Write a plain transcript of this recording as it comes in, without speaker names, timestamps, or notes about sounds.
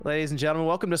Ladies and gentlemen,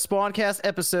 welcome to Spawncast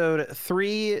episode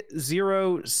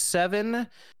 307. A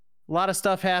lot of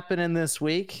stuff happening this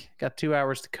week. Got 2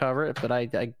 hours to cover it, but I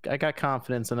got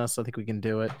confidence in us. I think we can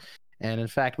do it. And in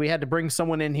fact, we had to bring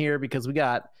someone in here because we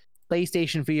got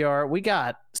PlayStation VR. We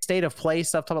got State of Play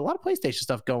stuff. A lot of PlayStation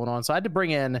stuff going on. So I had to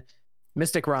bring in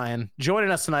Mystic Ryan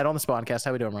joining us tonight on the Spawncast.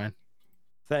 How we doing, Ryan?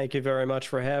 Thank you very much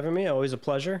for having me. Always a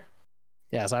pleasure.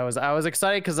 Yes, I was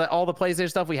excited because all the PlayStation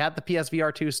stuff. We had the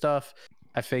PSVR 2 stuff.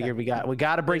 I figured we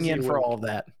got to bring you in for all of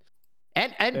that.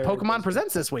 And Pokemon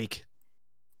Presents this week.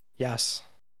 Yes.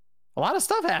 A lot of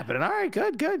stuff happening. All right,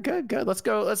 good. Let's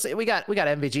go. Let's see. We got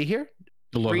MVG here.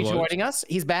 Rejoining us.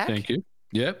 He's back. Thank you.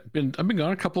 Yeah, I've been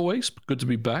gone a couple of weeks. Good to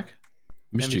be back.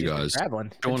 Missed you guys.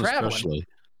 Traveling. Especially.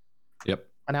 Yep.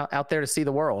 And out there to see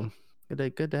the world.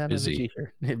 Good to have MVG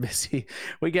here. Busy.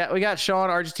 We got Sean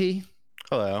RGT.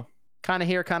 Hello. Kind of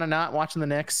here, kind of not. Watching the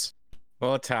Knicks.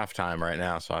 Well, it's halftime right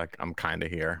now, so I'm kind of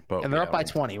here. But and they're up by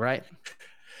 20, right?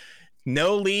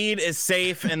 No lead is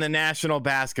safe in the National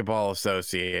Basketball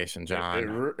Association, John. It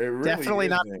really Definitely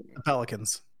not isn't. the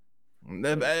Pelicans.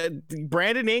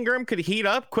 Brandon Ingram could heat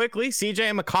up quickly.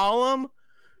 CJ McCollum,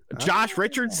 Josh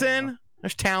Richardson.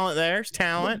 There's talent there. There's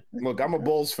talent. Look, I'm a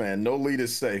Bulls fan. No lead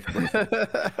is safe.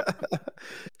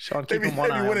 Sean, They keep be him one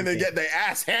eye on winning the and get their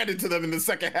ass handed to them in the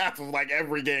second half of like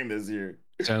every game this year.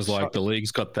 Sounds like the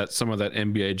league's got some of that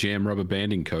NBA Jam rubber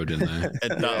banding code in there.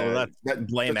 That's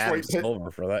blame that's Adam why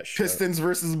Silver for that shit. Pistons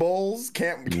versus Bulls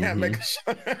can't make a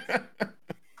shot.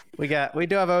 We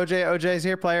do have OJ. OJ's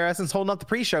here. Player Essence holding up the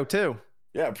pre-show too.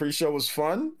 Yeah, pre-show was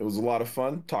fun. It was a lot of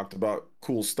fun. Talked about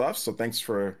cool stuff. So thanks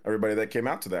for everybody that came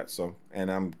out to that.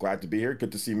 And I'm glad to be here.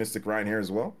 Good to see Mystic Ryan here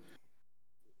as well.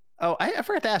 Oh, I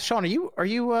forgot to ask Sean. Are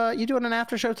you doing an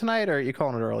after show tonight, or are you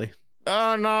calling it early? No,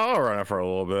 I'll run it for a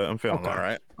little bit. I'm feeling all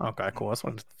right. Okay, cool. That's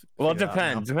one. Well, it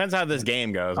depends. Depends how this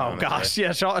game goes. Oh gosh,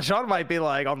 yeah. Sean might be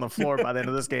like on the floor by the end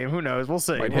of this game. Who knows? We'll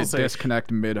see. Might we'll hit see.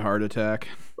 disconnect mid heart attack.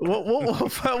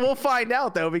 We'll find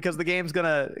out though, because the game's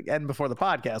gonna end before the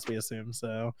podcast, we assume.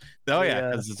 So. Oh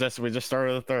yeah, because we just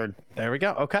started the third. There we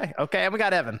go. Okay, and we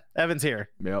got Evan. Evan's here.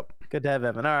 Yep. Good to have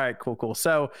Evan. All right, cool.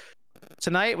 So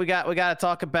tonight we got to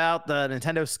talk about the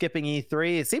Nintendo skipping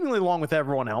E3. It's seemingly along with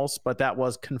everyone else, but that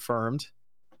was confirmed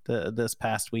this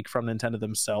past week from Nintendo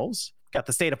themselves. Got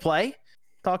the State of Play.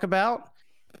 Talk about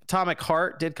Atomic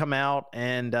Heart did come out,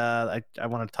 and I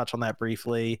want to touch on that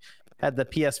briefly. Had the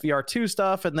PSVR 2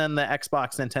 stuff, and then the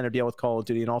Xbox Nintendo deal with Call of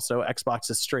Duty, and also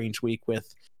Xbox's strange week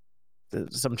with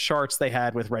some charts they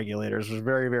had with regulators. It was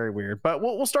very, very weird. But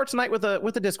we'll start tonight with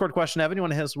a Discord question. Evan, you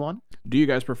want to hit us one? Do you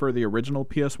guys prefer the original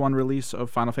PS1 release of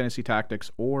Final Fantasy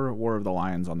Tactics or War of the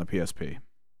Lions on the PSP?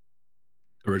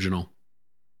 Original.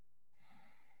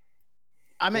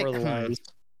 I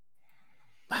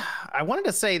wanted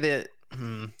to say that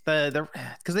the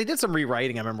because they did some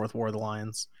rewriting. I remember with War of the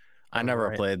Lions. I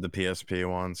never played the PSP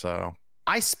one, so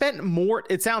I spent more.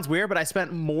 It sounds weird, but I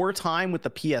spent more time with the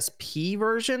PSP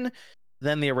version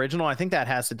than the original. I think that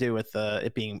has to do with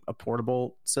it being a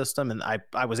portable system, and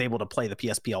I was able to play the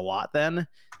PSP a lot then.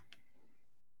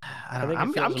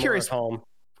 I'm curious. I'm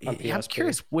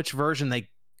curious which version they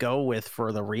go with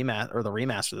for the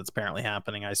remaster that's apparently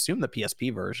happening. I assume the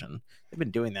PSP version. They've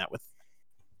been doing that with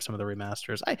some of the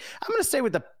remasters. I'm going to stay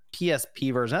with the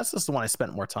PSP version. That's just the one I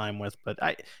spent more time with, but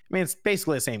I mean, it's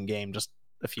basically the same game, just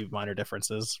a few minor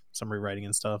differences, some rewriting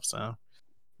and stuff. So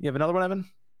you have another one, Evan?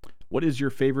 What is your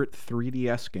favorite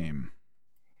 3DS game?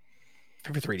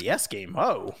 Favorite 3DS game?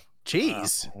 Oh,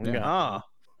 geez.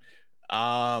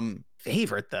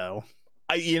 Favorite though.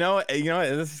 You know,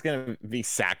 this is gonna be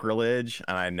sacrilege,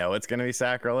 and I know it's gonna be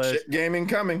sacrilege. Shit gaming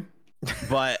coming,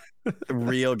 but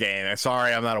real game.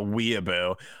 Sorry, I'm not a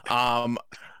weeaboo.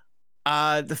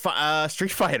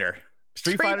 Street Fighter.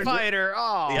 Street Fighter.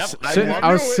 Oh, yep.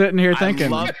 I was sitting here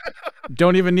thinking,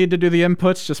 don't even need to do the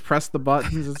inputs, just press the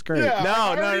buttons. It's great. Yeah,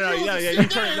 No. You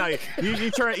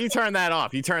turn that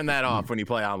off. You turn that off when you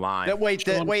play online. Wait.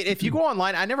 If you go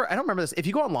online, I don't remember this. If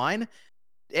you go online,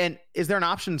 and is there an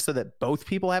option so that both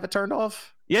people have it turned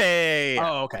off? Yeah.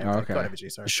 Oh, okay. Go ahead,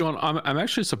 MG, sorry. Sean, I'm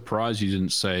actually surprised you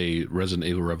didn't say Resident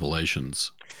Evil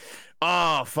Revelations.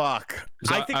 Oh fuck!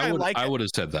 I would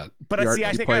have said that. But I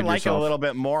think I like it a little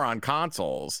bit more on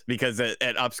consoles because it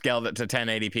upscaled it to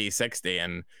 1080p 60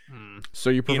 and. So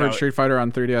you preferred Street Fighter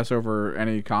on 3DS over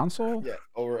any console? Yeah,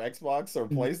 over Xbox or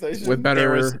PlayStation with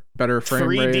better frame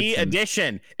 3D rates.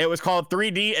 edition. It was called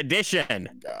 3D edition.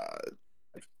 God.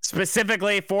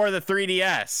 Specifically for the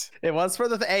 3DS. It was for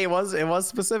it was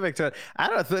specific to it. I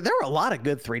don't know. There were a lot of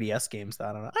good 3DS games.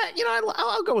 I don't know.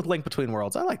 I'll go with Link Between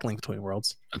Worlds. I like Link Between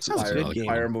Worlds. That's a good game.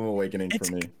 Fire Emblem Awakening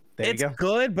for me. There you it's go.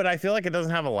 good, but I feel like it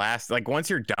doesn't have a last. Like once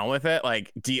you're done with it,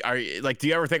 like do you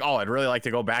ever think, oh, I'd really like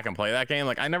to go back and play that game?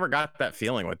 Like I never got that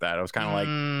feeling with that. I was kind of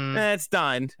like, it's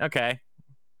done. Okay.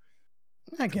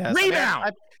 I guess.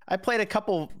 Rebound! I played a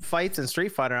couple fights in Street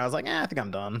Fighter, and I was like, I think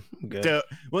I'm done. I'm good.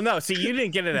 Well, no, see, you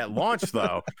didn't get it at launch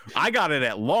though. I got it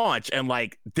at launch, and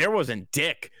like there wasn't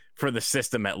dick for the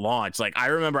system at launch. Like I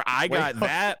remember I got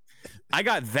that,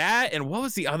 and what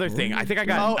was the other thing? I think I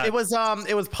got. It was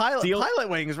Pilot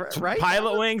Wings, right?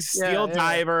 Pilot Wings, Steel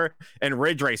Diver, and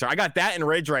Ridge Racer. I got that in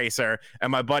Ridge Racer,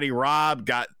 and my buddy Rob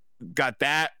got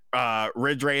that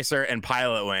Ridge Racer and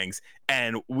Pilot Wings,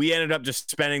 and we ended up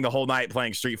just spending the whole night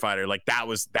playing Street Fighter. Like that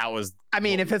was. I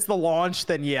mean, if it's the launch,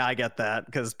 then yeah, I get that,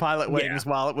 because Pilot Wings,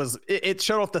 while it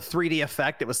showed off the 3D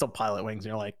effect, it was still Pilot Wings,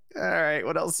 and you're like, all right,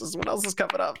 what else is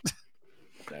coming up?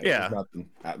 There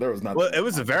was nothing. Well, it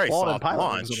was a very soft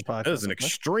launch. It was an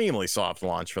extremely soft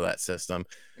launch for that system.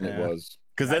 It was,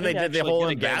 because then they did the whole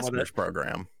ambassadors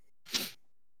program.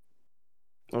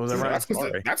 What was that right?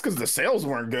 That's because the sales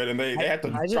weren't good, and they had to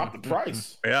drop the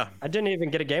price. Yeah, I didn't even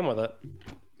get a game with it.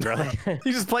 really. Did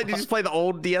you just play the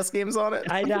old DS games on it?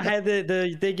 I had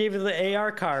they gave you the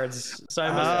AR cards, so I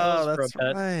missed those that's for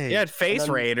a bit. right. Yeah, Face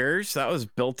Raiders, that was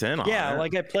built in on Yeah, it.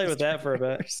 like I played with that for a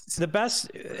bit. The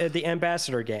best, the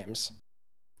ambassador games.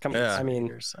 I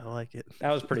mean, I like it.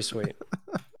 that was pretty sweet.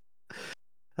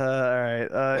 All right,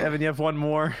 Evan, you have one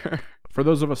more. For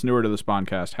those of us newer to this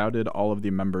podcast, how did all of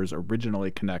the members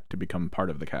originally connect to become part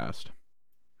of the cast?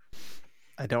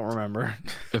 I don't remember.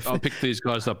 If I pick these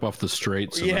guys up off the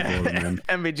streets, and I brought them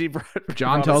in. MVG.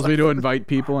 John tells me to invite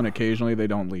people, and occasionally they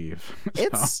don't leave.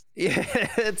 It's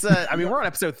I mean, we're on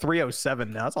episode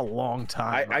 307 now. That's a long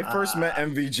time. I first met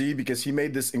MVG because he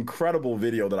made this incredible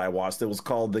video that I watched. It was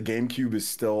called "The GameCube is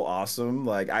Still Awesome."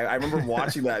 Like I remember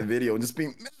watching that video and just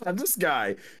being, man, this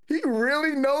guy, he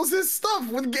really knows his stuff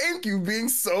with GameCube being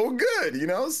so good, you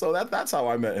know. So that's how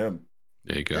I met him.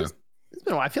 There you go.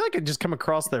 I feel like I just come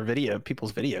across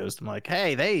people's videos. I'm like,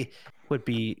 hey, they would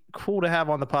be cool to have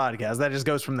on the podcast. That just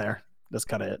goes from there. That's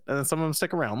kind of it. And then some of them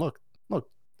stick around. Look,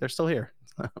 they're still here.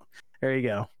 So, there you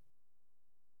go.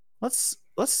 Let's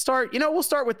start. We'll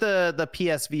start with the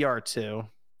PSVR 2.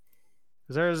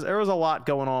 Because there was a lot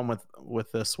going on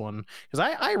with this one.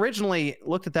 Because I originally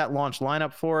looked at that launch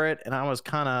lineup for it, and I was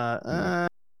kind of,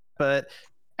 but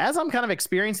as I'm kind of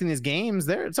experiencing these games,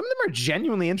 some of them are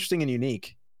genuinely interesting and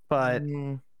unique. But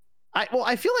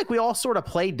I feel like we all sort of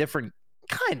play different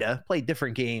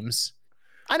games.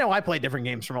 I know I play different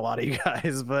games from a lot of you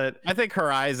guys, but I think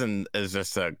Horizon is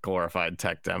just a glorified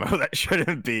tech demo that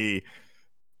shouldn't be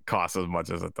cost as much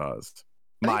as it does.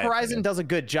 I think Horizon does a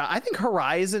good job. I think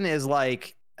Horizon is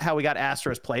like how we got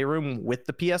Astro's Playroom with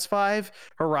the PS5.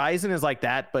 Horizon is like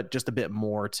that, but just a bit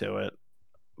more to it.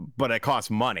 But it costs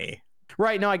money.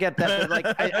 Right. No, I get that. But like,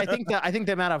 I think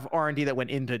the amount of R&D that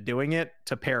went into doing it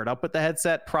to pair it up with the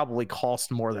headset probably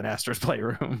cost more than Astro's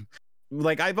Playroom.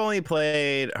 Like I've only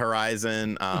played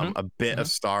Horizon, a bit of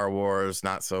Star Wars,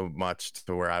 not so much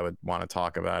to where I would want to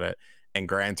talk about it, and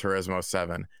Gran Turismo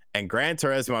 7. And Gran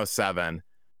Turismo 7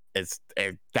 that's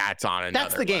on another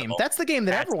That's the game. level. That's the game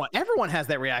that everyone has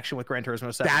that reaction with Gran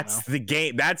Turismo 7. That's the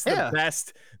game. That's the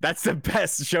best. That's the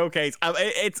best showcase.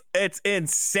 It's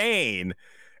insane.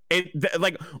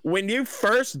 Like when you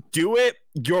first do it,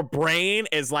 your brain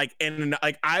is like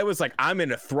I was like, I'm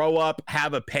gonna throw up,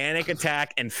 have a panic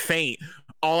attack, and faint.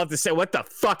 All have to say, what the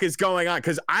fuck is going on?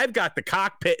 Because I've got the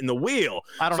cockpit and the wheel.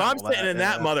 I'm sitting in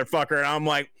that motherfucker, and I'm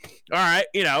like, all right,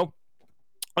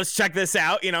 let's check this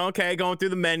out. Okay, going through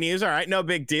the menus. All right, no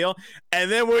big deal. And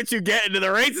then once you get into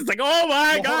the race, it's like, oh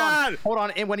my God. Hold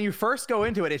on. And when you first go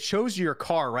into it, it shows you your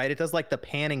car, right? It does like the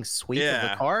panning sweep of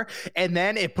the car. And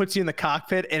then it puts you in the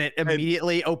cockpit and it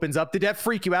immediately opens up. Did that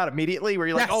freak you out immediately? Where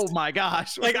you're like, oh my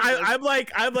gosh. Like I'm like,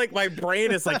 my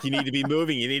brain is like, you need to be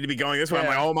moving. You need to be going this way. I'm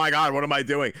like, oh my God, what am I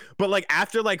doing? But like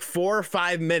after like 4 or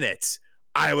 5 minutes,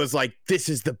 I was like, this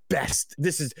is the best.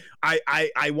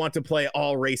 I want to play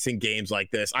all racing games like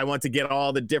this. I want to get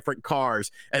all the different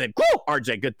cars and then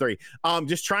RJ, good 3.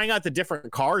 Just trying out the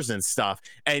different cars and stuff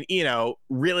and,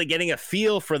 really getting a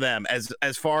feel for them as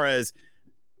far as,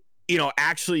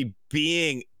 actually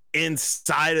being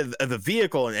inside of the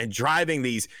vehicle and driving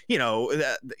these,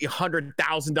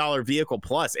 $100,000 vehicle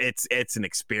plus. It's an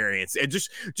experience. It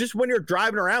just when you're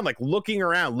driving around, like looking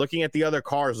around, looking at the other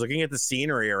cars, looking at the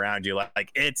scenery around you,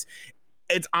 like it's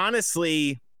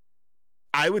honestly,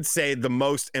 I would say the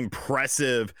most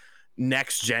impressive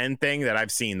next gen thing that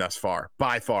I've seen thus far,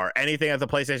 by far. Anything that the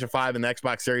PlayStation 5 and the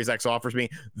Xbox Series X offers me,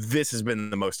 this has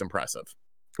been the most impressive.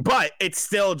 But it's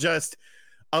still just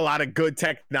a lot of good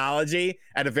technology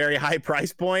at a very high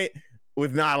price point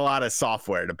with not a lot of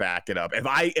software to back it up. If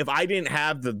I didn't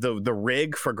have the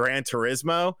rig for Gran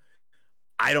Turismo,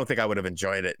 I don't think I would have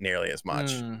enjoyed it nearly as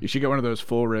much. You should get one of those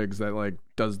full rigs that like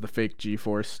does the fake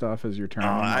G-force stuff as you're turning.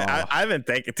 I've been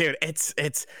thinking, dude. It's.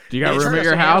 Do you got room at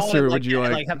your house, or would you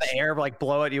like have the air like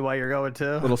blow at you while you're going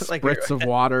to little spritz of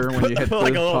water when you hit those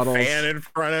like a little puddles? fan in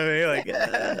front of me? Like,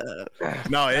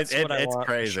 no, it's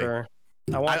crazy. Sure.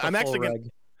 I'm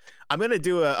actually I'm gonna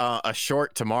do a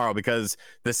short tomorrow because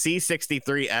the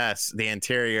C63S, the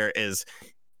interior is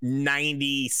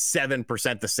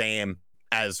 97% the same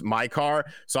as my car.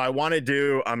 So I want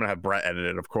to I'm gonna have Brett edit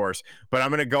it, of course, but I'm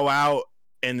gonna go out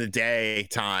in the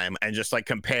daytime and just like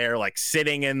compare like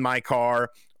sitting in my car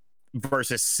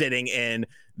versus sitting in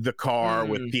the car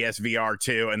with PSVR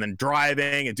 2 and then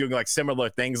driving and doing like similar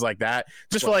things like that,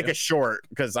 just for like a short,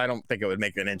 because I don't think it would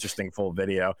make an interesting full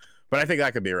video, but I think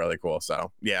that could be really cool. So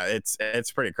yeah,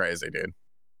 it's pretty crazy, dude.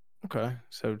 Okay,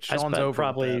 so Sean's over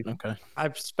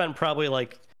I've spent probably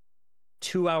like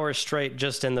 2 hours straight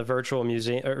just in the virtual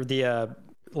museum, or the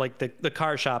like the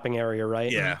car shopping area,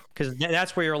 right? Yeah, because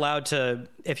that's where you're allowed to,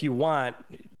 if you want,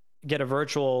 get a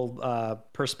virtual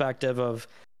perspective of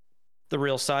the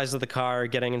real size of the car,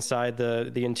 getting inside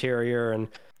the interior, and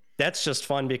that's just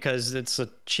fun because it's a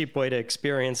cheap way to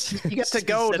experience. You get to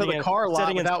go to the car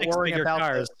lot without worrying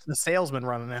about the salesman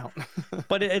running out.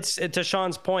 But it's to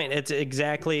Sean's point, it's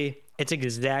exactly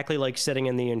like sitting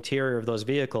in the interior of those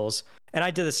vehicles. And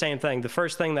I did the same thing. The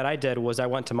first thing that I did was I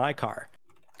went to my car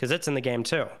because it's in the game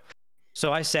too.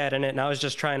 So I sat in it and I was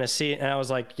just trying to see, and I was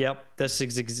like, "Yep, this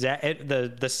is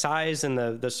the size and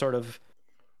the sort of."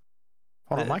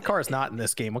 Hold on, my car is not in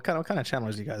this game. What kind of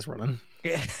channels are you guys running?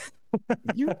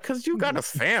 Because you got a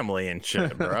family and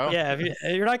shit, bro. Yeah,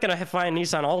 you're not gonna find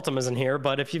Nissan Altimas in here,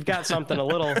 but if you've got something a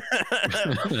little,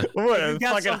 what a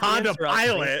fucking Honda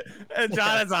Pilot, and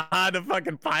John has a Honda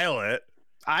fucking Pilot.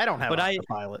 I don't have a Honda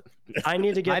Pilot. I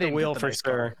need to get the wheel for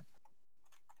sure,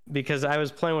 because I was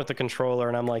playing with the controller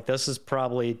and I'm like, this is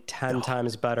probably 10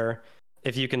 times better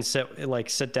if you can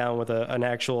sit down with an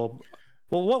actual.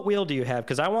 Well, what wheel do you have?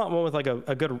 Because I want one with like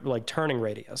a good like turning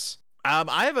radius.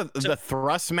 I have the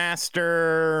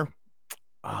Thrustmaster.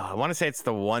 I want to say it's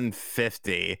the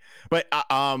 150, but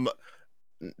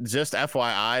just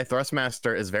FYI,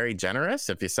 Thrustmaster is very generous.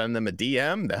 If you send them a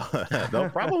DM, they'll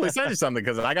probably send you something,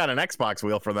 because I got an Xbox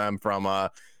wheel for them from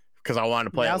because I wanted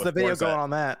to play. How's the video Forza. going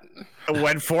on that?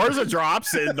 When Forza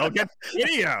drops, they'll get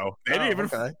video. They didn't even.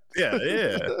 Okay.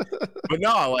 Yeah. But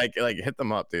no, like hit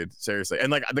them up, dude. Seriously.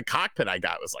 And like the cockpit I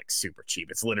got was like super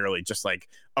cheap. It's literally just like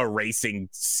a racing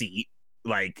seat.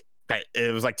 Like that,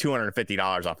 it was like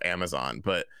 $250 off Amazon.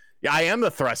 But yeah, I am the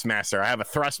Thrustmaster. I have a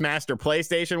Thrustmaster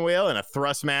PlayStation wheel and a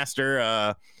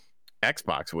Thrustmaster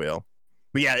Xbox wheel.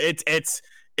 But yeah, it's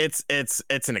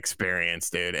an experience,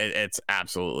 dude. It's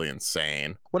absolutely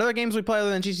insane. What other games we play other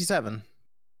than GT7?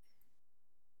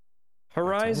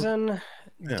 Horizon,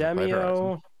 Yeah,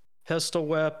 Demio, Pistol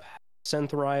Whip,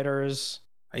 Synth Riders.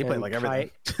 You play like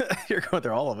everything. You're going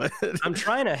through all of it. I'm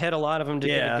trying to hit a lot of them to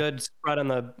get a good spread on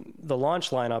the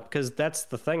launch lineup, because that's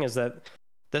the thing, is that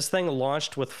this thing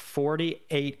launched with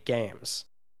 48 games,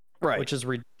 right? Which is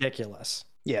ridiculous.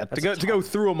 Yeah, to go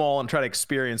through them all and try to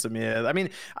experience them. Yeah, I mean,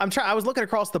 I was looking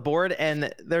across the board,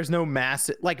 and there's no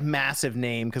massive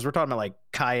name, because we're talking about like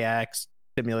kayaks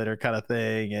simulator kind of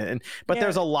thing, but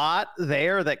there's a lot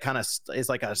there that kind of is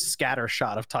like a scatter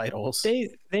shot of titles.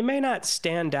 They may not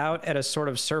stand out at a sort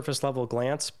of surface level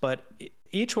glance, but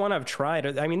each one I've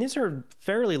tried, I mean, these are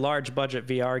fairly large budget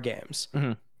VR games.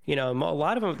 Mm-hmm. You know, a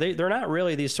lot of them, they're not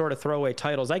really these sort of throwaway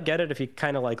titles. I get it if you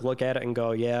kind of like look at it and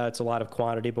go, yeah, it's a lot of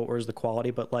quantity, but where's the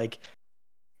quality? But like,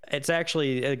 it's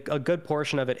actually a good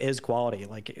portion of it is quality.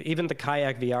 Like even the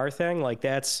kayak VR thing, like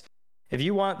that's, if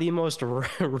you want the most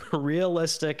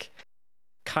realistic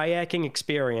kayaking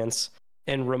experience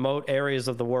in remote areas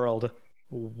of the world,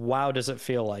 wow, does it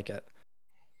feel like it?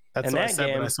 That's what I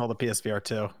said when I saw the PSVR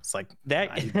 2. It's like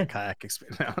that kayak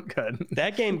experience. Good.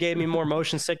 That game gave me more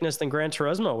motion sickness than Gran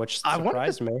Turismo, which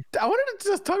surprised me. I wanted to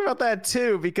just talk about that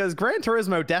too, because Gran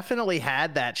Turismo definitely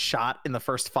had that shot in the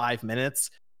first 5 minutes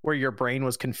where your brain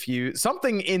was confused.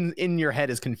 Something in your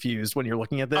head is confused when you're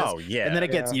looking at this. Oh yeah. And then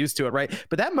it gets used to it, right?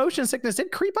 But that motion sickness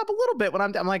did creep up a little bit when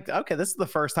I'm like, okay, this is the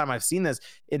first time I've seen this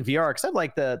in VR, except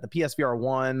like the PSVR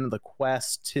 1, the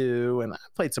Quest 2, and I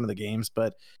played some of the games,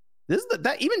 but this is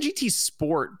that even GT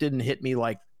Sport didn't hit me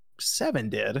like 7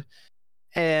 did.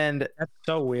 And that's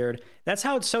so weird. That's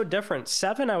how it's so different.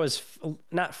 7, I was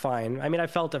not fine. I mean, I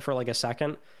felt it for like a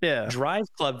second. Yeah. Drive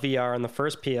Club VR in the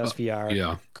first PSVR.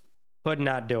 Yeah. Could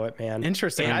not do it, man.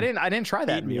 Interesting. And I didn't try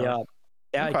that in VR.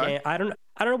 Yeah, okay. I don't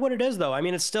know what it is though. I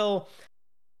mean,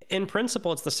 in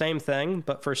principle, it's the same thing,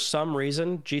 but for some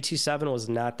reason, GT7 was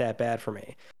not that bad for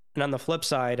me. And on the flip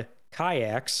side,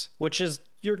 Kayaks, which is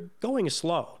you're going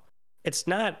slow. It's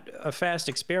not a fast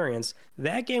experience.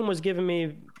 That game was giving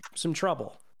me some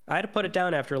trouble. I had to put it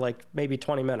down after like maybe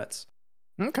 20 minutes.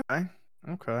 Okay.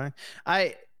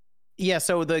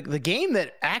 So the game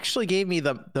that actually gave me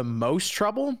the most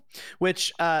trouble,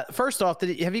 which first off,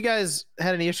 have you guys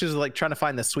had any issues with like trying to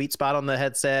find the sweet spot on the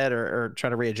headset or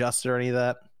trying to readjust it or any of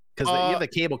that? Because you have the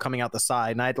cable coming out the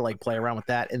side, and I had to like play around with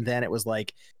that, and then it was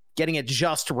like getting it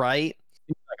just right.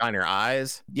 Like on your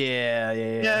eyes.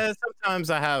 Yeah. Sometimes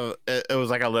I have it was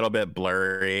like a little bit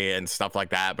blurry and stuff like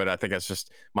that, but I think it's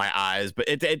just my eyes. But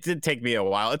it did take me a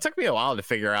while. It took me a while to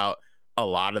figure out a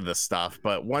lot of the stuff,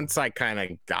 but once I kind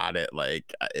of got it,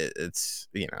 like it's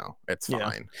it's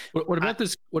fine. What about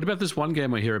this one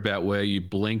game I hear about where you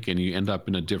blink and you end up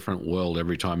in a different world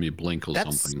every time you blink or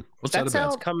something? What's that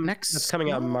about? It's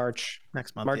coming out in March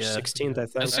next month, March 16th, I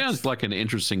think. It sounds like an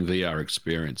interesting VR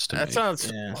experience to me. That sounds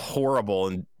horrible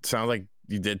and sounds like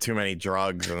you did too many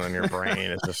drugs and then your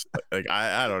brain is just like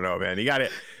I don't know, man. You got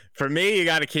it. For me, you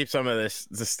got to keep some of this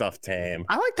stuff tame.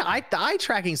 I like the eye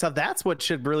tracking stuff. That's what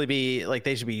should really be like.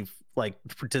 They should be like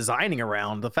designing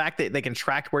around the fact that they can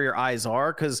track where your eyes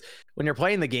are. Because when you're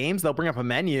playing the games, they'll bring up a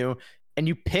menu and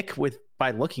you pick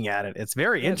by looking at it. It's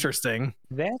very interesting.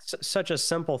 That's such a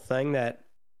simple thing that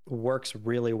works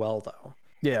really well, though.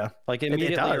 Yeah, like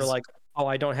immediately you're like, oh,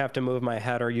 I don't have to move my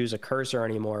head or use a cursor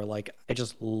anymore. Like I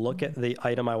just look at the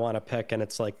item I want to pick, and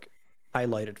it's like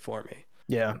highlighted for me.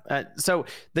 Yeah. So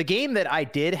the game that I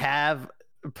did have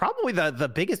probably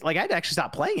the biggest, like I'd actually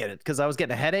stopped playing it because I was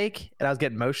getting a headache and I was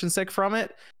getting motion sick from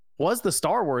it, was the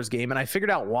Star Wars game. And I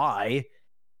figured out why.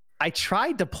 I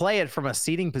tried to play it from a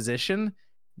seating position.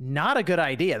 Not a good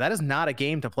idea. That is not a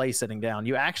game to play sitting down.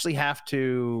 You actually have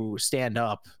to stand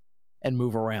up and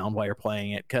move around while you're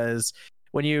playing it. Because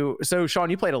so Sean,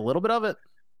 you played a little bit of it?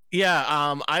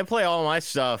 Yeah. I play all my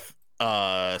stuff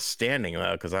standing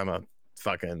though, because I'm a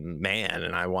fucking man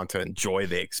and I want to enjoy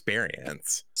the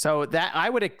experience. So that I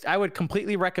would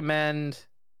completely recommend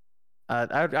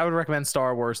I would recommend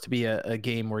Star Wars to be a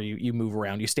game where you move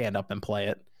around, you stand up and play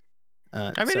it.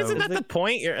 I mean, isn't that the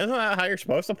point? Isn't that how you're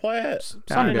supposed to play it?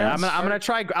 I'm gonna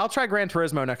try. I'll try Gran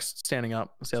Turismo next, standing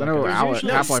up. So I know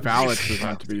Half-Life Alyx is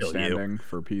meant to be standing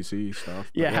for PC stuff.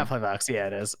 Yeah, Half-Life Alyx. Yeah,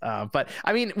 it is. But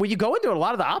I mean, when you go into it, a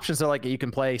lot of the options are like you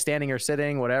can play standing or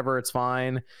sitting, whatever. It's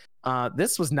fine.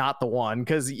 This was not the one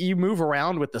because you move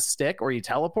around with the stick or you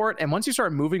teleport, and once you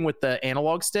start moving with the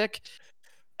analog stick,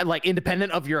 like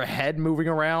independent of your head moving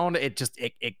around, it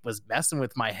was messing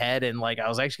with my head, and like I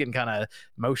was actually getting kind of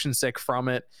motion sick from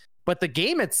it. But the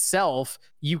game itself,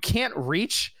 you can't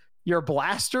reach your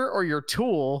blaster or your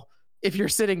tool if you're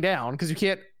sitting down because you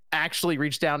can't actually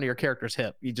reach down to your character's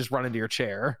hip. You just run into your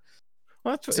chair.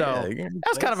 That's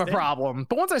kind of a problem.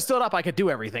 But once I stood up, I could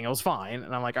do everything. It was fine,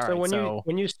 and I'm like, all right.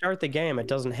 When you start the game, it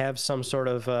doesn't have some sort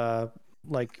of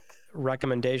like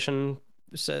recommendation.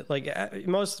 So like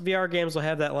most VR games will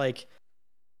have that like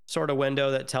sort of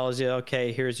window that tells you,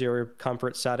 okay, here's your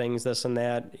comfort settings, this and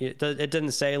that. It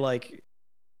didn't say like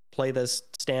play this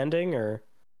standing or.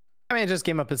 I mean, it just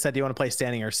came up and said, do you want to play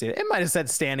standing or seated? It might have said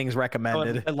standings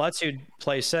recommended. It lets you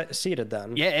play seated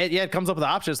then. Yeah, it comes up with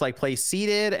options like play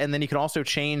seated, and then you can also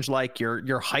change like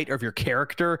your height of your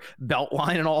character, belt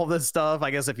line, and all this stuff.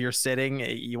 I guess if you're sitting,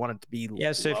 you want it to be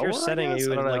so if you're sitting,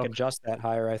 you would like adjust that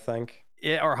higher, I think.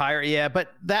 Yeah, or higher. Yeah, but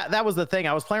that was the thing.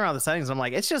 I was playing around with the settings. And I'm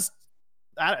like, it's just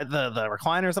the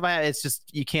recliner stuff. It's just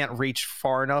you can't reach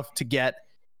far enough to get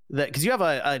that because you have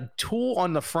a tool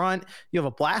on the front, you have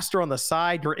a blaster on the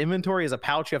side. Your inventory is a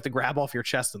pouch you have to grab off your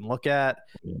chest and look at.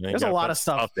 There's a lot of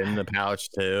stuff in the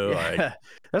pouch too. Yeah, like...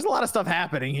 There's a lot of stuff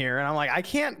happening here, and I'm like, I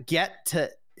can't get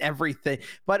to everything.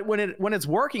 But when it's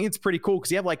working, it's pretty cool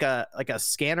because you have like a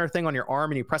scanner thing on your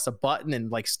arm, and you press a button and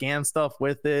like scan stuff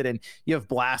with it, and you have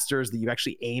blasters that you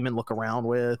actually aim and look around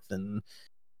with, and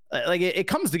like it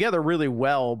comes together really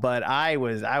well. But I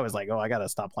was like, oh, I gotta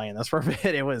stop playing this for a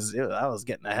bit. I was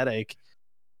getting a headache.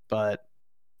 But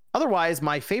otherwise,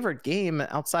 my favorite game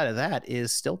outside of that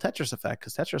is still Tetris Effect,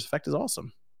 because Tetris Effect is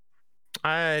awesome.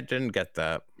 I didn't get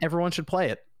that. Everyone should play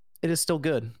it. It is still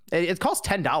good. It costs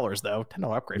 $10 though.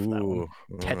 $10 upgrade for that one.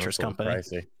 Tetris company.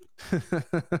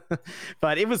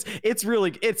 But it's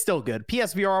still good.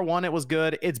 PSVR 1, it was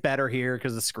good. It's better here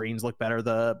because the screens look better.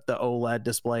 The OLED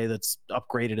display that's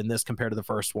upgraded in this compared to the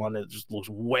first one, it just looks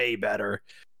way better,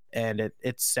 and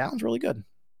it sounds really good.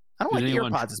 I don't like the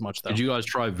earpods as much though. Did you guys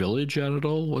try Village out at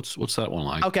all? What's that one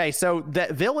like? Okay, so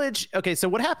that Village. Okay, so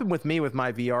what happened with me with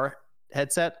my VR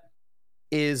headset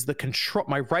is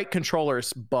my right controller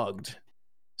is bugged.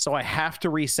 so I have to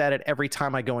reset it every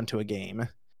time I go into a game.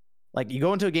 Like you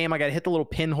go into a game, I got to hit the little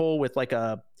pinhole with like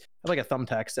a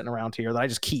thumbtack sitting around here that I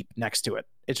just keep next to it.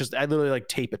 It's just, I literally like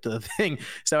tape it to the thing.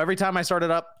 So every time I start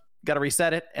it up, got to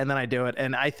reset it, and then I do it.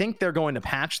 And I think they're going to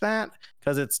patch that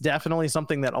because it's definitely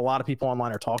something that a lot of people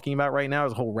online are talking about right now.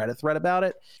 There's a whole Reddit thread about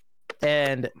it.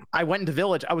 And I went into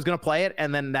Village. I was going to play it,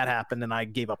 and then that happened, and I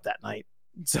gave up that night.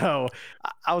 So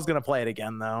I was going to play it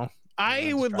again, though.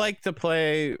 I would like to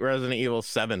play Resident Evil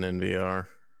 7 in VR.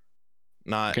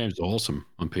 Not game's awesome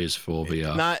on PS4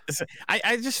 VR. Not.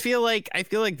 I just feel like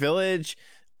Village.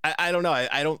 I don't know.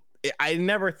 I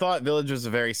never thought Village was a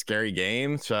very scary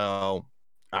game, so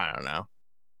I don't know.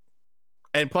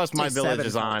 And plus, my Village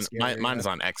is on mine is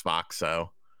on Xbox,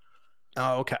 so.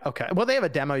 Oh, okay. Well, they have a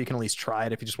demo. You can at least try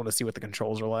it if you just want to see what the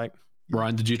controls are like.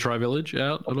 Ryan, did you try Village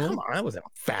out at all? Come on, that was a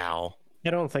foul. I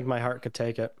don't think my heart could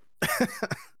take it.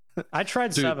 I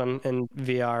tried 7 in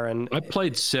VR, and I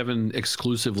played 7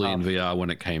 exclusively in VR when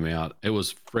it came out. It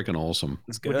was freaking awesome.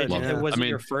 It's good. Was it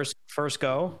your first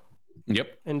go? Yep.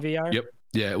 In VR? Yep.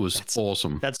 Yeah, it was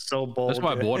awesome. That's so bold. That's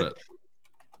why I bought it.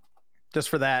 Just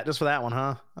for that one,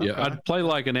 huh? Okay. Yeah, I'd play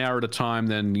like an hour at a time,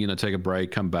 then take a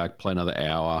break, come back, play another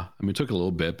hour. I mean, it took a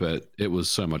little bit, but it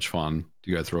was so much fun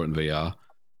to go through it in VR.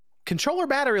 Controller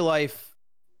battery life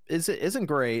isn't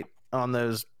great on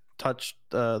those touch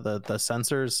the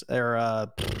sensors. They're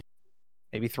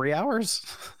maybe 3 hours.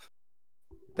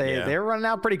 They're running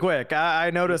out pretty quick.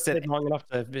 I noticed it long enough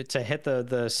to hit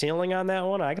the ceiling on that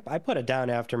one. I put it down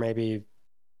after maybe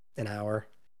an hour.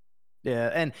 Yeah,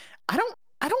 and I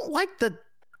don't like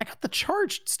I got the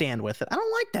charge stand with it. I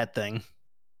don't like that thing.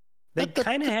 They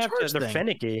kind of have to. They're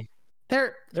finicky.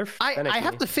 They're finicky. I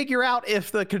have to figure out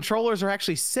if the controllers are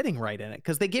actually sitting right in it,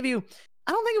 because they give you.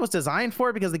 I don't think it was designed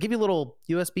for it, because they give you little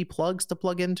USB plugs to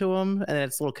plug into them, and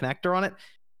it's a little connector on it.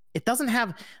 It doesn't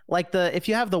have like if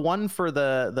you have the one for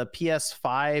the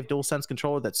PS5 DualSense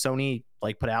controller that Sony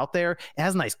put out there, it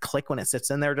has a nice click when it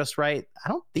sits in there just right.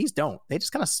 These don't. They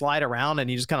just kind of slide around, and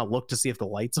you just kind of look to see if the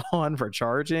light's on for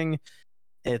charging.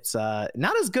 It's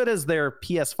not as good as their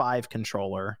PS5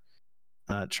 controller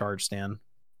charge stand,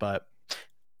 but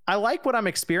I like what I'm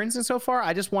experiencing so far.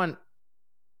 I just want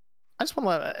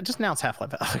to just announce Half-Life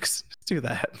Alyx. Just do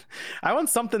that. I want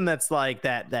something that's like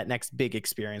that next big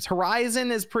experience.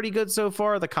 Horizon is pretty good so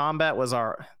far. The combat was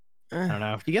I don't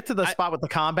know. If you get to the spot with the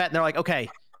combat and they're like, okay,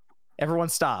 everyone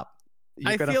stop.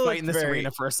 You're going to fight in this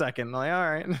arena for a second. I'm like, all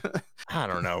right. I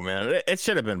don't know, man. It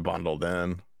should have been bundled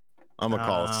in. I'm going to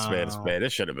call it a spade a spade.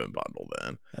 It should have been bundled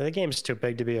in. The game's too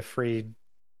big to be a free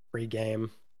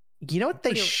game. You know what?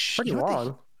 Pretty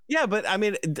long. Yeah, but I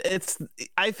mean,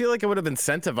 I feel like it would have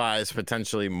incentivized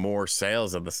potentially more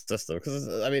sales of the system, because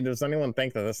I mean, does anyone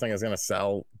think that this thing is going to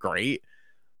sell great?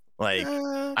 Like,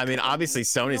 I mean, obviously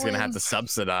Sony's going to have to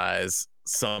subsidize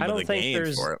some of the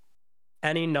games for it.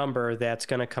 Any number that's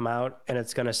going to come out and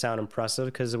it's going to sound impressive,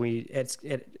 because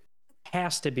it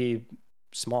has to be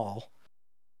small.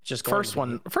 Just first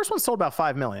one sold about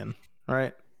 5 million,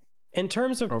 right? In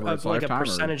terms of like a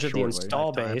percentage of the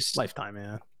install base, lifetime,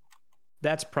 yeah.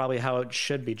 That's probably how it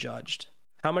should be judged.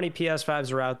 How many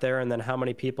PS5s are out there, and then how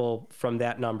many people from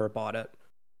that number bought it,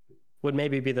 would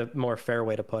maybe be the more fair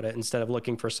way to put it, instead of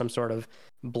looking for some sort of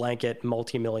blanket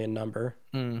multi-million number.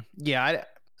 Yeah,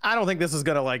 I don't think this is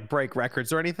gonna break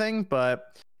records or anything,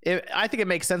 but I think it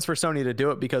makes sense for Sony to do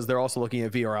it, because they're also looking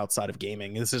at VR outside of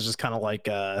gaming. This is just kind of like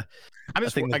a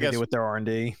thing they do with their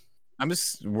R&D. I'm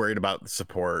just worried about the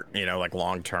support,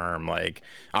 long term.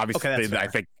 Obviously, I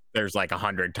think there's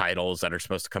 100 titles that are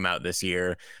supposed to come out this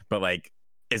year, but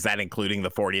is that including the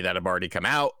 40 that have already come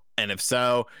out? And if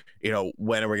so,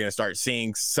 when are we going to start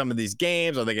seeing some of these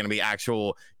games? Are they going to be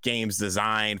actual games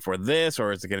designed for this,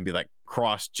 or is it going to be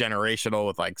cross generational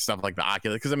with stuff like the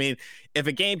Oculus? Because I mean, if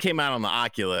a game came out on the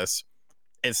Oculus,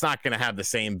 it's not going to have the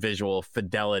same visual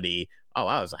fidelity. Oh,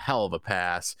 that was a hell of a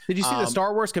pass. Did you see the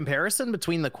Star Wars comparison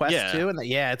between the Quest 2 and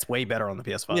it's way better on the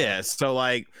PS5. Yeah, so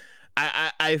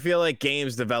I feel like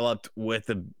games developed with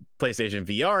the PlayStation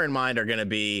VR in mind are going to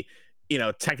be,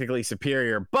 technically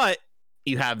superior, but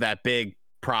you have that big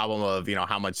problem of,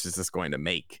 how much is this going to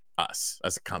make us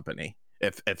as a company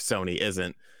if Sony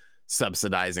isn't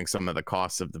subsidizing some of the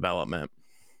costs of development.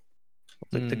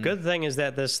 The good thing is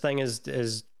that this thing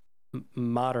is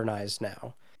modernized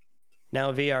now.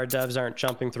 Now VR devs aren't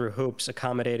jumping through hoops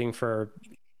accommodating for,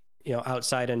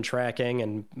 outside-in tracking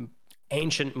and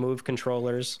ancient move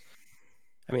controllers.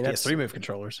 I mean, that's 3 move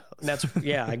controllers.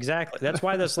 Exactly. That's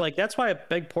why that's why a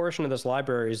big portion of this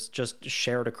library is just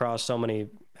shared across so many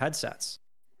headsets,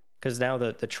 because now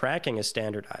the tracking is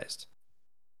standardized.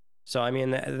 So I mean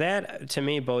that to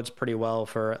me bodes pretty well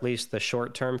for at least the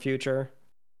short-term future,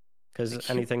 because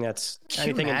anything in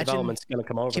development is going to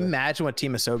come over. Can you imagine what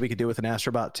Team Asobi could do with an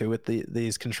Astrobot 2 with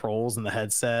these controls and the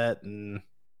headset? And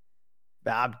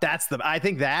I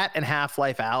think that and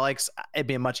Half-Life Alyx, it'd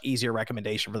be a much easier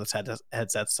recommendation for this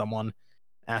headset to someone.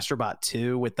 Astrobot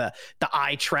 2 with the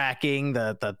eye tracking,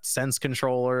 the sense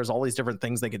controllers, all these different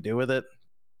things they could do with it.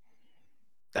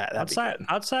 Outside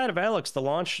of Alyx, the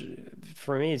launch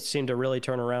for me seemed to really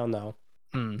turn around though,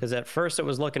 because at first it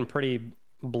was looking pretty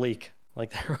bleak.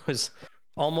 Like there was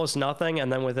almost nothing, and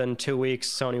then within 2 weeks,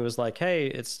 Sony was like, "Hey,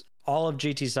 it's all of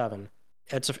GT7.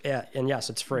 And yes,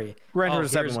 it's free. Gran Turismo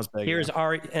 7 was big.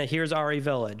 Here's RE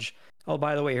Village. Oh,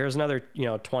 by the way, here's another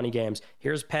 20 games.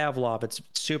 Here's Pavlov. It's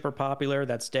super popular.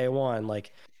 That's day one.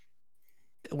 Like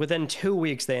within 2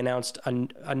 weeks, they announced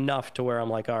enough to where I'm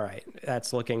like, all right,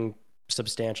 that's looking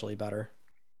substantially better.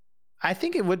 I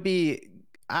think it would be.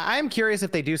 I'm curious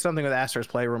if they do something with Astro's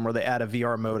Playroom where they add a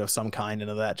VR mode of some kind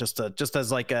into that, just as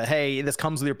like a, hey, this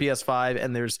comes with your PS5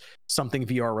 and there's something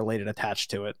VR related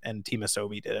attached to it. And Team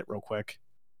Asobi did it real quick.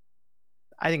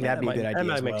 I think that'd be a good idea.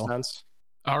 That might make sense.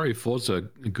 RE4's a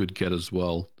good get as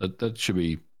well. That should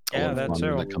be that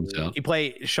too. When that comes out. You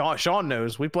play Sean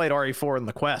knows we played RE4 in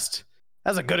the Quest.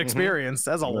 That's a good experience.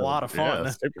 That's a lot of fun.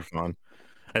 Yeah, super fun.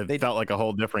 It felt like a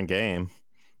whole different game.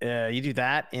 You do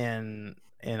that in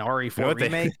RE4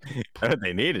 remake. What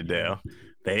they need to do,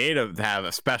 they need to have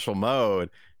a special mode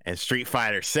in Street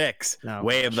Fighter 6,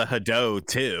 Way of the Hado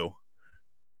 2.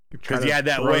 Because you had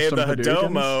that Way of the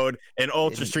Hado mode in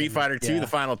Ultra Street Fighter 2, the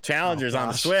final challengers on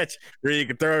the Switch, where you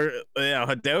could throw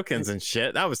Hadokens and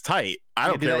shit. That was tight. I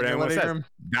don't care what anyone says.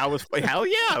 That was hell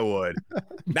yeah, I would.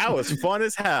 That was fun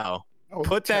as hell.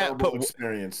 Put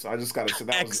experience. I just gotta say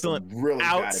that excellent, was a really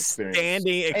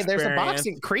outstanding experience. Hey, there's a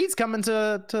boxing. Creed's coming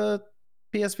to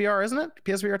PSVR, isn't it?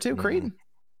 PSVR 2, Creed.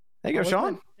 There you go,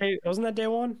 Sean. Wasn't that day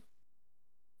one?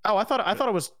 Oh, I thought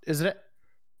it was. Is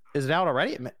it out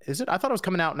already? Is it? I thought it was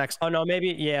coming out next. Oh no, maybe.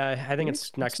 Yeah, I think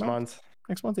it's next month.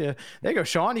 Next month, yeah. There you go,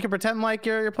 Sean. You can pretend like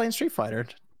you're playing Street Fighter.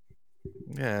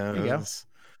 Yeah, there you go.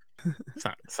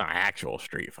 It's not actual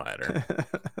Street Fighter.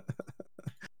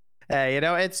 Hey,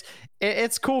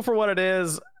 it's cool for what it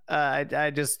is.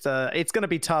 I just it's gonna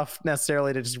be tough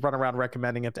necessarily to just run around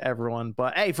recommending it to everyone.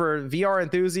 But hey, for VR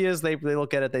enthusiasts, they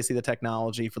look at it, they see the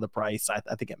technology for the price.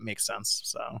 I think it makes sense.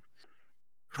 So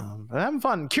I'm having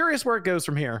fun. Curious where it goes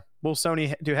from here. Will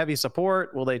Sony do heavy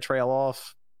support? Will they trail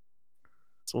off?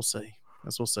 We'll see.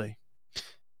 We'll see.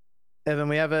 And then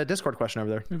we have a Discord question over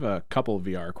there. We have a couple of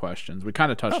VR questions. We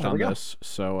kind of touched on this.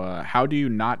 So how do you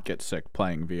not get sick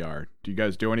playing VR? Do you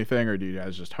guys do anything, or do you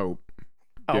guys just hope?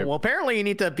 Oh, well, apparently you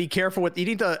need to be careful you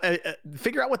need to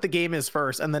figure out what the game is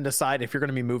first and then decide if you're going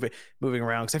to be moving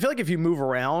around. Because I feel like if you move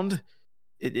around,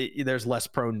 there's less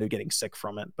prone to getting sick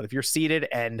from it. But if you're seated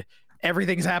and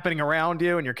everything's happening around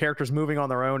you and your character's moving on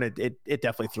their own, it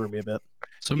definitely threw me a bit.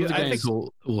 Some of the games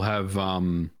will have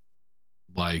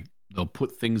like they'll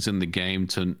put things in the game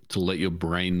to let your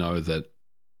brain know that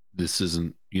this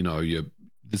isn't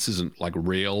this isn't like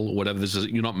real or whatever.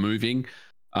 You're not moving.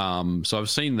 So I've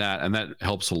seen that, and that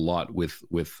helps a lot with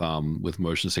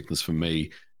motion sickness for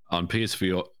me. On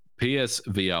PSVR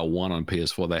 1 on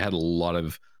PS4, they had a lot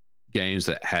of games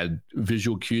that had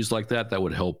visual cues like that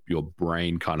would help your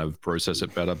brain kind of process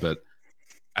it better. But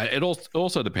it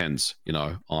also depends,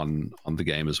 on the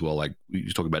game as well. Like you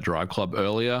talked about Drive Club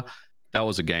earlier. That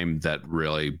was a game that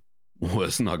really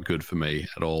was not good for me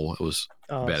at all. It was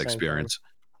a bad experience.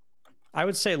 I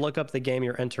would say look up the game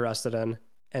you're interested in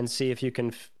and see if you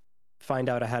can find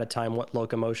out ahead of time what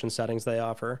locomotion settings they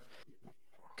offer.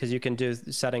 Because you can do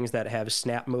settings that have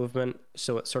snap movement,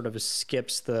 so it sort of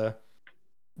skips the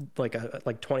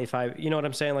like 25. You know what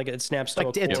I'm saying? Like it snaps to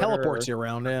it teleports you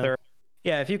around. Yeah.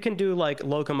 Yeah, if you can do like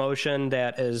locomotion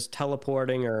that is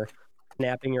teleporting or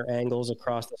snapping your angles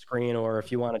across the screen, or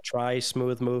if you want to try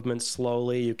smooth movement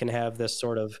slowly, you can have this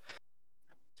sort of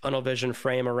tunnel vision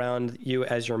frame around you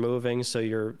as you're moving, so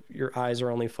your eyes are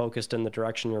only focused in the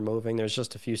direction you're moving. There's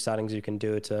just a few settings you can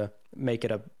do to make it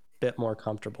a bit more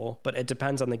comfortable, but it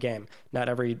depends on the game. Not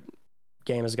every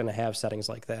game is going to have settings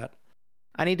like that.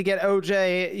 I need to get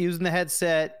OJ using the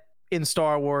headset in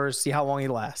Star Wars, see how long he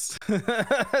lasts.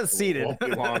 Seated. Won't be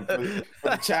long. For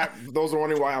the chat, for those who are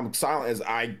wondering why I'm silent, is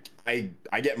I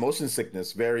get motion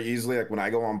sickness very easily. Like when I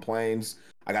go on planes,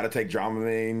 I gotta take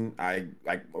Dramamine.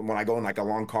 When I go on like a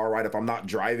long car ride, if I'm not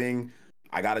driving,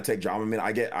 I gotta take Dramamine.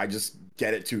 I just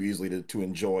get it too easily to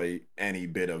enjoy any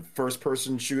bit of first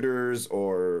person shooters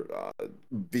or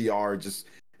VR. Just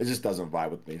it just doesn't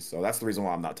vibe with me. So that's the reason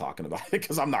why I'm not talking about it,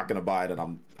 because I'm not gonna buy it and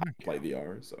I play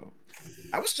VR. So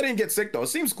I wish I didn't get sick though. It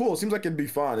seems cool. It seems like it'd be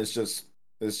fun. It's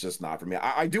just not for me.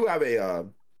 I do have a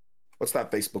what's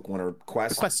that Facebook one, or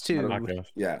Quest? Quest 2.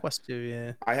 Yeah. Quest 2,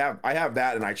 yeah. I have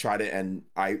that, and I tried it and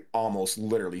I almost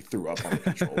literally threw up on the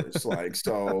controllers. Like,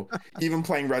 so even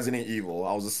playing Resident Evil,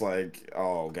 I was just like,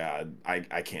 oh God,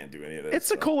 I can't do any of this. It's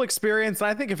a cool experience. And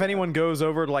I think if anyone goes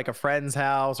over to like a friend's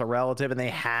house, a relative, and they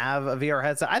have a VR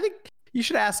headset, I think you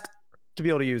should ask to be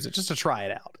able to use it just to try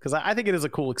it out, because I think it is a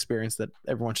cool experience that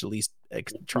everyone should at least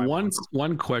try.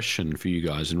 One question for you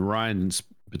guys, and Ryan's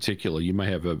particular, you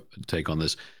may have a take on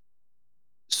this.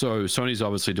 So Sony's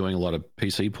obviously doing a lot of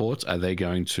PC ports. Are they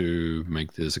going to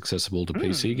make this accessible to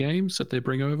PC games that they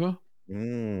bring over?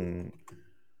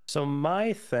 So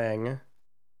my thing,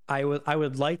 I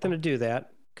would like them to do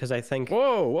that, because I think.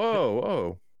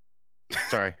 Whoa!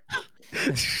 Sorry.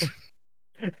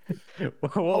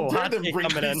 Whoa, how dare them bring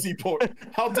PC port?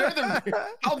 How dare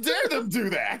them do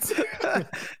that?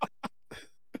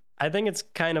 I think it's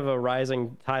kind of a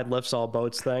rising tide lifts all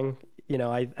boats thing. You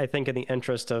know, I think in the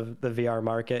interest of the VR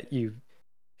market, you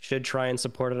should try and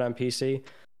support it on PC,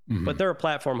 but they're a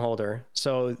platform holder.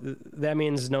 So that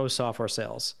means no software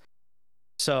sales.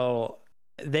 So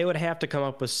they would have to come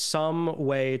up with some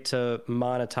way to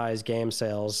monetize game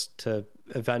sales to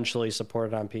eventually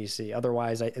support it on PC.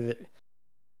 Otherwise, I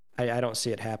don't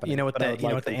see it happening. You know what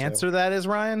the answer to that is,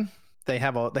 Ryan? They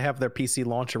have their PC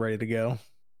launcher ready to go.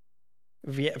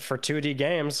 Yeah, for 2D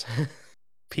games.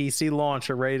 PC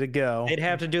launcher ready to go. They'd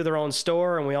have to do their own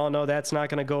store, and we all know that's not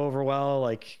going to go over well.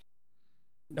 Like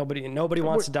nobody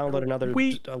wants to download another.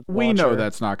 We know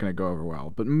that's not going to go over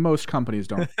well, but most companies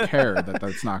don't care that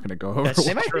that's not going to go over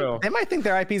well. They might think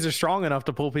their IPs are strong enough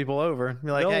to pull people over.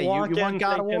 Be like, hey, you want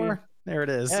God of War? There it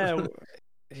is. Yeah,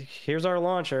 here's our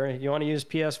launcher. You want to use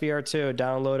PSVR 2?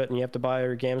 Download it, and you have to buy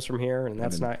your games from here. And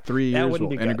that's not 3 years.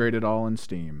 We'll integrate it all in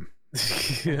Steam.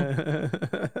 Yeah.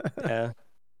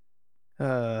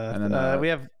 And then we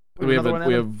have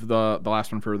the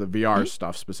last one for the VR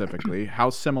stuff specifically.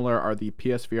 How similar are the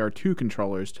PSVR 2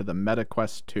 controllers to the Meta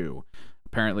Quest 2?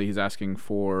 Apparently, he's asking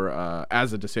for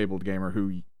as a disabled gamer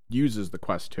who uses the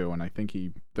Quest 2, and I think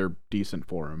they're decent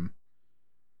for him.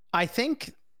 I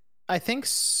think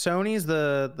Sony's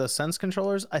the Sense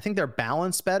controllers, I think they're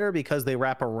balanced better because they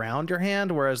wrap around your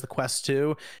hand, whereas the Quest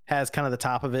 2 has kind of the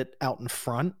top of it out in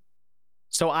front.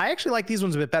 So I actually like these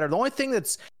ones a bit better. The only thing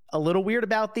that's a little weird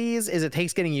about these is it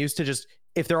takes getting used to, just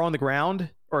if they're on the ground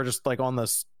or just like on the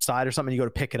side or something, you go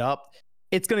to pick it up,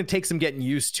 it's going to take some getting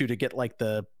used to get like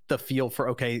the feel for,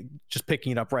 okay, just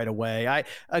picking it up right away.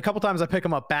 A couple times I pick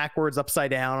them up backwards,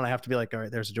 upside down, and I have to be like, all right,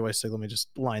 there's a joystick, let me just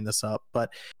line this up.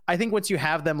 But I think once you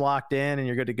have them locked in and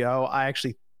you're good to go, I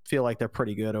actually feel like they're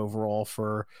pretty good overall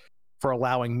for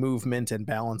allowing movement and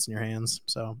balance in your hands.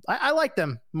 So I like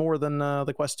them more than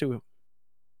the Quest 2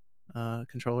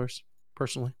 controllers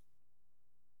personally.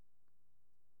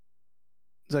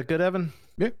 Is that good, Evan?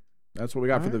 Yeah, that's what we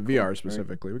got for the VR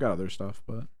specifically. We got other stuff,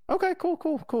 but okay,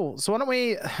 cool. So why don't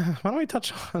we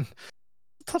touch on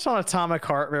Atomic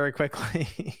Heart very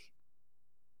quickly?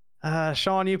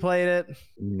 Sean, you played it.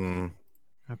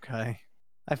 Okay,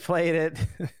 I played it.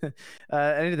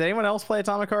 Did anyone else play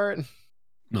Atomic Heart?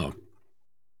 No.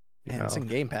 Man, it's in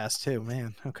Game Pass too,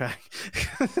 man. Okay.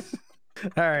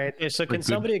 All right. Okay, so can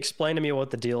somebody explain to me what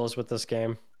the deal is with this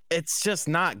game? It's just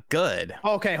not good.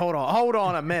 Okay, hold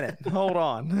on a minute. Hold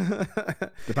on.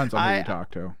 Depends on who you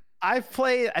talk to. I've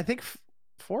played, I think,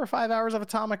 4 or 5 hours of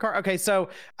Atomic Heart. Okay, so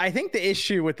I think the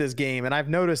issue with this game, and I've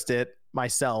noticed it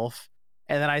myself,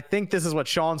 and then I think this is what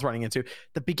Sean's running into.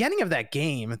 The beginning of that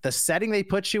game, the setting they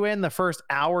put you in the first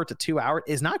hour to 2 hours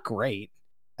is not great.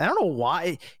 I don't know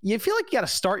why. You feel like you got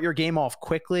to start your game off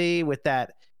quickly with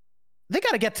that. They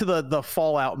got to get to the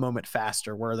Fallout moment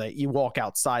faster, where you walk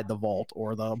outside the vault,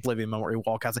 or the Oblivion moment where you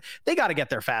walk outside. They got to get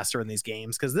there faster in these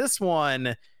games, because this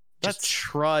one just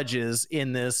trudges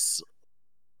in this.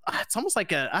 It's almost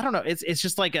like I don't know. It's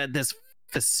just like this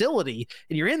facility,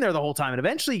 and you're in there the whole time, and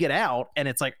eventually you get out, and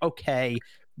it's like, okay,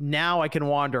 now I can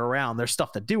wander around. There's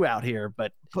stuff to do out here,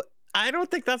 but I don't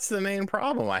think that's the main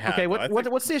problem I have. Okay,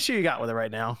 what's the issue you got with it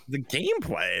right now? The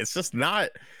gameplay. It's just not.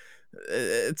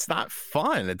 It's not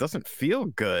fun. It doesn't feel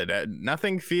good.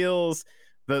 Nothing feels.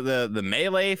 The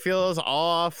melee feels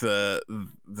off. The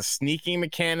sneaking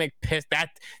mechanic pissed.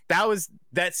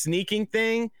 That sneaking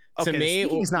thing to me.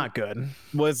 Sneaking's not good.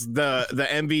 Was the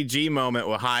MVG moment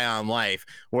with High on Life,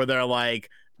 where they're like,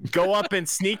 go up and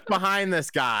sneak behind this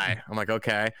guy. I'm like,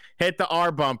 okay. Hit the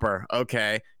R bumper.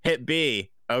 Okay. Hit B.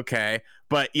 Okay,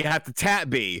 but you have to tap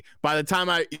B. By the time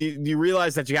you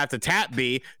realize that you have to tap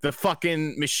B, the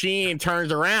fucking machine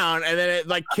turns around and then it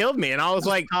like killed me. And I was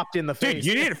like, popped in the face. dude,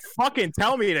 you didn't fucking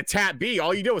tell me to tap B.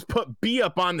 All you did was put B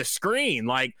up on the screen.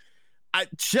 Like,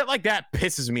 shit like that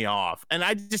pisses me off. And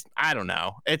I don't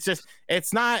know.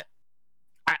 It's not.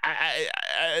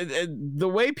 The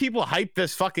way people hype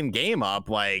this fucking game up,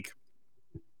 like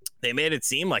they made it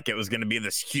seem like it was going to be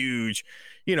this huge,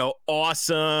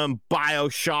 awesome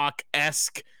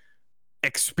BioShock-esque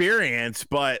experience,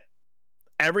 but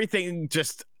everything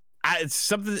just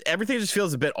everything just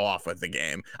feels a bit off with the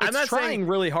game. I'm not trying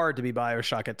really hard to be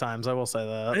BioShock at times. I will say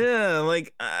that. Yeah,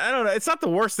 like I don't know. It's not the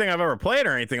worst thing I've ever played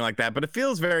or anything like that, but it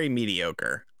feels very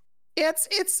mediocre.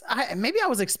 Maybe I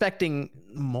was expecting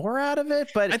more out of it,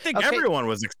 but I think everyone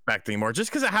was expecting more just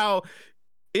because of how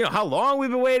long we've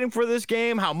been waiting for this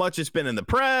game, how much it's been in the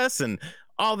press, and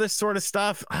all this sort of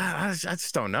stuff. I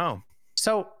just don't know.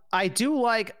 So I do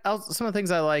like some of the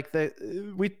things I like.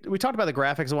 We talked about the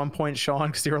graphics at one point, Sean,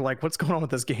 because you were like, "What's going on with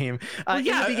this game?" In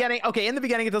the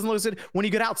beginning, it doesn't look good. When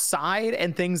you get outside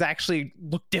and things actually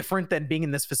look different than being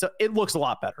in this facility, it looks a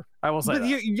lot better. I will say. But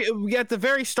you at the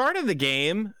very start of the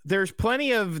game, there's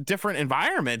plenty of different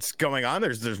environments going on.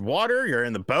 There's water. You're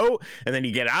in the boat, and then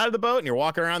you get out of the boat and you're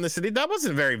walking around the city. That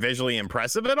wasn't very visually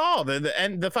impressive at all.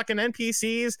 The fucking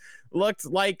NPCs looked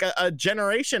like a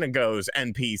generation ago's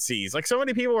NPCs. Like so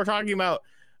many people were talking about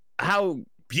how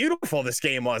beautiful this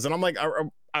game was, and I'm like,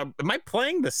 am I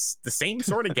playing the same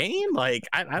sort of game? Like,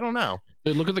 I don't know.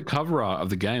 Dude, look at the cover art of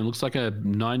the game. It looks like a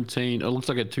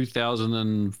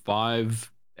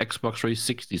 2005 Xbox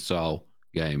 360 style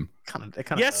game.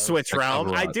 Yes, Switch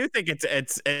Realm. I do think it's a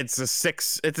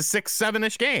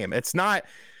 6-7-ish game. It's not.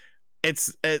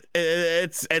 It's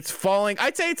falling.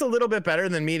 I'd say it's a little bit better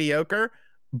than mediocre,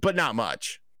 but not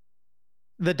much.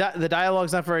 The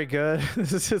dialogue's not very good.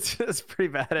 It's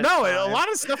pretty bad. No, a lot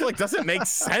of stuff like doesn't make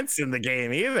sense in the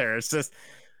game either. It's just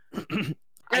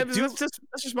that's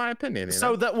just my opinion.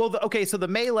 So the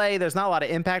melee, there's not a lot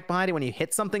of impact behind it when you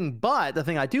hit something, but the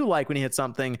thing I do like when you hit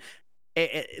something,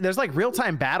 there's like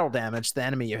real-time battle damage to the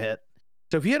enemy you hit.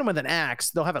 So if you hit them with an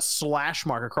axe, they'll have a slash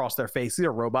mark across their face. These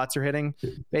are robots you're hitting,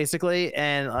 basically,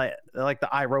 and like the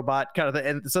iRobot kind of thing.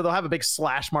 And so they'll have a big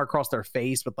slash mark across their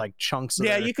face with like chunks of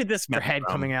you could their head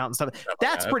coming out and stuff.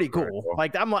 That's pretty cool.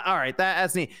 Like I'm like, all right,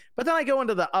 that's neat. But then I go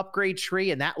into the upgrade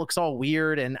tree, and that looks all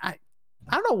weird. And I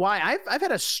don't know why. I've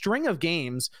had a string of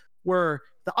games where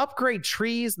the upgrade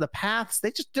trees, the paths,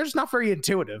 they're just not very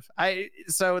intuitive.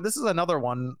 So this is another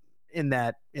one. In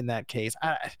that case,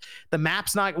 the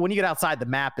map's not. When you get outside, the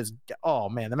map is. Oh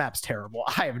man, the map's terrible.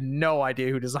 I have no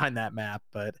idea who designed that map,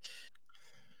 but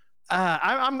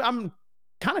I'm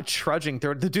kind of trudging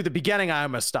through it. To do the beginning, I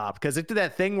almost stopped because it did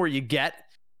that thing where you get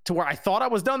to where I thought I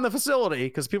was done the facility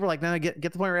because people are like, no, get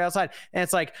the point right outside, and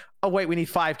it's like, oh wait, we need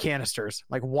 5 canisters.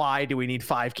 Like, why do we need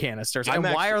 5 canisters? And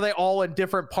why are they all in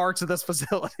different parts of this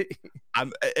facility?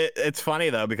 It's funny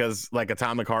though because like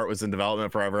Atomic Heart was in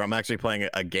development forever. I'm actually playing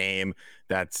a game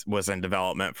that was in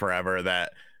development forever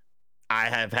that I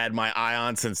have had my eye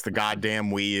on since the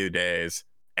goddamn Wii U days,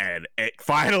 and it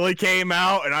finally came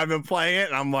out, and I've been playing it,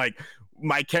 and I'm like,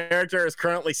 my character is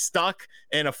currently stuck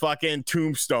in a fucking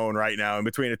tombstone right now, in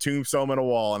between a tombstone and a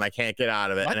wall, and I can't get out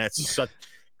of it. What? And it's such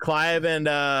Clive and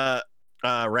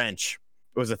Wrench.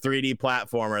 It was a 3D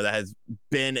platformer that has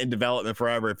been in development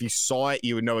forever. If you saw it,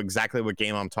 you would know exactly what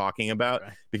game I'm talking about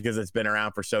because it's been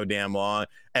around for so damn long.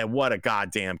 And what a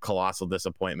goddamn colossal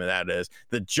disappointment that is.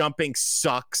 The jumping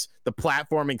sucks. The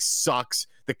platforming sucks.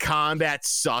 The combat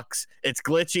sucks. It's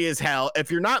glitchy as hell. If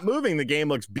you're not moving, the game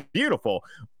looks beautiful.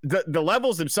 The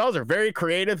levels themselves are very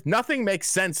creative. Nothing makes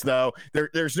sense, though.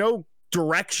 There's no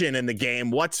direction in the game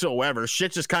whatsoever.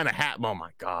 Shit just kind of happens. Oh,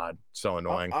 my God. So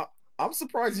annoying. I'm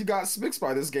surprised you got smixed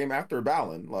by this game after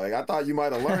Balan. Like, I thought you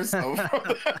might have learned something from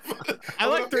that. I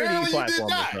like 3D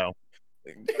platformers, though.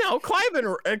 No,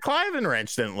 Clive and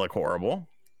Wrench didn't look horrible.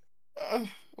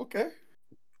 Okay.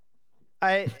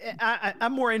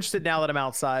 I'm more interested now that I'm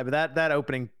outside, but that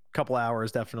opening couple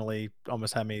hours definitely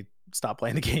almost had me stop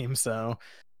playing the game. So,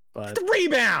 but the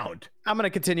rebound. I'm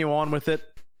gonna continue on with it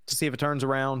to see if it turns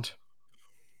around.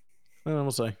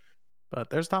 We'll see. But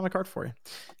there's Atomic Heart for you.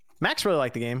 Max really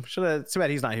liked the game. Too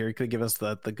bad he's not here. He could give us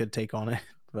the good take on it.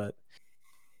 But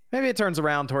maybe it turns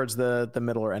around towards the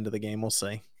middle or end of the game. We'll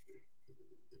see.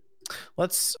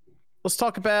 Let's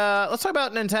talk about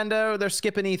Nintendo. They're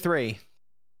skipping E3.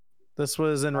 This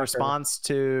was in response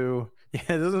to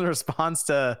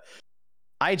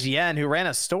IGN, who ran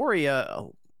a story a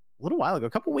little while ago, a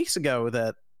couple weeks ago,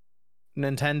 that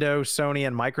Nintendo, Sony,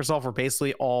 and Microsoft were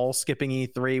basically all skipping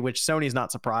E3, which Sony's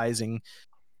not surprising.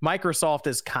 Microsoft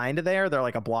is kind of there. They're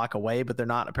like a block away, but they're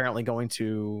not apparently going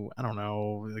to, I don't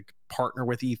know, like partner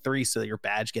with E3 so that your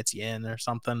badge gets you in or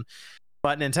something.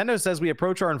 But Nintendo says we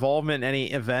approach our involvement in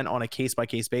any event on a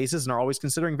case-by-case basis and are always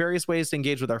considering various ways to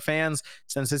engage with our fans.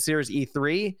 Since this year's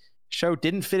E3 show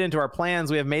didn't fit into our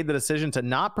plans, we have made the decision to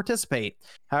not participate.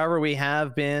 However, we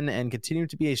have been and continue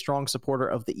to be a strong supporter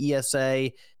of the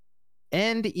ESA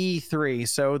and E3.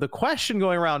 So the question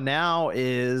going around now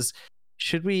is,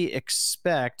 should we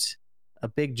expect a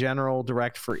big general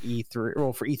direct for E3,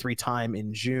 or for E3 time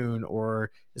in June, or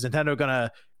is Nintendo going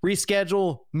to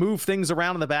reschedule, move things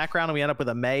around in the background, and we end up with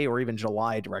a May or even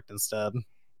July direct instead?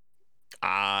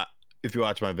 If you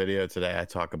watch my video today, I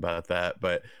talk about that,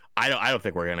 but I don't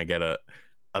think we're gonna get a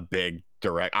big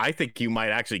direct. I think you might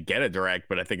actually get a direct,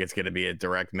 but I think it's gonna be a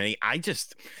direct mini.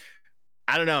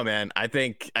 I don't know, man. I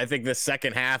think the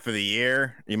second half of the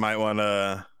year you might want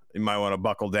to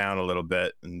buckle down a little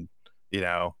bit and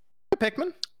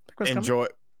Pikmin enjoy.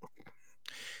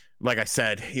 Like I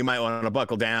said, you might want to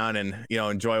buckle down and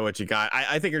enjoy what you got.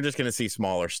 I think you're just going to see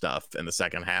smaller stuff in the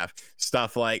second half.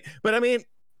 Stuff like, but I mean,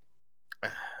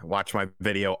 watch my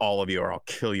video, all of you, or I'll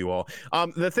kill you all.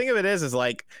 The thing of it is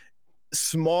like,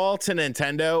 small to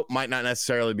Nintendo might not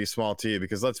necessarily be small to you,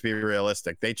 because let's be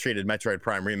realistic. They treated Metroid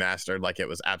Prime Remastered like it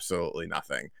was absolutely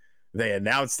nothing. They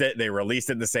announced it, they released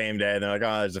it the same day, and they're like,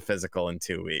 oh, there's a physical in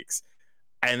 2 weeks.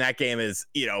 And that game is,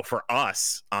 for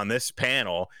us on this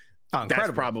panel,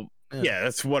 that's probably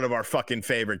that's one of our fucking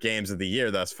favorite games of the year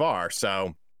thus far.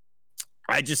 So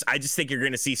I just think you're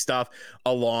going to see stuff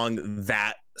along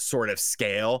that sort of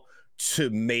scale,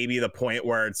 to maybe the point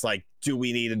where it's like, do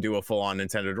we need to do a full-on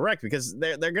Nintendo Direct? Because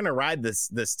they're going to ride this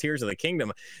Tears of the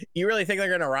Kingdom. You really think they're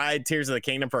going to ride Tears of the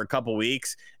Kingdom for a couple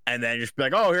weeks and then just be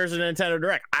like, oh, here's a Nintendo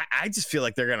Direct? I just feel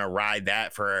like they're going to ride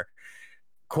that for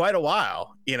quite a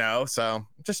while, So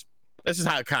this is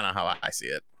how I see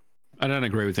it. I don't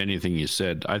agree with anything you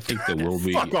said. I think there will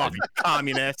be. Fuck off, you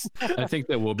communist. I think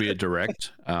there will be a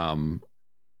direct.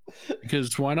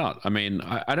 Because why not? I mean,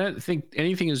 I don't think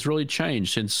anything has really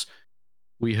changed since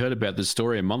we heard about this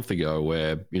story a month ago,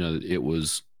 where it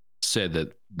was said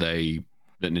that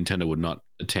Nintendo would not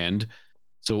attend.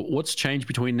 So what's changed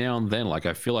between now and then? Like,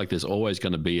 I feel like there's always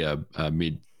going to be a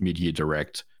mid-year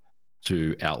direct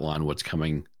to outline what's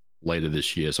coming later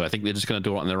this year. So I think they're just going to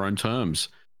do it on their own terms,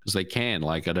 because they can.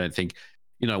 Like, I don't think,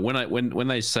 when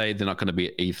they say they're not going to be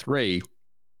at E3,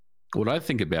 what I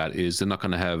think about is they're not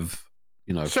going to have,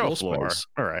 show floor.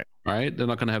 All right. They're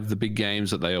not going to have the big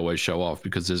games that they always show off,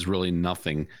 because there's really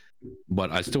nothing.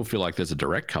 But I still feel like there's a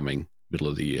direct coming middle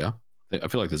of the year. I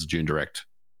feel like there's a June direct,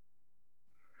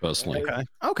 personally.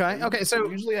 Okay. So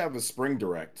they usually have a spring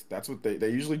direct. That's what they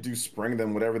usually do. Spring,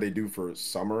 then whatever they do for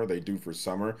summer, they do for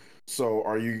summer. So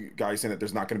are you guys saying that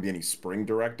there's not going to be any spring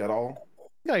direct at all?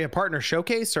 Like a partner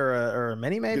showcase or a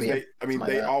mini, maybe.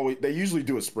 They usually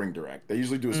do a spring direct. They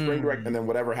usually do a spring direct, and then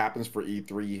whatever happens for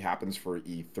E3 happens for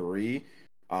E3.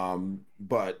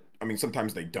 But I mean,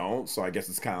 sometimes they don't. So I guess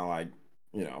it's kind of like,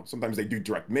 sometimes they do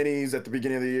direct minis at the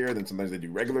beginning of the year, then sometimes they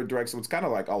do regular direct. So it's kind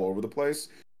of like all over the place.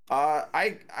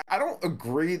 I don't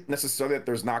agree necessarily that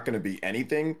there's not going to be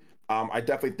anything. I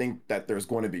definitely think that there's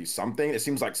going to be something. It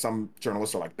seems like some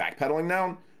journalists are like backpedaling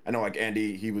now. I know, like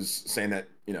Andy, he was saying that,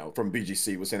 from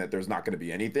BGC, was saying that there's not going to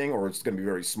be anything, or it's going to be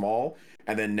very small.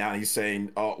 And then now he's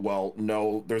saying, oh, well,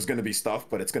 no, there's going to be stuff,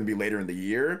 but it's going to be later in the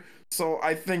year. So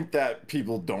I think that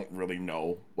people don't really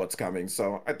know what's coming.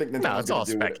 So I think it's all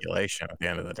speculation at the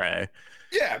end of the day.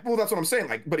 Yeah, well, that's what I'm saying.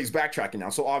 Like, but he's backtracking now.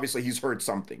 So obviously he's heard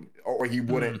something, or he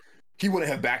wouldn't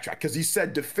have backtracked, because he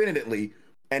said definitively,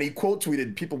 and he quote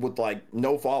tweeted people with like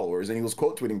no followers, and he was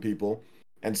quote tweeting people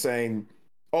and saying,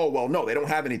 oh, well, no, they don't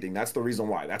have anything. That's the reason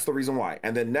why.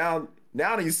 And then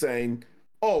now he's saying,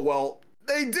 oh, well,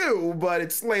 they do, but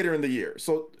it's later in the year.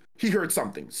 So he heard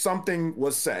something. Something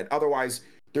was said. Otherwise,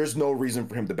 there's no reason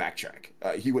for him to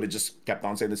backtrack. He would have just kept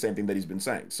on saying the same thing that he's been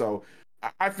saying. So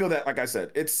I feel that, like I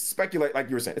said, it's like you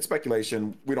were saying, it's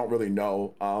speculation. We don't really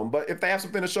know. But if they have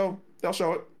something to show, they'll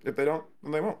show it. If they don't,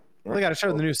 then they won't. Well, they got to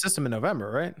show the new system in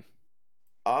November, right?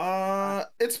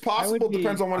 It's possible.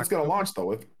 Depends on when it's going to launch,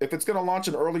 though. If it's going to launch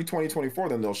in early 2024,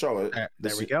 then they'll show it.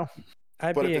 There we go.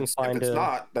 If it's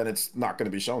not, then it's not going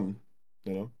to be shown.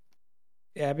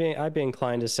 Yeah, I'd be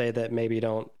inclined to say that maybe you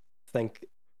don't think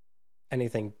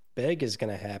anything big is going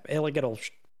to happen. It'll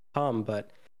come,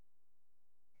 but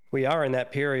we are in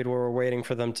that period where we're waiting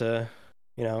for them to,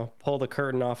 pull the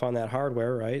curtain off on that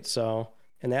hardware, right? So,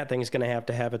 and that thing's going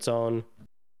to have its own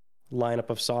lineup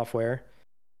of software.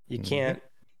 You can't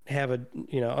have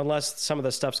unless some of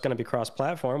the stuff's going to be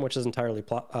cross-platform, which is entirely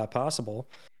possible.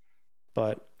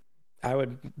 But I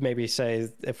would maybe say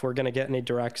if we're going to get any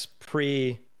directs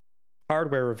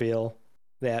pre-hardware reveal,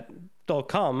 that they'll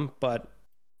come, but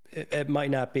it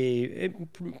might not be.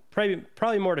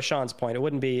 Probably more to Sean's point, it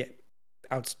wouldn't be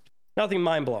nothing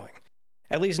mind-blowing.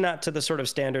 At least not to the sort of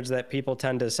standards that people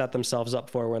tend to set themselves up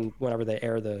for whenever they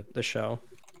air the show.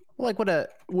 Like, would a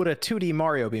 2D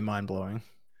Mario be mind-blowing?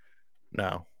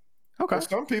 No. Okay. For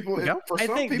some people,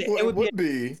 it would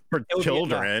be. For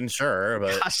children, sure,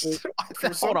 but Gosh,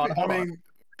 for some people, I mean,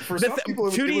 for some people,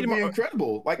 it would be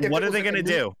incredible. Like, what are they going to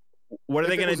do? What are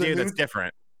they going to do that's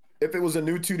different? If it was a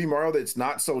new 2D Mario that's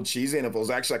not so cheesy, and if it was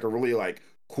actually like a really like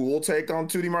cool take on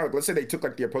 2D Mario, like, let's say they took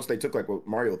like the approach they took like with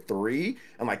Mario 3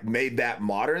 and like made that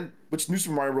modern, which New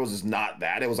Super Mario Bros. Is not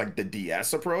that. It was like the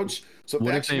DS approach. So if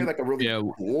they actually made like a really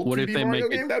cool 2D Mario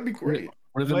game, that'd be great.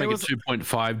 What if they make it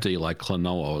 2.5D like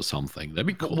Klonoa or something? That'd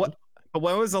be cool. But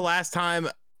when was the last time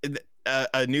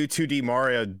a new 2D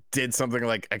Mario did something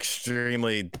like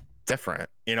extremely different?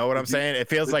 You know what I'm saying? It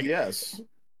feels like yes.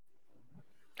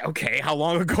 Okay, how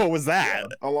long ago was that?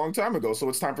 Yeah, a long time ago. So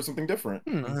it's time for something different.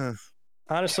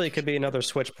 Honestly, it could be another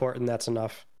Switch port, and that's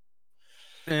enough.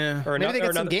 Yeah, or maybe they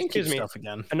get some GameCube stuff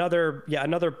again.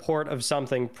 Another port of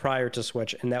something prior to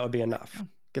Switch, and that would be enough.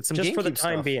 Get some just GameCube for the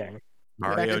time stuff. being.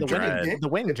 Mario the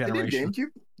wing generation. GameCube,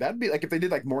 that'd be like if they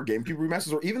did like more GameCube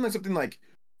remasters, or even like something like,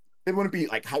 it wouldn't be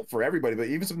like help for everybody, but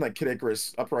even something like Kid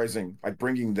Icarus Uprising, like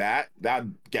bringing that'd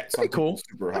get something cool.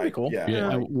 super That'd be hype. cool.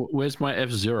 Yeah. Where's my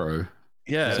F-Zero?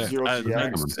 Yeah,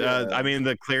 I mean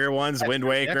the clear ones, Wind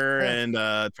Waker and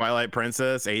Twilight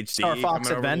Princess HD, Star Fox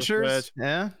Adventures,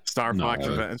 Star Fox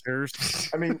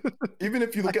Adventures. I mean, even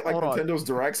if you look at like Nintendo's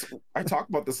directs, I talk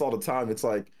about this all the time. It's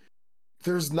like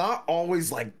there's not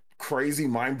always like crazy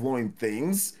mind-blowing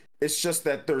things. It's just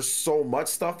that there's so much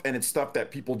stuff, and it's stuff that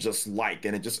people just like,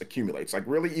 and it just accumulates. Like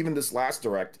really, even this last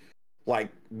direct, like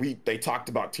they talked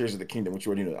about Tears of the Kingdom, which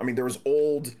you already know. I mean, there was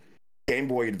old Game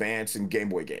Boy Advance and Game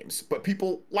Boy games, but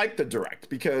people like the direct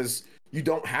because you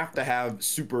don't have to have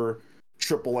super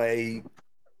AAA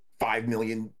 5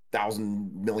 million,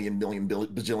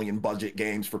 bajillion budget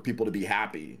games for people to be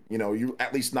happy. You know, you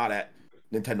at least not at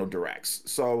Nintendo Directs.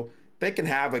 So they can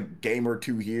have a game or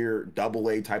two here,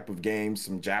 AA type of games,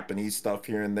 some Japanese stuff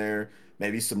here and there,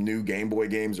 maybe some new Game Boy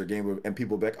games or Game Boy, and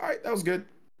people will be like, all right, that was good.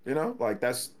 You know, like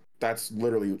that's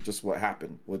literally just what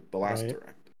happened with the last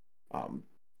direct.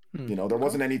 You know, there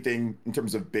wasn't anything in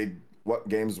terms of what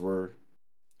games were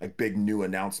like big new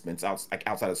announcements outside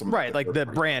of some like the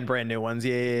brand new ones.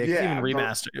 Yeah. Even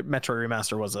Metroid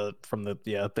Remaster was from the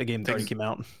game that already came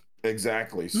out.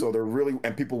 Exactly. So they're really,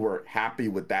 and people were happy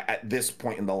with that at this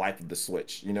point in the life of the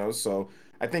Switch, you know? So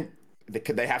I think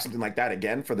could they have something like that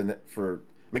again I mean,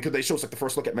 could they show us like the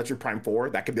first look at Metroid Prime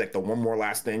 4? That could be like the one more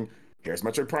last thing. Here's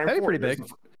Metroid Prime 4. That'd be pretty big.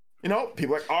 You know,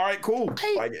 people are like, all right, cool.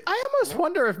 I almost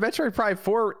wonder if Metroid Prime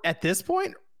 4 at this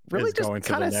point really is just going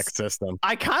to the next system.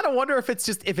 I kind of wonder if it's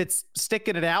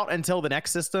sticking it out until the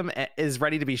next system is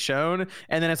ready to be shown,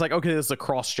 and then it's like, okay, this is a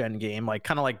cross-gen game, like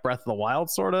kind of like Breath of the Wild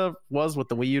sort of was with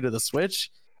the Wii U to the Switch.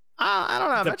 I don't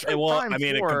know. It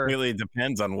completely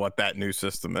depends on what that new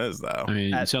system is, though. I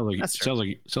mean, it sounds like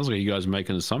you guys are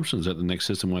making assumptions that the next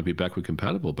system won't be backward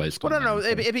compatible based on. No.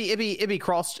 It'd be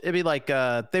crossed. It'd be like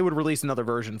they would release another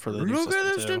version for the new system. Look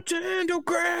at this Nintendo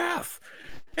graph.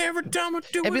 Every time I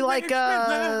do it'd be like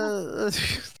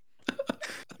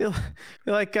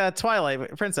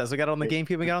Twilight Princess. We got it on the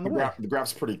GameCube. We got it on the Wii. The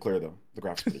graph's pretty clear, though. The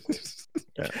graph's pretty clear.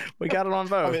 We got it on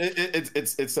both. I mean,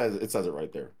 it says it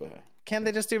right there. But can't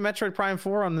they just do Metroid Prime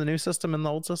 4 on the new system and the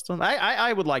old system?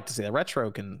 I would like to see that. Retro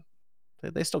can.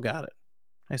 They still got it.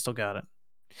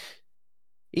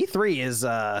 E3 is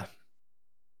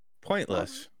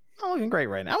pointless. Looking great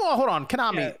right now. Well, hold on.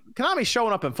 Konami's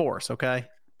showing up in force. Okay.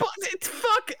 But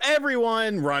fuck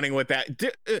everyone running with that.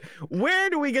 Where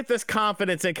do we get this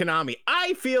confidence in Konami?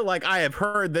 I feel like I have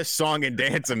heard this song and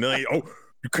dance a million. Oh,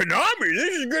 Konami,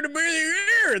 this is going to be the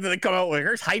year. And then they come out with,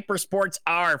 here's Hyper Sports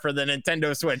R for the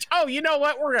Nintendo Switch. Oh, you know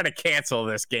what? We're going to cancel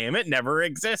this game. It never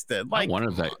existed. Like,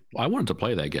 I wanted to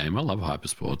play that game. I love Hyper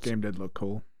Sports. The game did look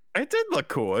cool. It did look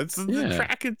cool. It's the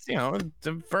track. It's the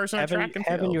version of track and field.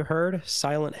 Haven't you heard?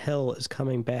 Silent Hill is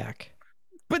coming back.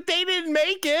 But they didn't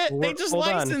make it. They just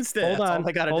licensed it.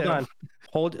 Hold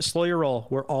on. Slow your roll.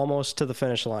 We're almost to the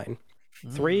finish line.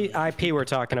 3 IP we're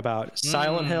talking about.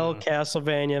 Silent Hill,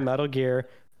 Castlevania, Metal Gear.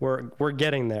 We're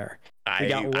getting there. We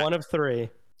got one of 3.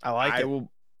 I like it.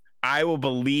 I will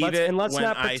believe it. And let's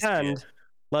not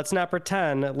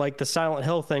pretend like the Silent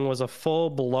Hill thing was a full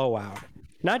blowout.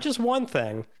 Not just one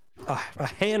thing, a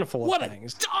handful of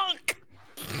things. What a dunk!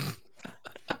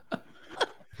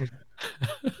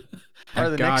 Are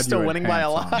the Knicks still winning by a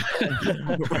lot?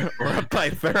 We're up by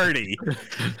 30.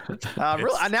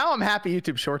 Really, now I'm happy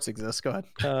YouTube Shorts exist. Go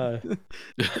ahead.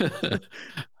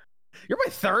 You're by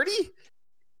 30?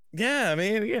 Yeah, I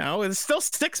mean, there's still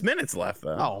 6 minutes left,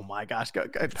 though. Oh my gosh. Go.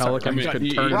 Pelicans could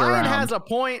turn it Ryan around. has a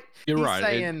point. You're He's right.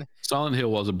 saying, Silent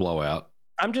Hill was a blowout.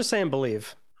 I'm just saying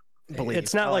believe.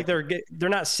 It's not like they're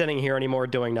not sitting here anymore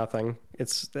doing nothing.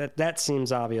 It's that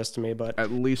seems obvious to me, but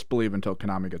At least believe until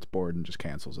Konami gets bored and just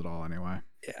cancels it all anyway.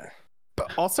 yeah.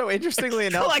 But also, interestingly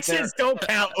enough, Collections don't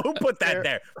count. Who put that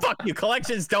there? Fuck you.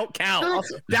 Collections don't count.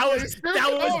 That was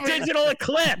Digital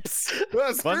Eclipse.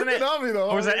 Wasn't it?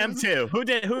 Or was it M2? Who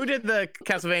did the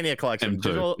Castlevania collection?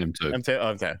 M2. M2. Oh,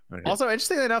 okay. Also,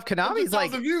 interestingly enough, Konami's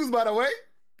like views, by the way.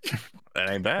 That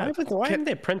ain't bad. Why haven't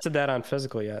they printed that on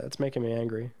physical yet? It's making me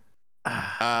angry.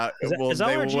 Well, is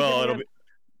they ORG will.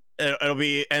 It'll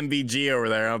be MVG over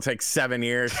there. It'll take 7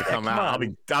 years to come out.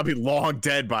 I'll be long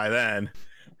dead by then.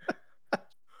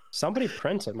 Somebody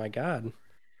print it. My God.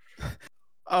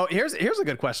 Oh, here's a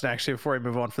good question actually. Before we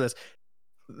move on for this,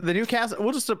 the new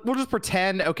we'll just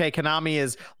pretend Konami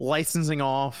is licensing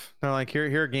off. They're like,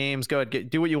 here are games. Go ahead,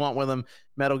 do what you want with them.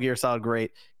 Metal Gear Solid,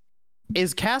 great.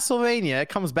 Is Castlevania, it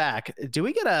comes back? Do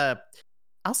we get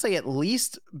I'll say at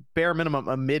least bare minimum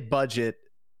a mid-budget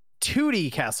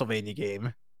 2D Castlevania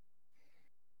game,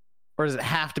 or does it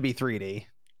have to be 3D?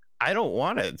 I don't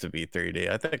want it to be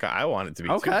 3D. I think I want it to be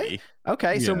 2D.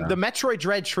 Okay, so Yeah. the Metroid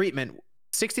Dread treatment,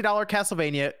 $60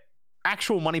 Castlevania,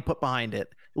 actual money put behind it,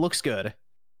 looks good.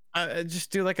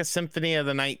 Just do like a Symphony of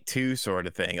the Night 2 sort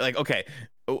of thing. Like, okay,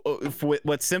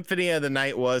 what Symphony of the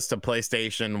Night was to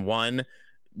PlayStation 1,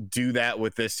 do that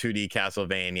with this 2D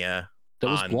Castlevania. That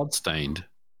was Bloodstained.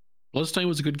 Bloodstained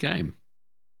was a good game.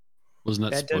 Wasn't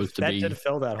that supposed to be? That did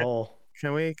fill that hole.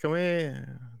 Can we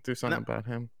do something about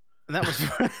him? And that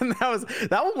was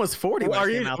that one was 40. Well,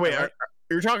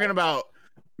 you're talking about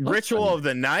Ritual of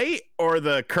the Night or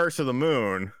the Curse of the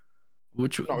Moon?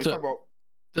 Which No, he's talking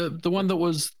about the one that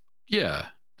was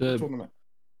the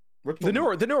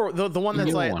newer the one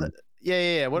that's newer like one.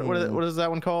 yeah. What is that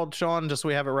one called, Sean? Just so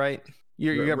we have it right.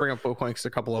 You gotta bring up Pokepoints,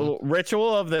 a couple of them.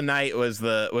 Ritual of the Night was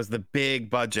the big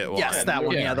budget one. Yes, that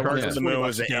one. Yeah, the one Curse of the Moon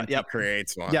was the $40. Empty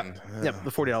Creates one. Yep,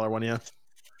 the $40 one. Yeah.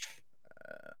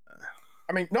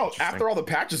 I mean, no. After all the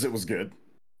patches, it was good.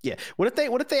 Yeah. What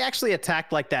if they actually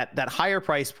attacked like that higher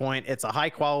price point? It's a high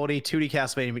quality 2D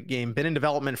Castlevania game, been in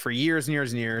development for years and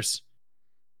years and years.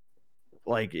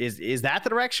 Like, is that the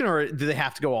direction, or do they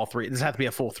have to go all three? Does it have to be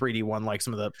a full 3D one, like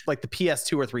some of the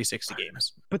PS2 or 360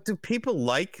 games? But do people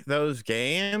like those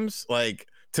games, like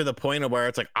to the point of where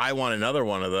it's like, I want another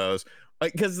one of those?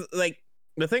 Like, because like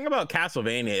the thing about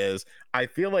Castlevania is, I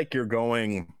feel like you're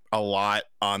going a lot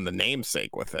on the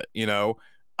namesake with it. You know,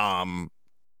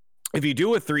 if you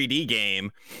do a 3D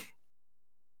game,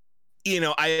 you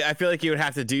know, I feel like you would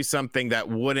have to do something that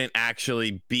wouldn't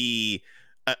actually be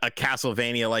a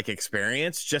Castlevania-like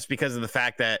experience, just because of the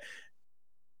fact that,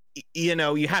 you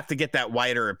know, you have to get that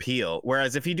wider appeal.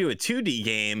 Whereas if you do a 2D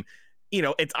game, you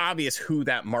know, it's obvious who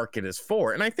that market is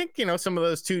for. And I think, you know, some of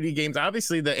those 2D games,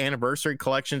 obviously the anniversary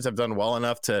collections have done well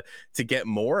enough to get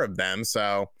more of them.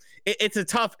 So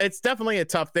it's definitely a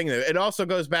tough thing. It also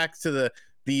goes back to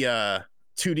the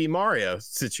 2D Mario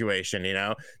situation, you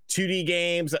know, 2D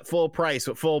games at full price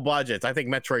with full budgets. I think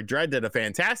Metroid Dread did a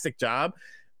fantastic job.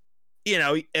 You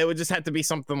know, it would just have to be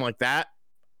something like that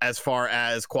as far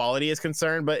as quality is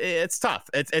concerned, but it's tough.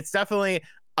 It's definitely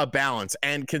a balance.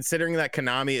 And considering that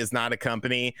Konami is not a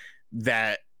company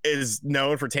that is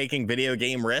known for taking video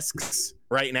game risks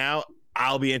right now,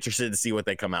 I'll be interested to see what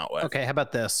they come out with. Okay, how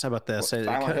about this? Silent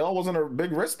Hill wasn't a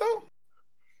big risk though.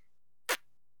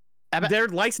 They're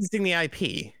licensing the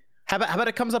IP. How about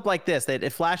it comes up like this?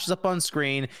 It flashes up on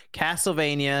screen,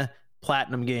 Castlevania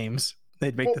Platinum Games.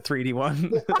 They'd make the 3D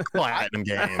one. Platinum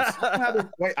Games. I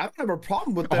don't have a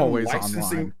problem with them Always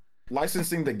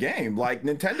licensing the game. Like,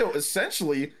 Nintendo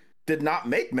essentially did not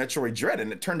make Metroid Dread,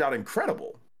 and it turned out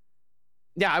incredible.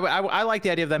 Yeah, I like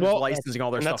the idea of them licensing all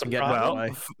their stuff and getting it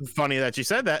away. Funny that you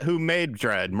said that. Who made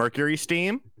Dread? Mercury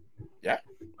Steam? Yeah.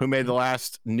 Who made the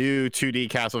last new 2D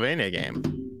Castlevania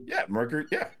game? Yeah, Mercury.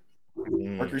 Yeah.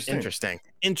 Mercury Steam. Interesting.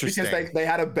 Because they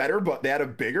had a bigger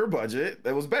budget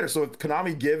that was better. So if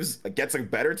Konami gets a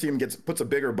better team, puts a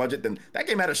bigger budget, then that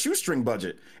game had a shoestring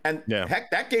budget. And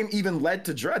heck, that game even led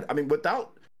to Dread. I mean,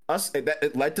 without us,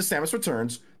 it led to Samus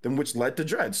Returns, then which led to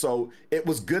Dread. So it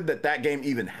was good that game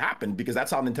even happened, because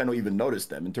that's how Nintendo even noticed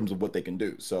them in terms of what they can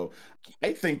do. So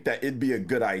I think that it'd be a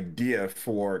good idea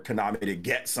for Konami to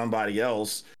get somebody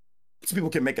else so people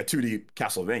can make a 2D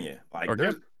Castlevania. Like,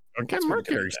 or get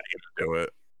Mercury Steam to do it.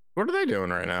 What are they doing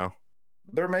right now?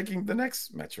 they're making the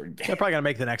next Metroid game. They're probably gonna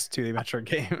make the next 2D Metroid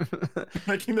game.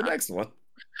 Making the next one.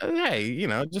 Hey,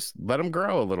 just let them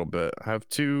grow a little bit. Have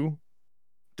 2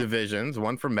 divisions,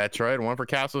 one for Metroid, one for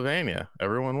Castlevania.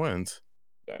 Everyone wins.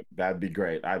 That'd be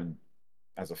great.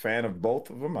 As a fan of both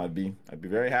of them, I'd be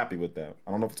very happy with that.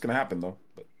 I don't know if it's gonna happen though,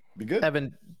 but it'd be good.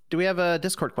 Evan, do we have a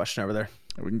Discord question over there?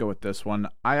 We can go with this one.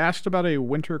 I asked about a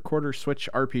Winter Quarter Switch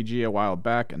RPG a while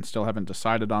back and still haven't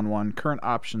decided on one. Current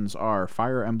options are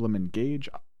Fire Emblem Engage,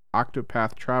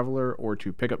 Octopath Traveler, or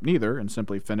to pick up neither and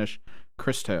simply finish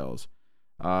Chris Tales.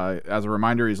 As a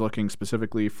reminder, he's looking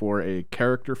specifically for a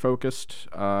character-focused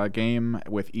game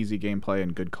with easy gameplay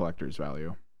and good collector's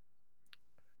value.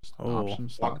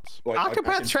 Options, thoughts?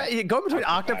 Octopath go between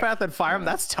Octopath and Fire Emblem.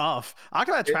 That's tough.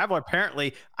 Octopath Traveler,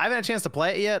 apparently, I haven't had a chance to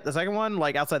play it yet. The second one,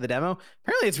 like outside the demo,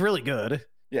 apparently it's really good.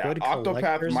 Yeah, Good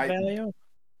Octopath value?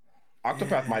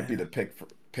 might be the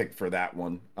pick for that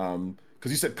one.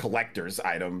 Because you said collector's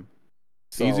item.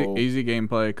 So, easy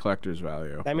gameplay, collector's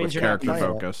value. That means with you're not character playing it.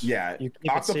 focus. Yeah, You keep it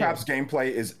Octopath's sealed.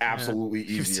 gameplay is absolutely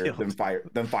easier than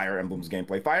Fire Emblem's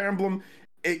gameplay. Fire Emblem,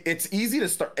 it's easy to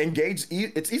start it's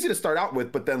easy to start out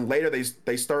with, but then later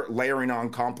they start layering on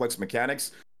complex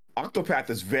mechanics. Octopath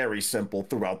is very simple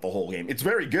throughout the whole game. It's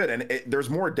very good, and there's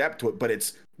more depth to it, but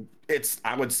it's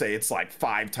I would say it's like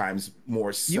 5 times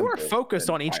more simple. You are focused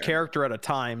than on each Fire character at a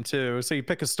time too. So you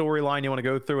pick a storyline you want to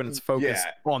go through, and it's focused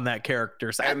on that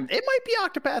character. So And- it might be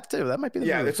Octopath too. That might be the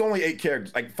Yeah, move. it's only 8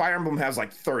 characters. Like Fire Emblem has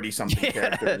like 30 something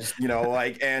characters,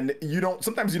 and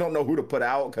sometimes you don't know who to put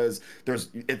out because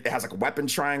it has like a weapon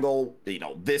triangle,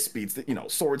 this beats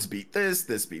swords beat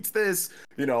this beats this,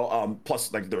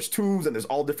 plus like there's tombs and there's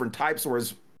all different types,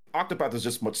 whereas Octopath is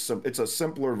just it's a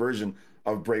simpler version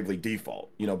of Bravely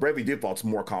Default. Bravely Default's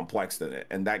more complex than it,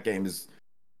 and that game it's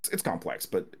complex,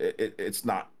 but it's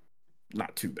not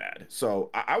too bad. So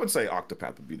I would say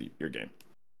Octopath would be your game.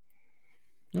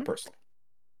 Personally.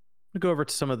 We'll go over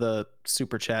to some of the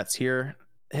super chats here.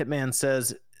 Hitman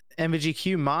says,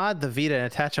 MVGQ mod the Vita and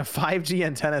attach a 5G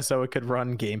antenna so it could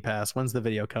run Game Pass. When's the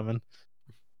video coming?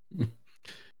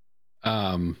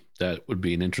 That would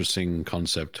be an interesting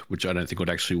concept, which I don't think would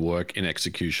actually work in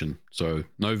execution. So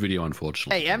no video,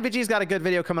 unfortunately. Hey, MVG's got a good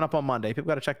video coming up on Monday. People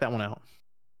got to check that one out.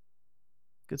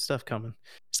 Good stuff coming.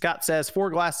 Scott says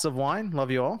 4 glasses of wine. Love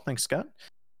you all. Thanks, Scott.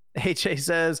 HA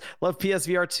says, love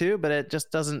PSVR 2, but it just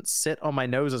doesn't sit on my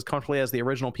nose as comfortably as the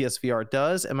original PSVR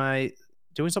does. Am I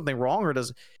doing something wrong, or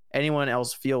does anyone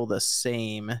else feel the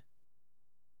same?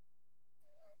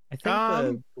 I think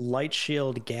the light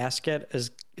shield gasket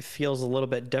feels a little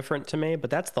bit different to me, but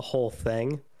that's the whole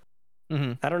thing.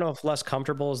 Mm-hmm. I don't know if less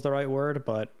comfortable is the right word,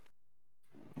 but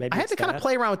maybe I had to kind of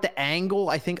play around with the angle,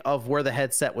 I think, of where the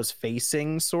headset was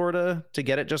facing, sort of, to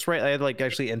get it just right. I had to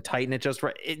actually tighten it just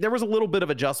right. There was a little bit of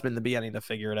adjustment in the beginning to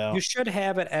figure it out. You should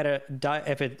have it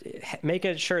at make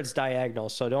it sure it's diagonal,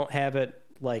 so don't have it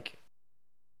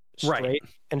straight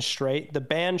and straight. The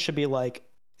band should be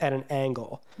at an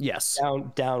angle. Yes.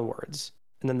 Downwards.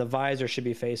 And then the visor should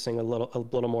be facing a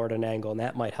little more at an angle, and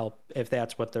that might help if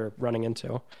that's what they're running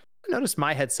into. I noticed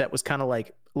my headset was kind of a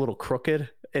little crooked.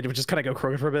 It would just kind of go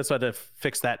crooked for a bit, so I had to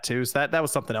fix that too. So that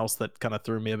was something else that kind of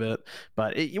threw me a bit.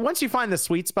 But once you find the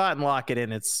sweet spot and lock it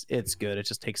in, it's good. It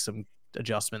just takes some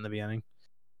adjustment in the beginning.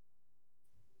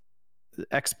 The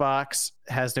Xbox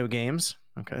has no games.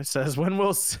 Okay, it says, when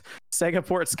will Sega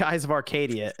port Skies of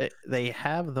Arcadia? They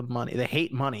have the money. They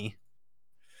hate money.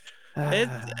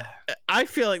 I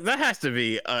feel like that has to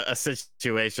be a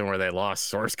situation where they lost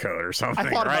source code or something. I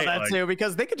thought right? about that too,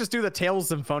 because they could just do the Tales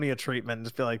Symphonia treatment and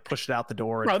just be push it out the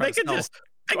door. Bro, they could just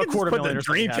put the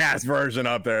Dreamcast version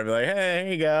up there and be like, hey,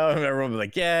 here you go. And everyone would be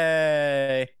like,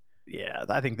 yay. Yeah,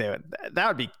 I think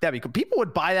that'd be cool. People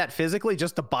would buy that physically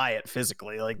just to buy it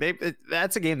physically.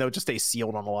 That's a game that would just stay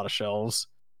sealed on a lot of shelves.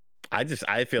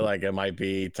 I feel like it might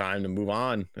be time to move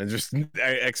on and just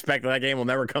expect that game will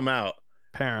never come out.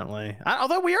 Apparently,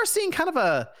 although we are seeing kind of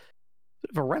a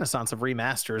renaissance of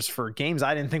remasters for games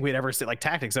I didn't think we'd ever see, like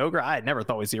Tactics Ogre. I had never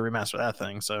thought we'd see a remaster of that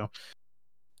thing. So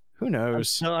who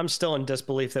knows? I'm still in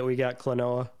disbelief that we got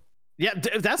Klonoa. Yeah,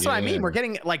 that's what I mean. We're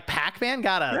getting Pac-Man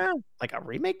got a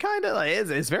remake kind of.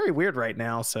 It's very weird right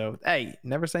now. So hey,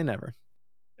 never say never.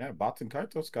 Yeah, Bots and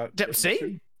Kaitos got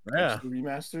see. Yeah,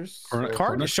 remasters.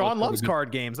 Sean loves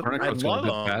card games. I love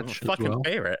them. Fucking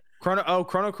favorite. Chrono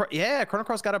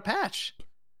Cross got a patch.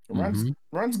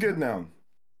 Runs good now.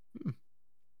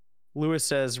 Lewis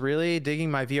says, really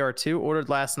digging my VR2. Ordered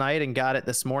last night and got it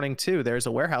this morning too. There's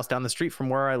a warehouse down the street from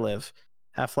where I live.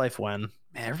 Half-Life when?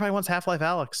 Man, everybody wants Half-Life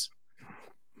Alex.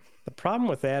 The problem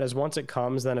with that is once it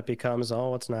comes, then it becomes,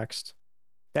 what's next?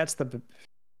 That's the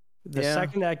The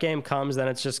second that game comes, then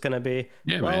it's just going to be,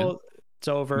 man. It's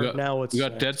over. Now it's... We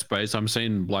got Dead Space. I'm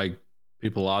seeing like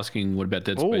people asking, what about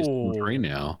Dead Space 3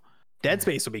 now? Dead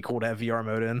Space would be cool to have VR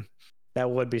mode in. That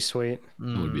would be sweet.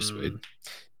 That would be sweet.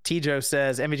 T-Joe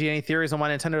says, MVG, any theories on why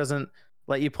Nintendo doesn't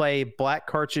let you play black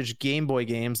cartridge Game Boy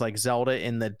games like Zelda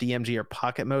in the DMG or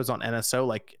Pocket modes on NSO,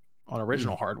 like on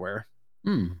original hardware?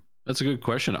 That's a good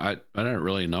question. I don't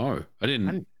really know. I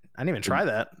didn't even try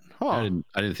that. Huh.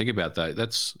 I didn't think about that.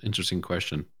 That's an interesting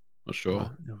question. Not sure.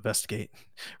 Investigate.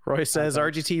 Roy says,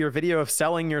 RGT, your video of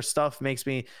selling your stuff makes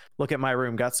me look at my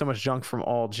room. Got so much junk from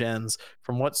all gens.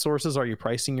 From what sources are you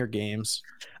pricing your games?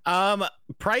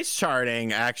 Price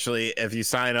charting, actually, if you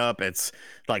sign up, it's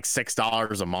like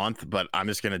 $6 a month, but I'm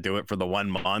just gonna do it for the 1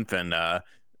 month and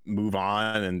move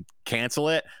on and cancel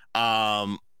it.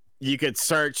 You could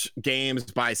search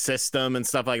games by system and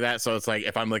stuff like that. So it's like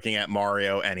if I'm looking at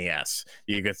Mario NES,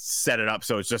 you could set it up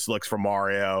so it just looks for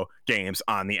Mario games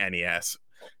on the NES.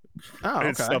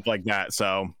 And stuff like that.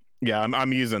 So yeah,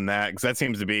 I'm using that because that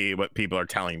seems to be what people are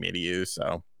telling me to use.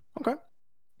 So okay.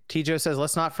 TJ says,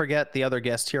 let's not forget the other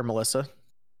guest here, Melissa.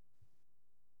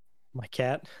 My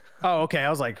cat. Oh, okay. I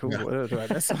was like, do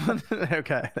I miss one?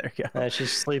 Okay, there you go.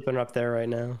 She's sleeping up there right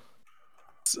now.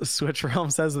 Switch Realm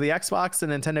says, the Xbox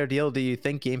and Nintendo deal, do you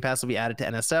think Game Pass will be added to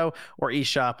NSO or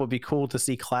eShop? Would be cool to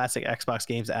see classic Xbox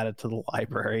games added to the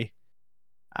library.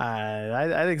 I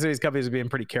think some of these companies are being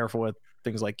pretty careful with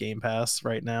things like Game Pass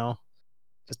right now,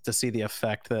 just to see the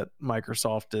effect that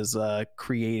Microsoft is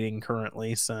creating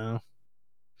currently. So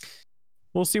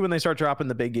we'll see when they start dropping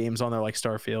the big games on there like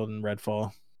Starfield and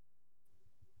Redfall.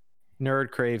 Nerd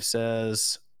Crave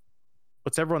says,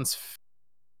 what's everyone's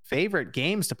favorite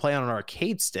games to play on an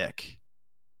arcade stick?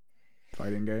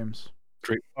 Fighting games.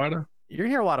 Street Fighter. You're gonna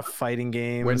hear a lot of fighting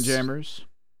games. Windjammers.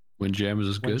 Windjammers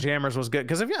is good. Windjammers was good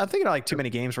because I'm thinking of like too many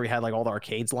games where you had like all the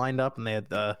arcades lined up and they had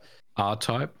the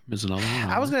R-Type is another one.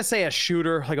 I was gonna say a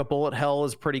shooter like a Bullet Hell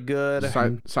is pretty good.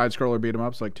 Side scroller beat 'em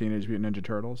ups like Teenage Mutant Ninja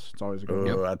Turtles. It's always a good one.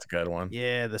 Oh, that's a good one.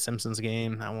 Yeah, the Simpsons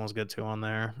game, that one was good too on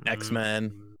there.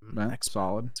 X-Men.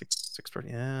 Solid. Six,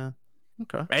 yeah.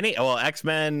 Okay.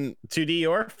 X-Men 2D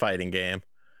or fighting game.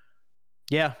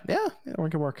 Yeah, we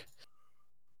can work.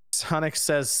 Sonic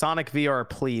says, Sonic VR,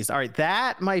 please. All right,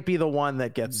 that might be the one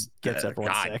that gets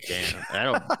everyone sick.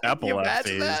 Damn.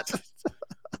 Epilepsy. That?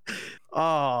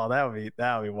 Oh, that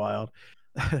would be wild.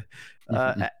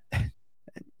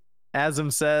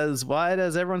 Azim says, why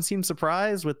does everyone seem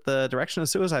surprised with the direction of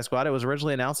Suicide Squad? It was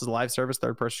originally announced as a live service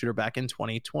third-person shooter back in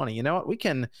 2020. You know what? We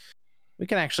can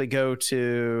actually go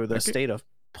to the state of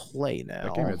play now.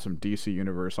 That game had some DC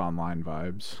Universe Online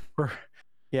vibes.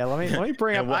 Yeah, let me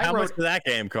bring up. How much did that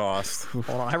game cost? Hold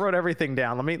on, I wrote everything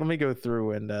down. Let me go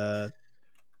through and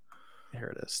here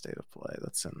it is, state of play.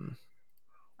 That's in.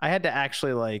 I had to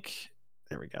actually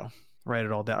there we go, write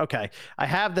it all down. Okay, I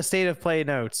have the state of play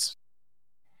notes.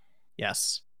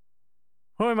 Yes.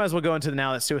 Well, we might as well go into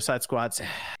now that Suicide Squad's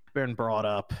been brought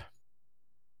up.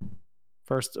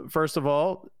 First of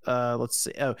all, let's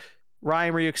see. Oh,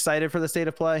 Ryan, were you excited for the state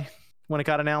of play when it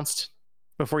got announced?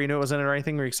 Before you knew it was in it or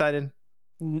anything, were you excited?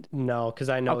 No, because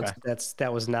I know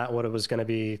that was not what it was going to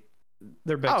be.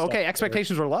 Their big okay.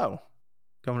 Expectations were low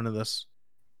going into this.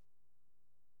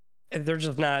 They're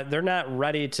just not. They're not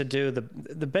ready to do the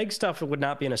big stuff. Would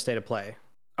not be in a state of play.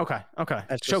 Okay.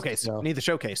 That's showcase. You need the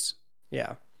showcase.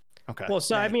 Yeah. Okay. Well,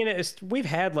 so I mean, we've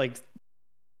had like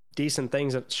decent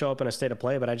things that show up in a state of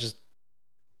play, but I just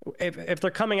if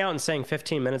they're coming out and saying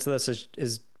 15 minutes of this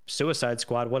is Suicide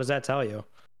Squad, what does that tell you?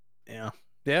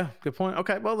 Yeah, good point.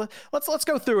 Okay, well, let's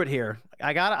go through it here.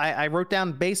 I wrote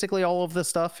down basically all of the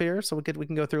stuff here, so we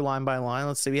can go through line by line.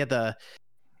 Let's see. We had the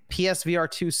PSVR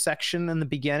 2 section in the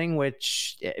beginning,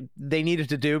 which they needed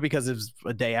to do because it was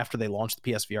a day after they launched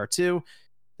the PSVR 2.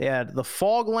 They had the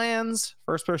Foglands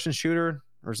first-person shooter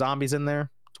or zombies in there,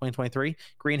 2023.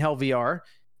 Green Hell VR,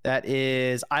 that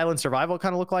is Island Survival,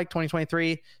 kind of look like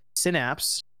 2023.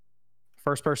 Synapse,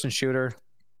 first-person shooter.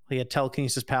 We had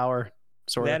telekinesis power.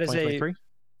 Sort of 2023.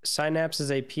 Synapse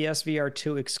is a PSVR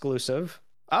 2 exclusive.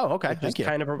 Oh, okay. Thank you.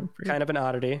 Kind of an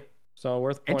oddity, so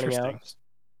worth pointing out.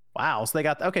 Wow. So they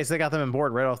got them on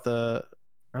board right off the.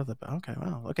 Okay.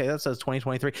 Wow. Okay. That says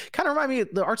 2023. Kind of remind me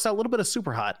the art style a little bit of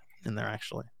Super Hot in there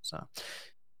actually. So,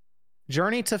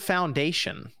 Journey to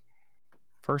Foundation,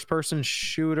 first person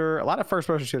shooter. A lot of first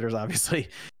person shooters, obviously.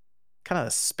 Kind of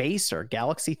a space or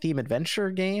galaxy theme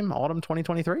adventure game. Autumn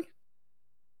 2023.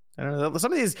 I don't know.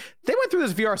 Some of these, they went through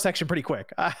this VR section pretty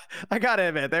quick. I gotta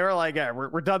admit, they were like, yeah,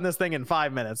 we're done this thing in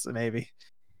 5 minutes, maybe.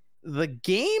 The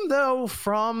game, though,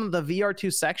 from the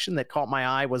VR2 section that caught my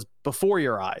eye was Before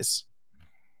Your Eyes.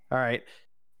 All right.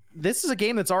 this is a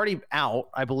game that's already out,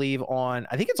 I believe, I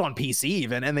think it's on PC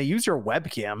even, and they use your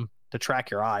webcam to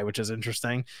track your eye, which is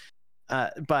interesting.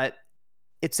 But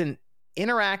it's an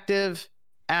interactive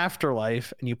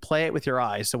afterlife, and you play it with your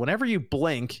eyes. So whenever you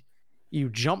blink, you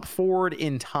jump forward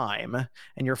in time,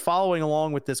 and you're following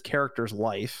along with this character's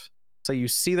life. So you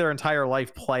see their entire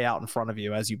life play out in front of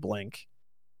you as you blink,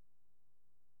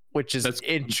 which is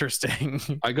interesting.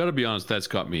 I got to be honest, that's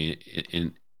got me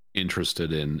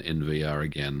interested in VR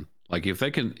again. Like if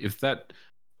that,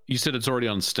 you said it's already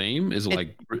on Steam. Is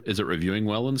it reviewing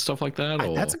well and stuff like that?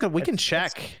 Or? That's a good. We can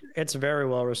check. It's very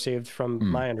well received from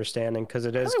my understanding, because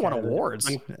it is won awards.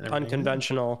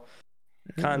 Unconventional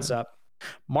concept.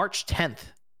 March 10th,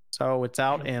 so it's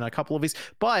out in a couple of weeks.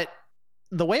 But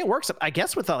the way it works, I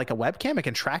guess, with like a webcam, it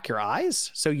can track your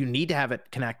eyes. So you need to have it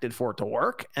connected for it to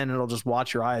work, and it'll just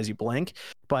watch your eye as you blink.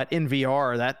 But in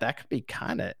VR, that could be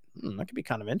kind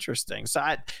of interesting. So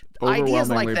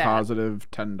overwhelmingly positive,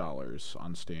 $10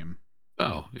 on Steam.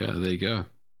 Oh yeah, there you go.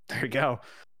 There you go.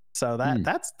 So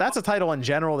that's a title in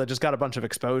general that just got a bunch of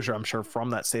exposure, I'm sure,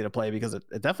 from that state of play, because it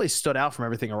definitely stood out from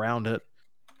everything around it.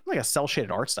 Like a cell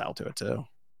shaded art style to it too.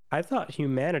 I thought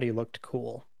Humanity looked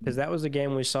cool, because that was a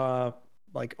game we saw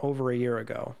like over a year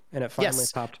ago, and it finally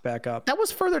popped back up. That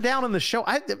was further down in the show.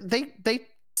 They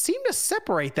seem to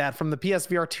separate that from the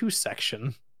PSVR 2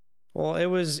 section. Well, it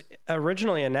was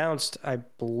originally announced, I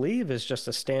believe, as just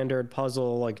a standard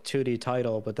puzzle, like 2D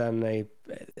title, but then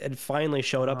it finally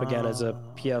showed up again as a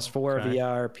PS4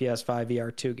 VR, PS5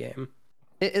 VR 2 game.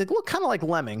 It looked kind of like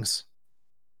Lemmings.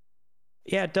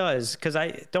 Yeah, it does, because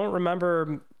I don't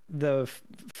remember the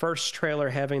first trailer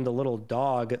having the little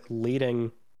dog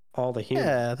leading all the humans.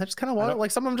 Yeah, that's kind of like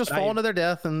some of them just fall to their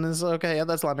death, and it's okay. Yeah,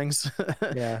 that's Lemmings.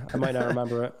 Yeah, I might not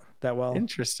remember it that well.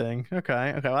 Interesting.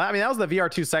 Okay. Well, I mean, that was the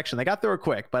VR2 section. They got through it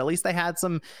quick, but at least they had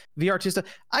some VR2 stuff.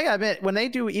 I gotta admit, when they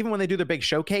do the big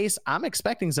showcase, I'm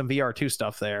expecting some VR2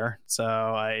 stuff there.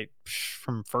 So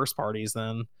from first parties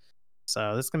then.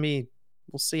 So this is gonna be.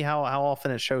 We'll see how often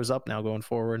it shows up now going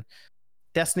forward.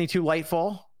 Destiny 2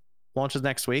 Lightfall launches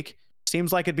next week.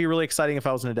 Seems like it'd be really exciting if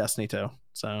I was in a Destiny 2.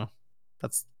 So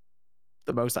that's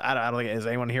the most. I don't think, is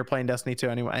anyone here playing Destiny 2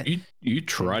 anyway? You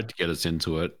tried to get us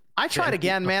into it. I tried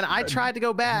again, man. I tried to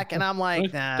go back, and I'm like,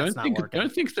 it's not working.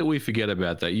 Don't think that we forget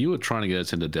about that. You were trying to get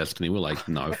us into Destiny. We're like,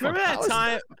 no. Remember that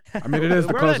time? I mean, it is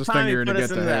the closest thing you're going to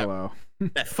get to Halo.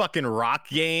 That fucking rock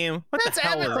game. What the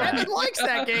hell was that? Evan likes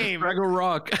that game. Fraggle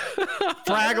Rock.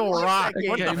 Fraggle Rock.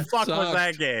 What the fuck was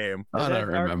that game? I don't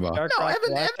remember.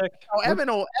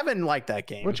 Evan liked that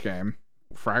game. Which game?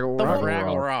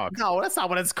 Fraggle Rock. No, that's not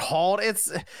what it's called.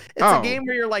 It's a game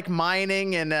where you're like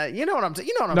mining, and you know what I'm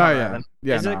talking about.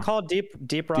 Yeah. Is it called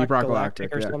Deep Rock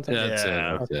Galactic or something? That's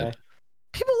it.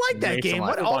 People like that game.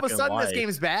 What? All of a sudden, this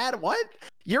game's bad? What?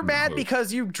 You're mad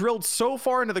because you drilled so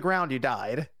far into the ground you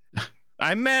died.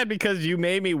 I'm mad because you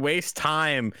made me waste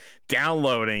time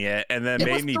downloading it and then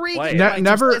made me play it.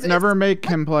 Never make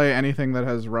him play anything that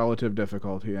has relative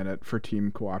difficulty in it for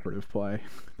team cooperative play.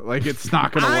 Like, it's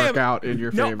not going to work out in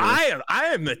your favor.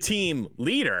 I am the team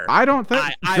leader. I don't think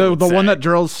the one that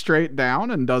drills straight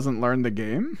down and doesn't learn the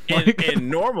game. In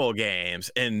normal games,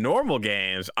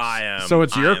 I am. So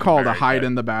it's your call to hide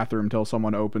in the bathroom till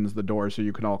someone opens the door so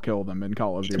you can all kill them in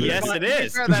Call of Duty. Yes, it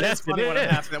is. Yes, it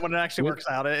is. When it actually works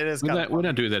out, it is. We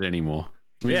don't do that anymore.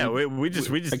 We just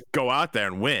go out there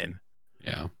and win.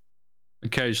 Yeah,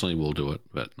 occasionally we'll do it,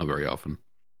 but not very often.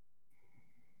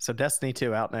 So Destiny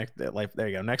 2 out next. Like, there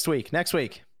you go. Next week.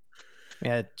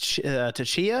 Yeah,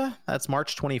 Tchia. That's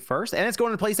March 21st, and it's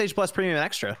going to PlayStation Plus Premium and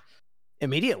Extra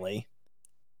immediately.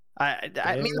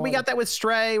 I mean, we got that with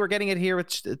Stray. We're getting it here with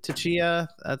Tchia.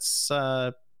 That's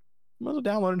we'll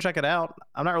download and check it out.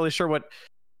 I'm not really sure what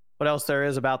else there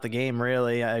is about the game.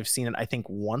 Really, I've seen it, I think,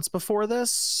 once before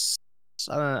this.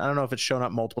 I don't know if it's shown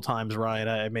up multiple times, right?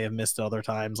 I may have missed it other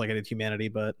times, like I did Humanity,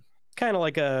 but kind of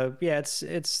like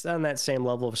it's on that same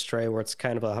level of Stray, where it's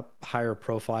kind of a higher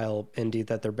profile indie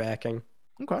that they're backing.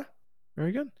 Okay,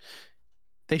 very good.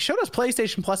 They showed us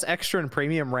PlayStation Plus Extra and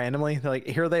Premium randomly. Like,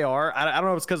 here they are. I don't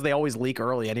know if it's because they always leak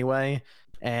early anyway,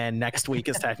 and next week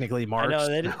is technically March.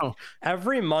 I know,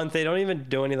 every month they don't even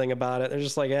do anything about it. They're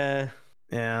just like, eh.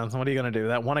 Yeah, so what are you gonna do?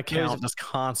 That one account just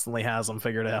constantly has them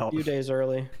figured out. A few days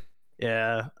early.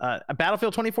 Yeah,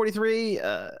 Battlefield 2043,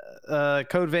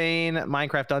 Code Vein,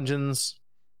 Minecraft Dungeons.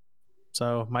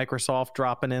 So Microsoft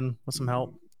dropping in with some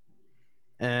help,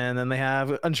 and then they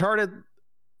have Uncharted,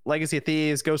 Legacy of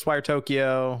Thieves, Ghostwire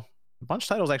Tokyo. A bunch of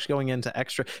titles actually going into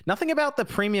Extra. Nothing about the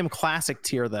Premium Classic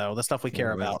tier though. The stuff we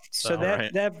care about. So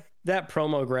that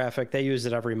promo graphic, they use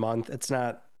it every month. It's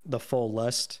not the full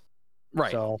list,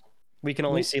 right? So We can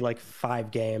only see like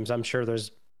 5 games. I'm sure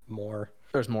there's more.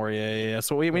 There's more, yeah.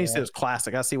 So we need to see this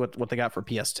classic. I see what they got for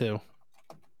PS2.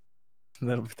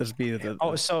 That'll just be the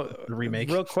remake.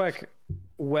 Real quick,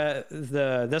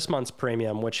 this month's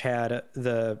premium, which had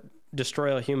the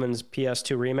Destroy All Humans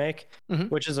PS2 remake,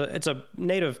 which is it's a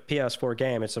native PS4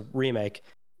 game. It's a remake.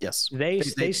 Yes, they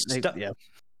stuck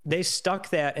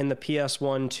that in the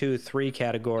PS1, 2, 3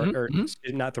 category, or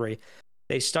not 3.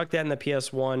 They stuck that in the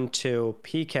PS1 to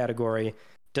P category,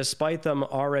 despite them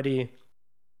already,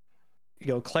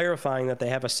 clarifying that they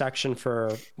have a section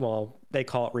for, well, they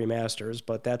call it remasters,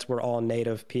 but that's where all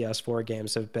native PS4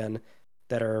 games have been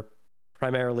that are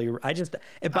primarily. I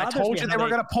told you they were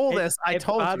going to pull this. I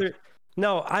told you.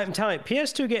 No, I'm telling you,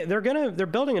 PS2 game. They're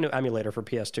building a new emulator for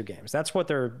PS2 games. That's why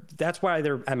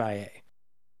they're MIA.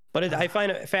 But I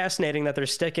find it fascinating that they're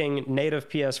sticking native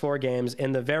PS4 games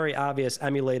in the very obvious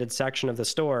emulated section of the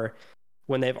store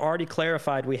when they've already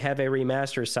clarified we have a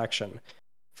remaster section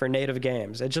for native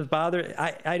games. It just bothers.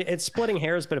 It's splitting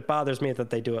hairs, but it bothers me that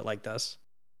they do it like this.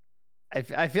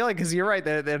 I feel like, because you're right,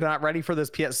 they're not ready for this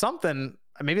PS something.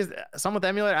 Maybe some with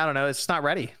emulator. I don't know. It's just not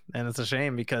ready, and it's a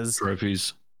shame because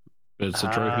trophies. It's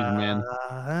a trophy, man.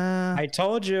 I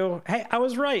told you. Hey, I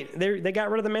was right. They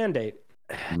got rid of the mandate.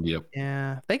 Yep.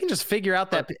 Yeah, they can just figure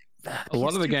out that. A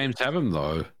lot of the games have them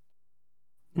though.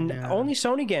 Only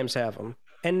Sony games have them,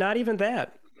 and not even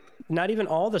that. Not even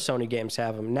all the Sony games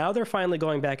have them. Now they're finally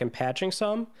going back and patching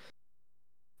some.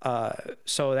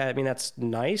 So that's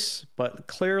nice, but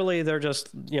clearly they're just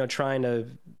trying to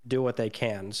do what they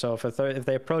can. So if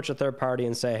they approach a third party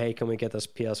and say, "Hey, can we get this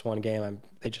PS1 game?"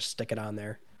 they just stick it on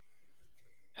there.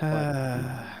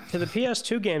 To the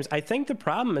PS2 games, I think the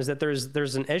problem is that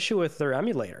there's an issue with their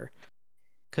emulator,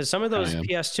 because some of those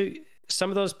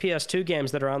PS2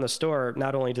 games that are on the store,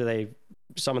 not only do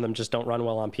some of them just don't run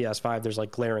well on PS5. There's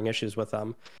like glaring issues with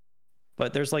them,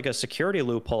 but there's like a security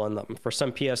loophole in them for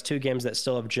some PS2 games that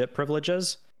still have JIT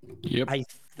privileges. Yep. I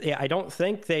don't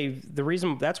think the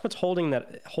reason that's what's holding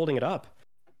it up.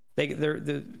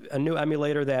 They're a new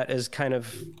emulator that is kind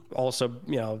of also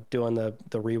doing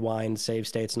the rewind save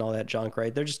states and all that junk,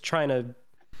 right? They're just trying to,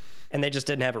 and they just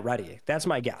didn't have it ready. That's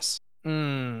my guess.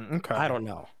 Okay. I don't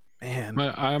know, man.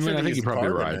 I think you're probably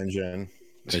right. Engine.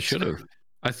 They should have.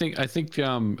 I think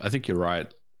you're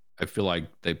right. I feel like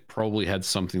they probably had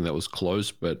something that was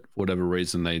close, but for whatever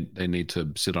reason they need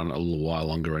to sit on it a little while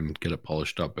longer and get it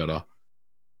polished up better.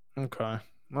 Okay.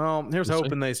 Well, here's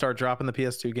hoping they start dropping the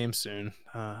PS2 games soon.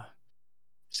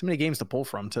 So many games to pull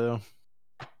from too.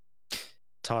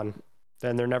 Ton.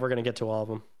 And they're never going to get to all of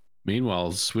them.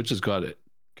 Meanwhile, Switch has got it.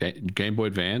 Game Boy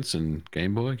Advance and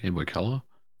Game Boy Color,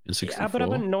 and 64. Yeah, but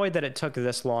I'm annoyed that it took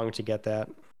this long to get that.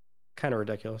 Kind of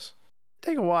ridiculous.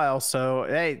 Take a while. So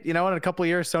hey, in a couple of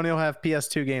years, Sony will have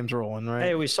PS2 games rolling, right?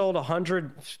 Hey, we sold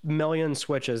 100 million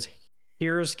Switches.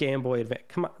 Here's Game Boy Advance.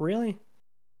 Come on, really?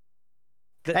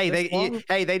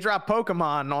 They dropped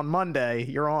Pokemon on Monday.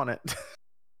 You're on it.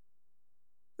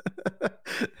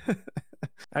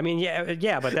 I mean,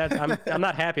 yeah, but I'm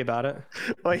not happy about it.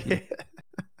 Well,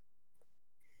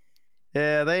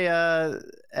 yeah,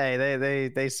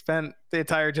 they spent the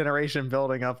entire generation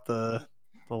building up the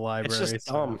library. It's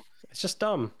just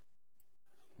dumb.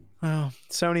 Well,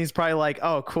 Sony's probably like,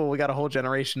 oh, cool, we got a whole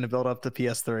generation to build up the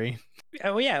PS3.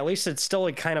 Oh yeah, at least it's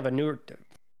still kind of a new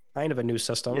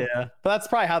system. Yeah, but that's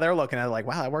probably how they're looking at it. Like,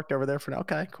 wow, I worked over there for.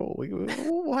 Okay, cool.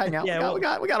 We'll hang out. Yeah, we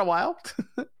got a while.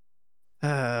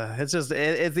 It's just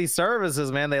it's these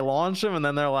services, man. They launch them and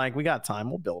then they're like, we got time.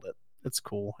 We'll build it. It's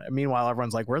cool. And meanwhile,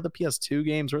 everyone's like, where are the PS2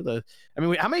 games? How long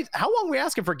are we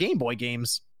asking for Game Boy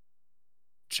games?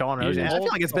 Sean, I feel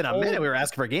like it's been a minute. We were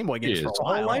asking for Game Boy games for a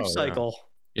while. Whole life cycle.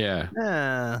 Yeah.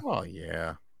 Oh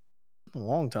yeah. A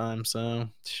long time. So.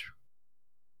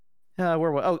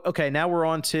 Okay. Now we're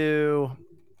on to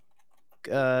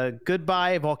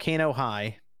Goodbye Volcano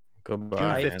High.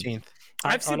 Goodbye. June 15th.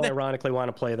 I unironically want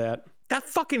to play that. That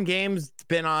fucking game's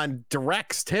been on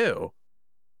directs too.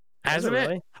 Hasn't it?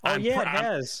 Really? Oh, yeah, it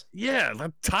has. Yeah,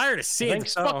 I'm tired of seeing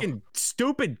fucking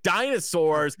stupid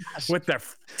dinosaurs with their.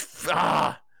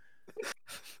 I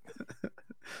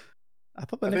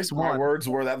thought the next one. My words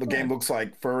were that the game looks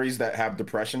like furries that have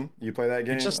depression. You play that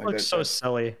game? It just looks so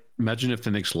silly. Imagine if the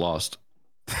Knicks lost.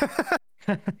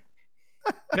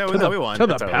 No, we won. To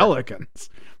the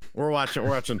Pelicans. We're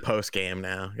watching post game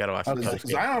now. Gotta watch post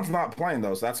game. Zion's not playing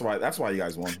though, so that's why you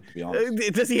guys won. To be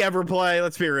honest, does he ever play?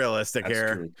 Let's be realistic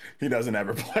here. True. He doesn't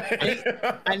ever play.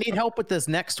 I need help with this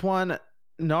next one.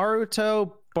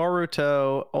 Naruto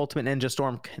Boruto Ultimate Ninja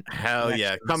Storm. Hell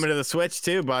yeah, coming to the Switch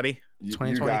too, buddy.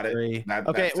 2023.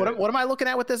 Okay, what am I looking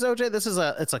at with this, OJ? This is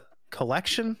it's a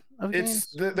collection of games?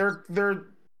 They're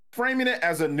framing it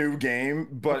as a new game,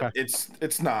 but Okay.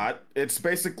 it's not. It's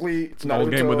basically It's an old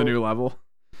game with a new level.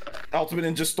 Ultimate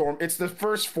Ninja Storm. It's the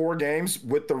first 4 games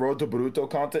with the Road to Boruto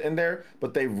content in there,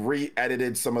 but they've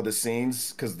re-edited some of the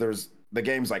scenes because the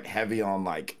game's like heavy on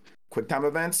like quick time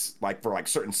events, like for like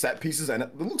certain set pieces, and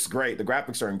it looks great. The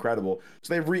graphics are incredible.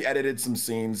 So they've re-edited some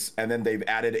scenes, and then they've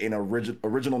added an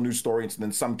original new story, and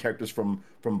then some characters from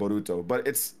Boruto. But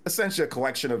it's essentially a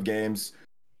collection of games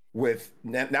with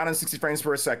not in 60 frames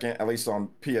per second, at least on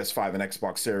PS5 and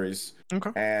Xbox Series.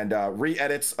 Okay. And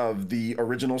re-edits of the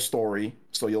original story,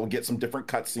 so you'll get some different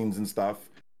cutscenes and stuff,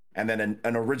 and then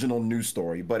an original new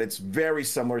story. But it's very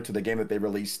similar to the game that they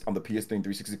released on the PS3 and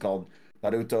 360 called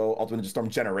Naruto Ultimate Ninja Storm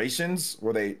Generations,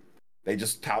 where they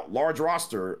just tout large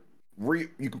roster.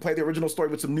 You can play the original story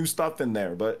with some new stuff in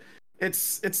there, but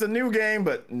it's a new game,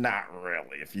 but not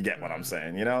really, if you get what I'm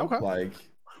saying, you know? Okay. Like,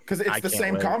 because it's the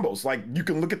same combos. Like, you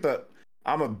can look at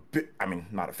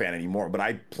not a fan anymore, but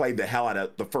I played the hell out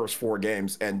of the first 4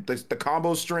 games, and the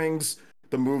combo strings,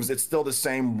 the moves, it's still the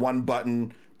same one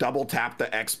button, double tap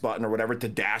the X button or whatever to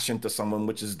dash into someone,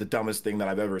 which is the dumbest thing that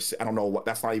I've ever seen. I don't know what,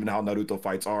 that's not even how Naruto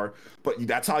fights are, but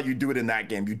that's how you do it in that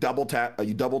game. You double tap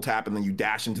and then you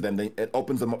dash into them. It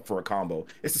opens them up for a combo.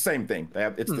 It's the same thing.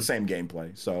 It's the same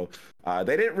gameplay. So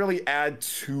they didn't really add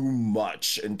too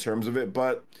much in terms of it,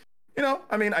 but you know,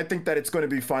 I mean, I think that it's going to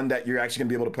be fun that you're actually going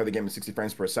to be able to play the game in 60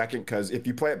 frames per second, because if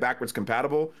you play it backwards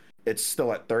compatible, it's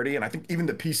still at 30, and I think even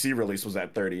the PC release was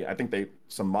at 30. I think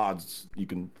some mods you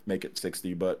can make it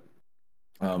 60, but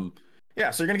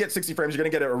yeah, so you're gonna get 60 frames. You're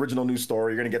gonna get an original new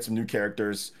story. You're gonna get some new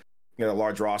characters. You get a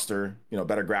large roster. You know,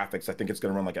 better graphics. I think it's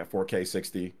gonna run like at 4K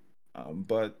 60.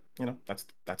 But you know,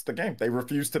 that's the game. They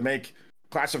refuse to make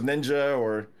Clash of Ninja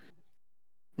or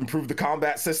improve the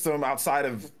combat system outside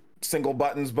of single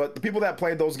buttons. But the people that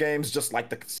played those games just like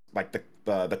the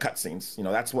cutscenes. You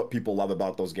know, that's what people love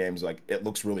about those games. Like, it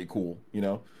looks really cool. You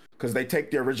know, because they take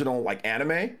the original like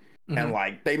anime. And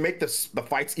like they make the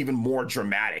fights even more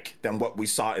dramatic than what we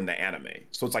saw in the anime.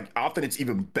 So it's like often it's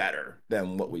even better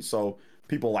than what we saw.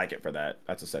 People like it for that.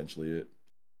 That's essentially it.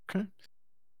 Okay.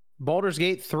 Baldur's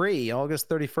Gate 3, August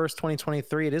 31st,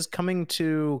 2023. It is coming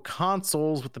to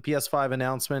consoles with the PS5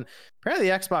 announcement. Apparently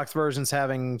the Xbox version's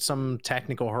having some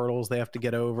technical hurdles they have to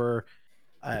get over.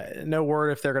 No word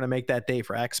if they're going to make that date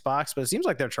for Xbox, but it seems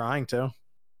like they're trying to.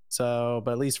 So,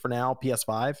 but at least for now,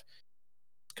 PS5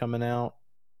 coming out.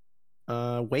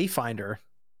 Wayfinder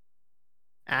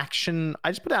action.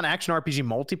 I just put down action RPG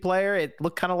multiplayer. It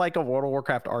looked kind of like a World of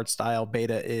Warcraft art style.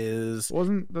 Beta is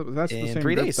that's the same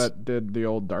group that did the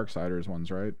old Darksiders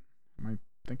ones, right? Am I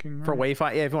thinking right? For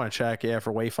Wayfinder? Yeah, if you want to check, yeah,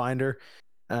 for Wayfinder.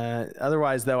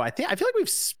 Otherwise, though, I feel like we've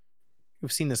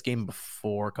seen this game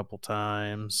before a couple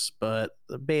times, but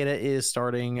the beta is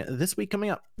starting this week coming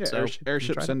up. Yeah, so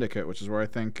Airship Syndicate, which is where I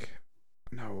think,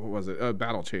 what was it?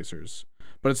 Battle Chasers.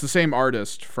 But it's the same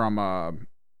artist from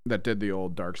that did the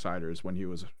old Darksiders when he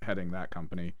was heading that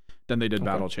company. Then they did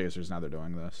Battle Chasers. Now they're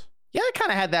doing this. Yeah, it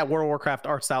kind of had that World of Warcraft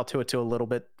art style to it too, a little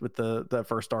bit with the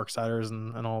first Darksiders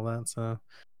and all that. So,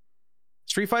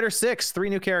 Street Fighter 6, 3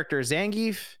 new characters: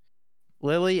 Zangief,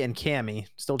 Lily, and Cammy.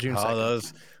 Still June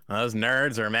 2nd. Those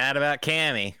nerds are mad about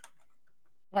Cammy.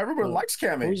 Everyone likes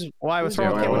Cammy. Why was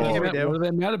wrong with Cammy? What are they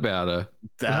mad about her?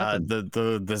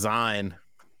 The design.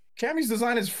 Cammy's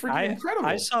design is freaking incredible.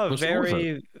 I saw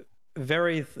very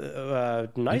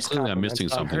nice. I'm missing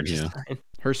something here.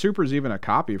 Her super's even a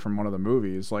copy from one of the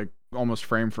movies, like almost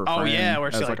frame for frame. Oh yeah,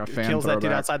 where she like a fan kills throwback. that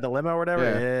dude outside the limo or whatever.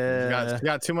 Yeah. She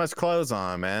got too much clothes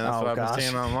on, man. That's what I've been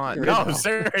seeing online. No,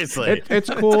 seriously. It's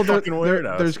cool.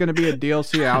 There's going to be a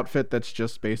DLC outfit that's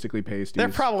just basically pasties. There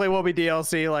probably will be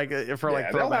DLC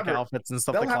for throwback outfits and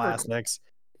stuff, like classics.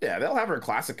 They'll have her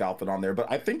classic outfit on there,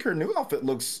 but I think her new outfit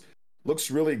looks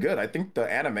really good. I think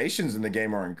the animations in the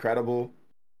game are incredible.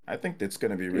 I think it's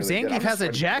going to be really good. Zangief has a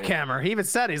jackhammer. He even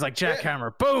said he's like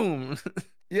jackhammer. Boom.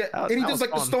 Yeah, and he does like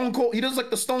the Stone Cold. He does like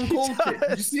the Stone Cold kick.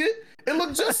 Did you see it? It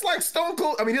looked just like Stone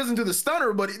Cold. I mean, he doesn't do the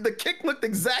stunner, but the kick looked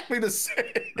exactly the same.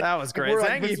 That was great.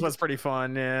 Zangief was pretty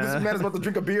fun. Yeah. This man is about to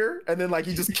drink a beer, and then like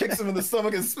he just kicks him in the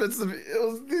stomach and spits him. It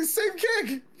was the same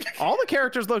kick. All the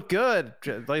characters look good.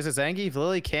 Like I said, Zangief,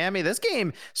 Lily, Cammy. This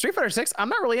game, Street Fighter 6. I'm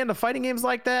not really into fighting games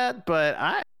like that, but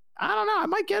I don't know. I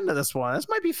might get into this one. This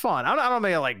might be fun. I don't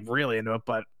know, like really into it,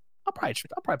 but I'll probably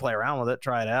play around with it,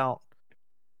 try it out.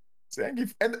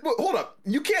 Zangief, and hold up,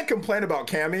 you can't complain about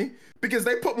Cammy because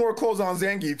they put more clothes on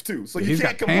Zangief too, so you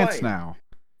can't complain. Pants now.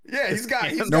 Yeah, he's got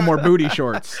no more booty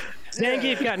shorts.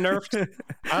 Zangief got nerfed.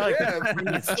 I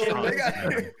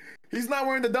like He's not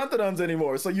wearing the Dun-Dun-Duns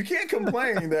anymore, so you can't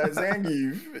complain that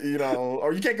Zangief, you know,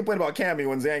 or you can't complain about Cammy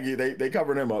when Zangief they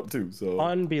covered him up too. So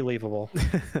Unbelievable.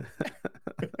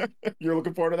 You're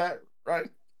looking forward to that, right?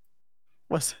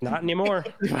 What's Not anymore.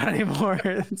 not anymore?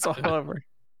 It's all over.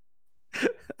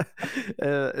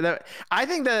 I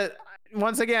think that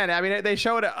once again, I mean, they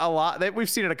show it a lot. We've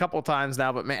seen it a couple of times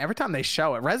now, but man, every time they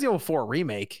show it, Resident Evil 4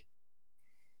 remake.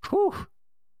 Whew.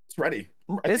 It's ready.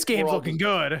 This game's looking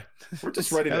good. We're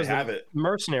just ready to have it.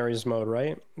 Mercenaries mode,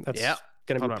 right? That's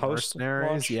going to be post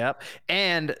Mercenaries. Yep.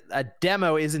 And a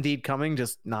demo is indeed coming,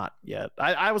 just not yet.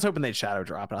 I was hoping they'd shadow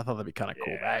drop it. I thought that'd be kind of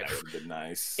cool. That would be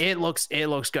nice. It looks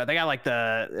good. They got like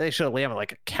they showed Liam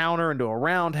like a counter into a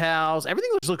roundhouse.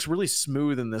 Everything looks really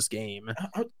smooth in this game.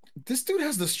 This dude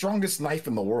has the strongest knife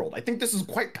in the world. I think this is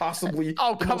quite possibly.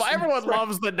 Oh, come on. Everyone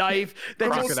loves the knife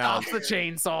that just stops the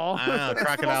chainsaw.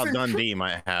 Crocodile Dundee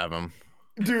might have him.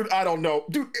 Dude, I don't know.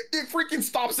 Dude, it freaking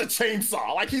stops a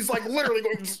chainsaw. Like he's like literally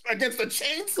going against a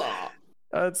chainsaw.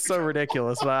 It's so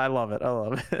ridiculous, but I love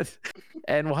it.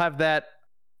 And we'll have that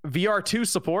VR2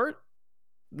 support.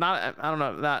 I don't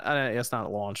know. I guess not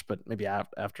at launch, but maybe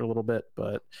after a little bit.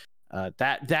 But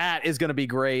that is going to be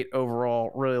great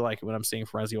overall. Really like what I'm seeing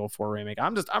for Resident Evil 4 remake.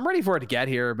 I'm ready for it to get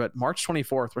here, but March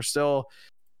 24th, we're still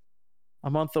a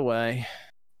month away.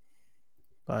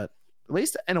 But at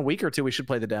least in a week or two, we should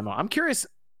play the demo. I'm curious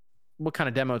what kind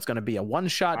of demo it's going to be. A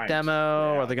one-shot demo?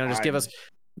 Or are they going to just give us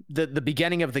the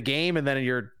beginning of the game and then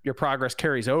your progress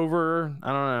carries over?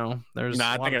 I don't know.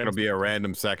 I think it'll be a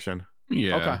random section.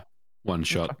 Yeah. Okay.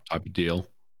 One-shot type of deal.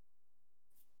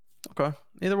 Okay.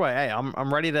 Either way, hey,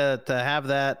 I'm ready to have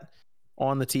that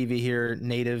on the TV here,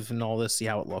 native and all this, see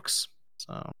how it looks.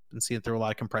 So I've been seeing through a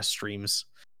lot of compressed streams.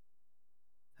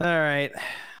 All right.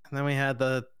 And then we had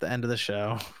the end of the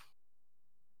show.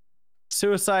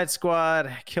 Suicide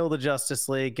Squad, Kill the Justice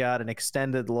League got an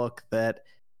extended look that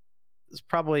is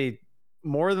probably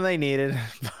more than they needed,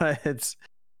 but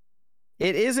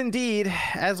it is indeed,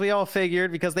 as we all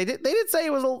figured, because they did say it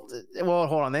was well,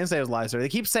 hold on, they didn't say it was live service. They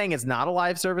keep saying it's not a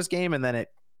live service game, and then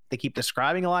they keep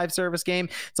describing a live service game.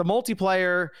 It's a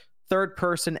multiplayer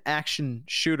third-person action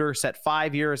shooter set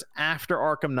 5 years after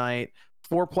Arkham Knight.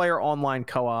 4-player online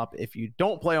co-op. If you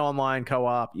don't play online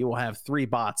co-op, you will have 3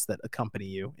 bots that accompany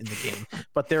you in the game.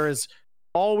 But there is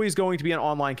always going to be an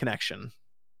online connection.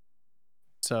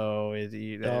 So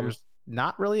there's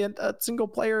not really a single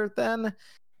player then.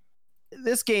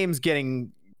 This game's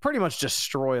getting pretty much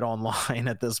destroyed online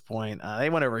at this point. They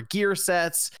went over gear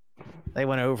sets. They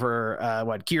went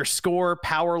over gear score,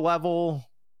 power level,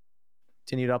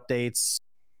 continued updates.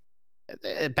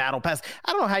 Battle Pass.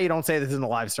 I don't know how you don't say this isn't a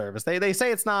live service. They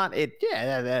say it's not. It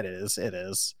is. It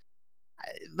is.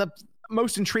 The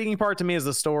most intriguing part to me is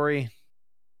the story.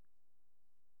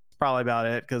 Probably about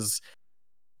it because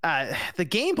the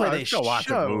gameplay they showed. Watch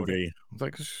a movie.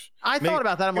 I thought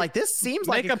about that. I'm like, this seems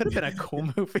like it could have been a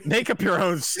cool movie. Make up your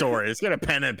own story. It's get a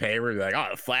pen and paper. Be like,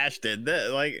 oh, Flash did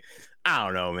this. Like, I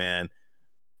don't know, man.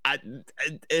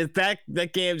 That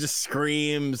game just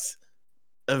screams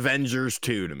Avengers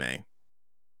 2 to me.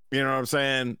 You know what I'm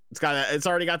saying? It's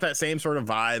already got that same sort of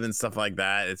vibe and stuff like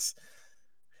that.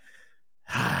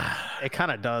 It kind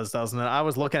of does, doesn't it? I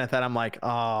was looking at that. I'm like,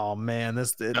 oh man,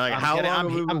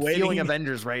 I'm feeling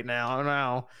Avengers right now. I don't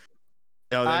know.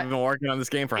 They've been working on this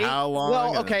game for how long?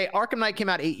 Well, okay, Arkham Knight came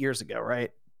out 8 years ago,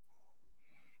 right?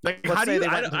 Like, let's say they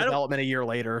went into development a year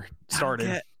later.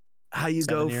 Started. How you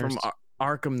go from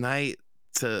Arkham Knight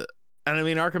to? And I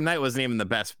mean, Arkham Knight wasn't even the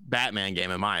best Batman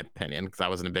game in my opinion because I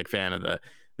wasn't a big fan of the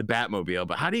Batmobile.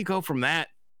 But how do you go from that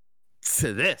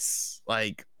to this?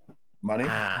 Like, money?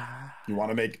 You want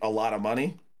to make a lot of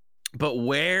money? But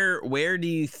where do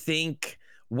you think?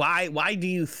 Why do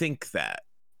you think that?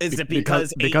 Is it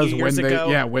because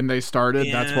when they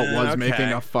started, that's what was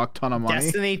making a fuck ton of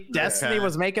money. Destiny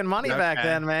was making money back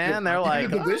then, man. They're like,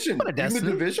 the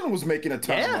Division was making a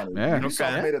ton of money. Yeah.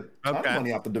 Ubisoft made a ton of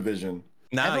money off the Division.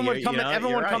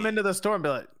 Everyone would come into the store and be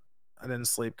like, I didn't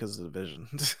sleep because of the Division.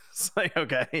 It's like,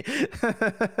 okay.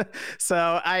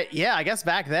 So I guess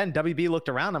back then WB looked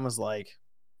around and was like,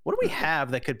 what do we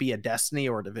have that could be a Destiny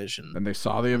or a Division? And they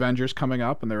saw the Avengers coming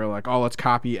up and they were like, oh, let's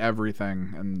copy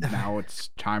everything. And now it's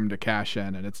time to cash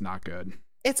in and it's not good.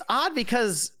 It's odd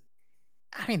because,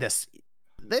 I mean, that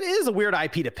is a weird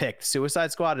IP to pick,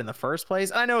 Suicide Squad in the first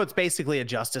place. I know it's basically a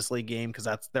Justice League game because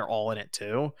they're all in it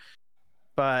too.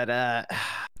 But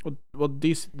the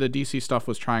DC stuff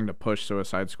was trying to push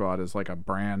Suicide Squad as like a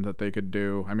brand that they could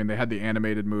do. I mean, they had the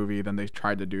animated movie, then they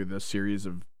tried to do this series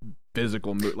of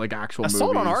physical actual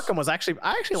Assault movies. on Arkham was actually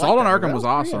Assault on Arkham was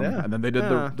awesome, and then they did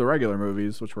the regular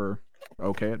movies, which were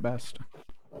okay at best.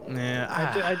 Yeah,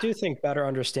 I do think better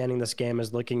understanding this game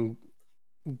is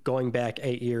going back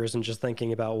 8 years and just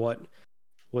thinking about what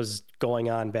was going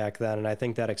on back then, and I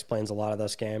think that explains a lot of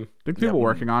this game. I think people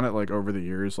working on it like over the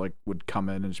years like would come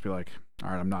in and just be like, all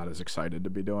right, I'm not as excited to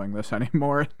be doing this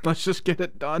anymore. Let's just get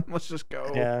it done. Let's just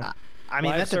go. Yeah. I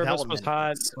mean, Live that service development was hot.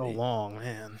 was so long,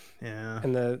 man. Yeah.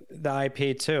 And the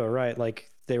IP too, right?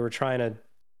 Like they were trying to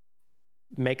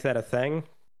make that a thing.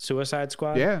 Suicide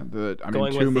Squad. Yeah, I mean,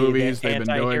 Going 2 with the movies. They've been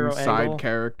doing anti-hero side angle.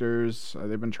 characters.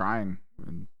 They've been trying.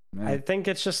 And, yeah. I think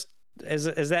it's just is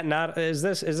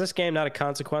this game not a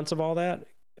consequence of all that?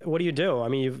 What do you do? I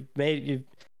mean, you've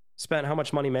spent how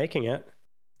much money making it?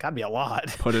 Gotta be a lot.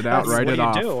 Put it out, That's write what it you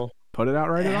off. do. Put it out,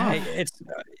 write it off.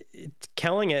 It's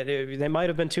killing it. They might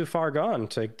have been too far gone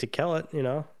to kill it. You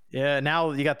know. Yeah,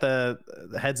 now you got the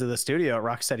heads of the studio at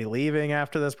Rocksteady leaving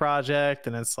after this project,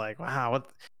 and it's like, wow,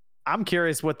 I'm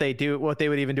curious what they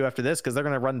would even do after this, because they're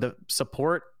going to run the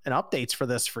support and updates for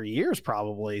this for years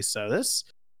probably. So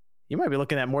you might be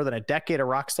looking at more than a decade of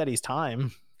Rocksteady's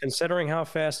time. Considering how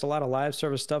fast a lot of live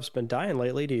service stuff's been dying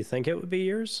lately, do you think it would be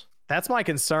years? That's my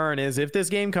concern, is if this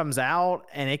game comes out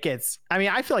and it gets, I mean,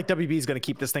 I feel like WB is going to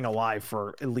keep this thing alive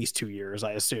for at least 2 years,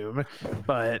 I assume,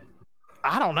 but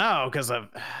I don't know, because of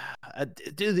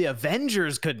the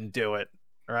Avengers couldn't do it,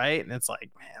 right? And it's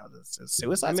like, man, this is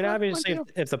Suicide I mean, Squad obviously, might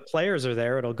do? if the players are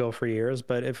there, it'll go for years.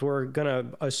 But if we're gonna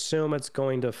assume it's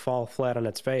going to fall flat on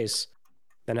its face,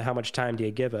 then how much time do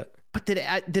you give it? But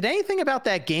did anything about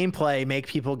that gameplay make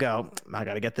people go, I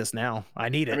got to get this now? I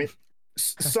need it. I mean,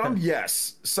 some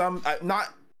yes, some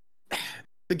not.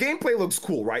 The gameplay looks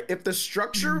cool, right? If the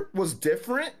structure was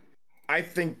different, I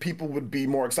think people would be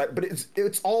more excited. But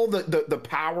it's all the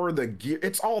power, the gear,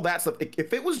 it's all that stuff.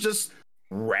 If it was just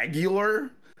regular,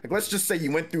 like let's just say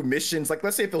you went through missions, like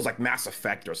let's say if it was like Mass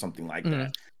Effect or something like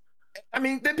that. I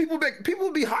mean, then people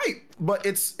would be hyped. But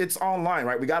it's online,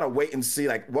 right? We gotta wait and see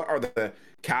like what are the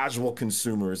casual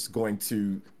consumers going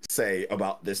to say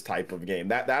about this type of game.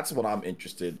 That's what I'm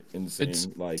interested in seeing. It's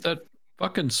like that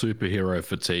fucking superhero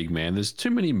fatigue, man. There's too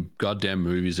many goddamn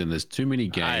movies and there's too many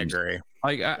games. I agree.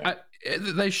 Like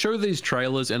they show these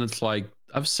trailers and it's like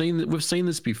we've seen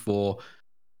this before.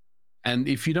 And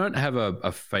if you don't have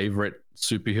a favorite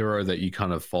superhero that you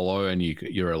kind of follow and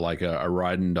you're like a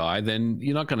ride and die, then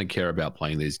you're not going to care about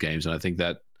playing these games. And I think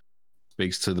that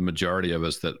speaks to the majority of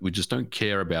us, that we just don't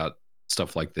care about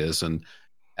stuff like this. And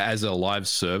as a live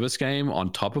service game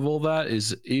on top of all that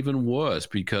is even worse,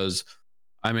 because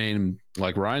I mean,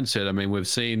 like Ryan said, I mean, we've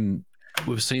seen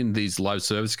these live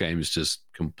service games just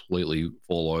completely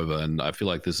fall over, and I feel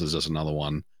like this is just another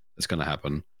one that's going to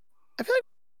happen. I feel like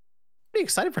I'm pretty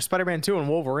excited for Spider-Man 2 and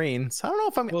Wolverine. So I don't know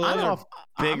if Well, I don't know if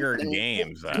bigger I'm-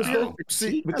 games.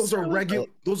 but those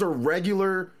are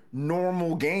regular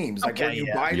normal games. Like Okay, when you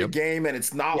yeah. buy the game and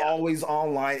it's not always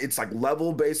online. It's like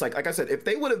level based. Like I said, if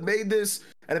they would have made this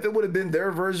and if it would have been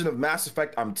their version of Mass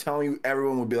Effect, I'm telling you,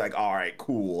 everyone would be like, all right,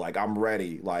 cool. Like I'm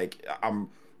ready. Like I'm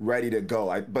ready to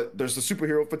go. But there's the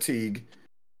superhero fatigue,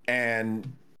 and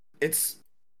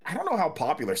I don't know how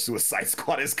popular Suicide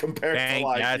Squad is compared to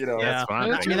like that's what yeah.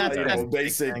 I'm I mean, that's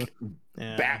basic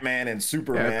yeah. Batman and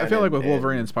Superman. Yeah, I feel like with and-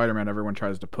 Wolverine and Spider-Man, everyone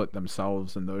tries to put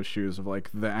themselves in those shoes of like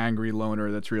the angry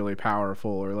loner that's really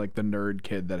powerful, or like the nerd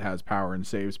kid that has power and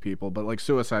saves people. But like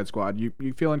Suicide Squad, you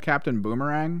feeling Captain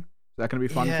Boomerang? Is that going to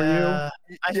be fun for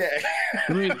you? Yeah.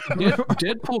 I mean,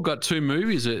 Deadpool got 2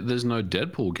 movies. There's no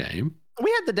Deadpool game.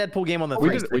 We had the Deadpool game on the We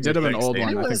 360. did have an old one,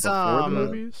 It I think, was, before the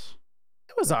movies.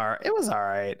 It was all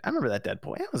right. I remember that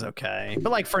Deadpool. It was okay.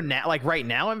 But like for now, like right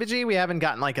now, MVG, we haven't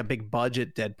gotten like a big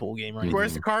budget Deadpool game right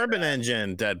Where's the Carbon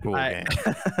Engine Deadpool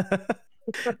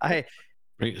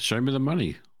game? Show me the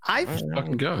money. I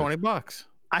Fucking go. $20.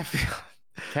 I feel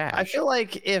Cash. I feel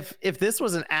like if this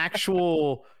was an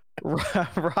actual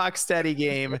Rocksteady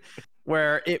game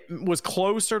where it was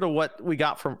closer to what we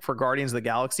got for Guardians of the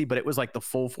Galaxy, but it was like the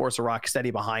full force of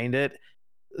Rocksteady behind it,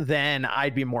 then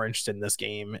I'd be more interested in this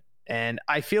game. And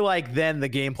I feel like then the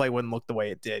gameplay wouldn't look the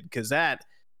way it did, because that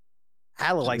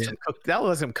looked like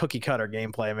some cookie cutter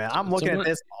gameplay, man. I'm looking at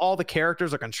this. All the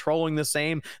characters are controlling the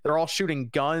same. They're all shooting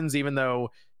guns, even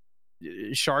though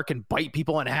Shark can bite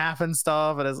people in half and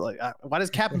stuff. And it's like, why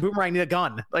does Captain Boomerang need a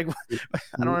gun? Like,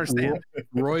 I don't understand.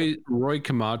 Roy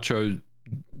Camacho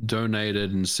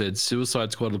donated and said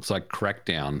Suicide Squad looks like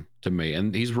Crackdown to me,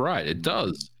 and he's right. It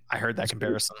does. I heard that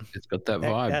comparison. It's got that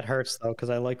vibe. That hurts though, because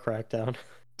I like Crackdown.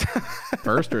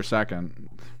 First or second?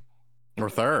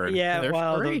 Or third. Yeah, They're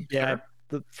well, free.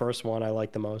 the first one I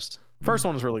like the most. First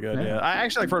one was really good. Yeah, I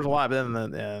actually like first one a lot, but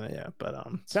then but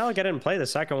It's not like I didn't play the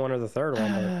second one or the third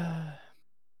one.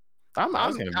 But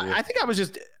I think I was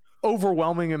just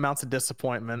overwhelming amounts of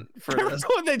disappointment for this.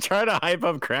 when they try to hype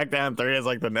up Crackdown 3 as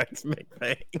like the next big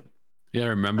thing. Yeah,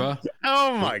 remember?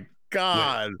 Oh my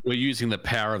god. We're using the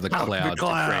power of the cloud,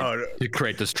 to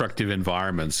create destructive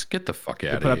environments. Get the fuck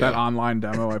out of Put here. up that online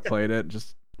demo. I played it.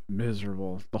 Just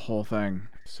miserable. The whole thing.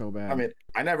 So bad. I mean,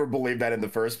 I never believed that in the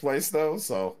first place, though.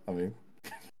 So, I mean,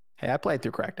 Hey, I played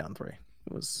through Crackdown 3.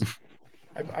 It was.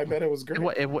 I bet it was great.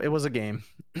 It was a game.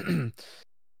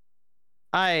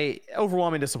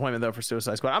 Overwhelming disappointment though for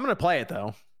Suicide Squad. I'm gonna play it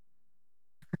though.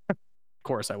 Of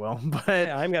course I will, but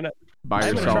Yeah, I'm gonna By I'm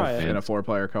gonna yourself try it. in a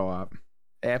 4-player co-op.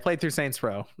 hey, I played through Saints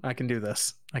Row. I can do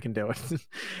this. I can do it.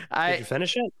 did you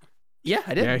finish it? Yeah,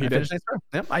 I did. Yeah, he I did. finished Saints Row.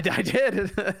 Yep, I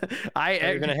did.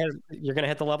 You're gonna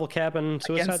hit the level cap in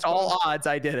Suicide Against Squad? all odds,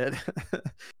 I did it.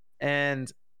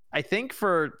 And I think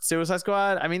for Suicide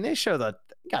Squad, I mean, they show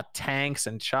got tanks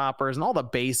and choppers and all the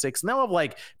basics, and they'll have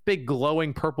like big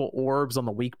glowing purple orbs on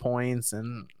the weak points.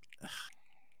 And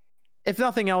if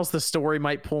nothing else, the story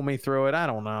might pull me through it. I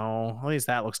don't know. At least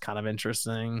that looks kind of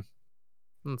interesting.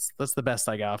 That's the best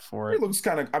I got for It it. looks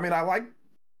kind of. I mean, I like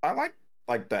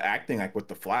like the acting, like with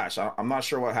the Flash. I'm not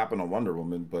sure what happened on Wonder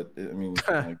Woman, but I mean,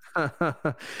 like,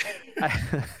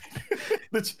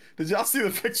 did y'all see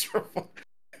the picture of?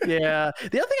 Yeah.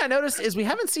 The other thing I noticed is we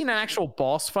haven't seen an actual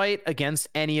boss fight against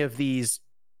any of these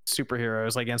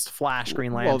superheroes, like against Flash,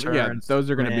 Green Lantern. Well, yeah, those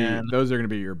are Superman. gonna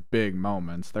be your big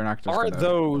moments. They're not just Are gonna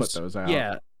those, put those out.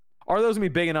 yeah, are those gonna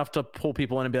be big enough to pull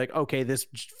people in and be like, okay, this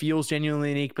feels genuinely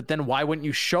unique? But then why wouldn't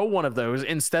you show one of those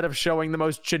instead of showing the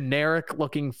most generic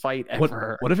looking fight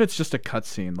ever? What if it's just a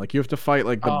cutscene? Like you have to fight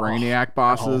like the Brainiac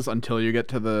bosses until you get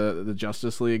to the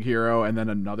Justice League hero, and then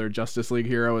another Justice League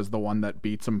hero is the one that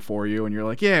beats him for you, and you're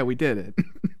like, yeah, we did it.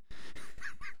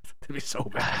 It'd be so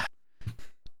bad.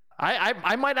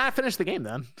 I might not finish the game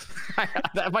then.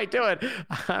 I might do it.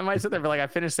 I might sit there and be like, I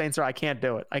finished Saints Row. I can't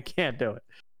do it. I can't do it.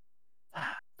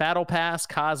 Battle Pass,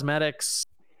 cosmetics,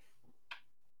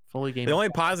 fully game. The only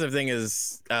positive thing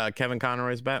is Kevin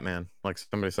Conroy's Batman, like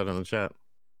somebody said in the chat.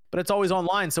 But it's always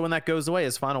online, so when that goes away,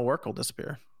 his final work will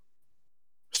disappear.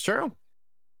 It's true.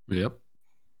 Yep.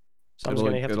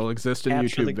 It'll exist in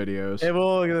capture YouTube videos. It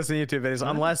will exist in YouTube videos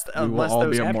unless will all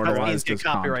those be immortalized get as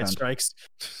copyright content. strikes.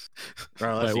 Or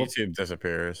unless Wait, what- YouTube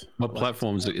disappears. What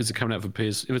platforms is it coming out for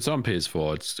PS? If it's on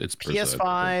PS4, it's preserved.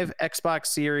 PS5, Xbox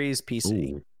Series,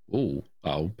 PC. Ooh.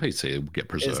 Oh, PC will get Is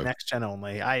preserved. next gen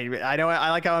only. I know. I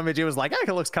like how MG was like, it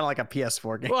looks kind of like a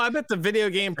PS4 game. Well, I bet the Video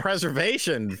Game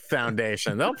Preservation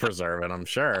Foundation, they'll preserve it, I'm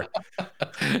sure.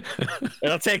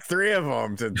 It'll take 3 of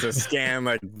them to scan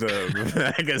like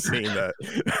the magazine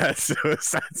that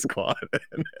Suicide Squad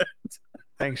in it.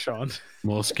 Thanks, Sean.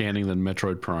 More scanning than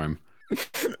Metroid Prime.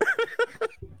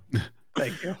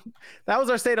 Thank you. That was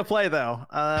our state of play, though.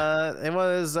 It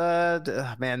was,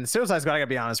 man, Suicide Squad, I gotta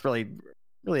be honest,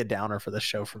 really a downer for this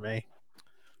show for me.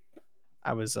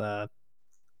 I was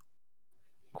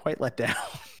quite let down.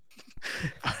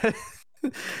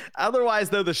 Otherwise,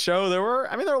 though, the show, there were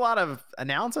a lot of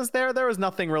announcements there. There was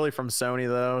nothing really from Sony,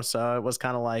 though, so it was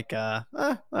kind of like, all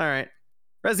right.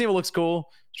 Resident Evil looks cool.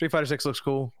 Street Fighter 6 looks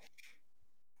cool.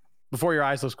 Before Your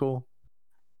Eyes looks cool.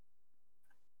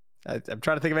 I'm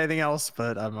trying to think of anything else,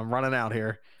 but I'm running out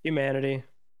here. Humanity.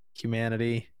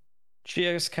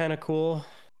 GX kind of cool.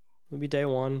 Maybe day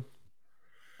one.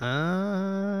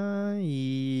 Yeah,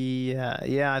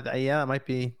 it might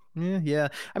be. Yeah.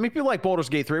 I mean, people like Baldur's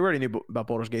Gate 3. We already knew about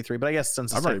Baldur's Gate 3, but I guess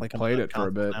since I've it's already played it for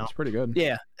a bit. now. It's pretty good.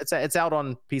 Yeah, it's out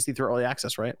on PC through early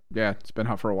access, right? Yeah, it's been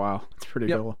out for a while. It's pretty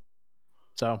cool.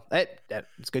 So it's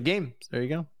a good game. So there you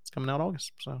go. It's coming out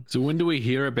August. So when do we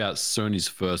hear about Sony's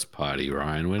first party,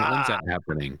 Ryan? When's that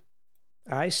happening?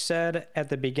 I said at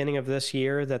the beginning of this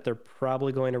year that they're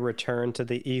probably going to return to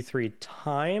the E3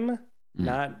 time,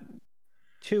 not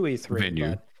to E3 venue.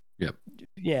 But yep.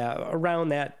 Yeah, around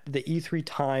the E3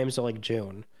 times, so like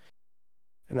June.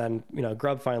 And then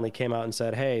Grubb finally came out and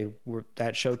said, "Hey,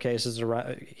 that showcase is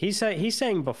around." He's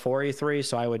saying before E3,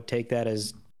 so I would take that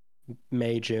as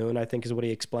May, June, I think is what he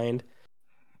explained.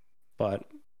 But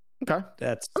okay,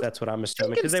 that's what I'm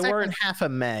assuming, because they weren't half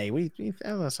of May. We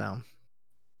how does that sound?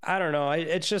 I don't know.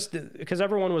 It's just because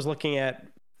everyone was looking at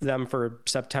them for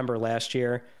September last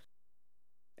year,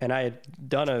 and I had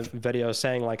done a video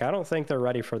saying like, I don't think they're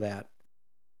ready for that.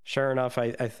 Sure enough,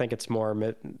 I think it's more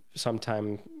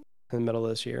sometime in the middle of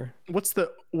this year. What's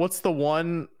the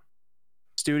one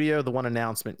studio, the one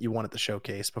announcement you want at the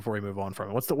showcase before we move on from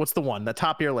it? What's the one, the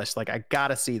top of your list? Like, I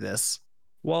gotta see this.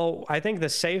 Well, I think the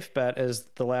safe bet is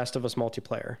The Last of Us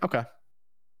multiplayer. Okay.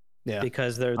 Yeah.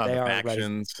 Because they are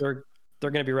ready. They're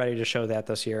going to be ready to show that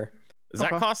this year. Is that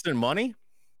costing money?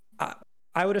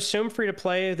 I would assume free to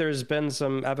play. There's been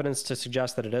some evidence to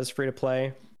suggest that it is free to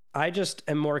play. I just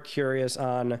am more curious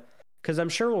on, because I'm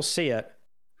sure we'll see it.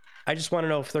 I just want to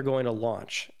know if they're going to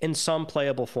launch in some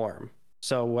playable form.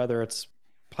 So whether it's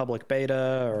public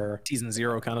beta or season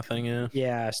 0 kind of thing. Yeah.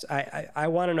 Yes. I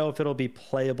want to know if it'll be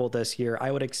playable this year.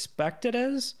 I would expect it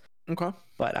is. Okay.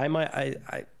 But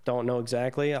I don't know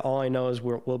exactly. All I know is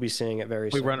we'll be seeing it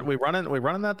very soon. We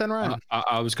running that then, Ryan?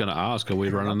 I was going to ask, are we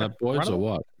running that, boys, or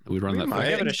what? Are we running that?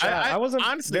 Give it a shot. I wasn't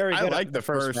honestly, very good I like at the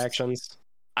first factions.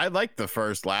 I like the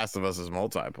first Last of Us as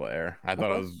multiplayer. I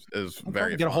thought it was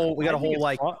very. We got a whole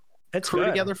like it's crew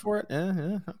good. together for it.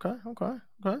 Yeah.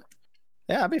 Okay.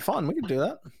 Yeah, it'd be fun. We could do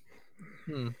that.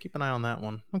 Keep an eye on that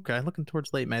one. Okay, looking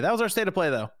towards late May. That was our state of play,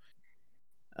 though.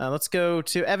 Let's go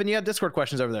to Evan. You have Discord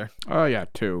questions over there. Oh yeah,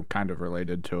 2 kind of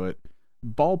related to it.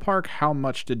 Ballpark, how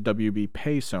much did WB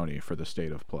pay Sony for the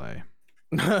state of play?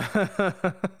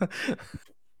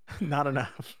 Not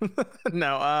enough.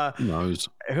 No. Who knows?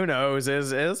 Who knows?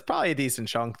 It's probably a decent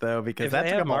chunk though, because If that they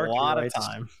took have them a marketing lot rights, of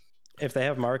time. If they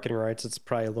have marketing rights, it's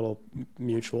probably a little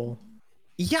mutual.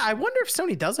 Yeah, I wonder if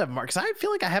Sony does have marks. I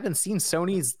feel like I haven't seen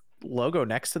Sony's logo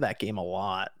next to that game a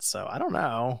lot, so I don't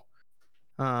know.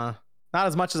 Not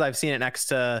as much as I've seen it next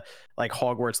to like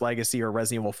Hogwarts Legacy or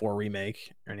Resident Evil 4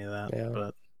 Remake or any of that. Yeah.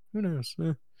 But who knows?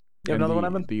 You have another one,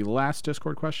 Evan? The last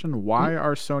Discord question: why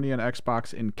are Sony and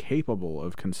Xbox incapable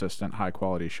of consistent,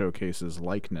 high-quality showcases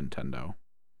like Nintendo?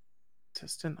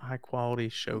 Consistent, high-quality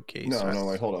showcase. No,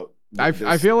 like hold up.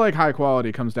 I feel like high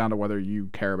quality comes down to whether you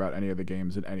care about any of the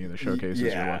games in any of the showcases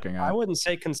you're Yeah, looking at. I wouldn't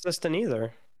say consistent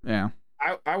either. Yeah.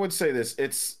 I would say this.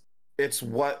 It's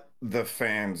what the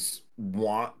fans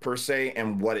want per se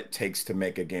and what it takes to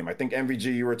make a game. I think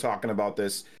MVG, you were talking about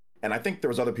this, and I think there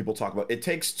was other people talking about it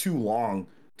takes too long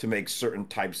to make certain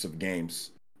types of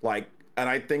games. And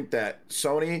I think that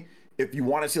Sony, if you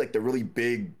want to see like the really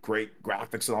big, great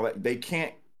graphics and all that, they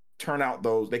can't turn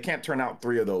out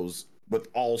 3 of those with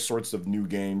all sorts of new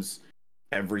games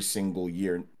every single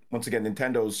year. Once again,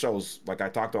 Nintendo shows, like I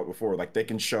talked about before, like they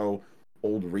can show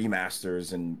old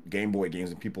remasters and Game Boy games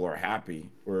and people are happy.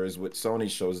 Whereas with Sony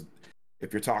shows,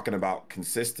 if you're talking about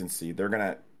consistency,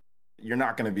 you're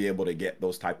not gonna be able to get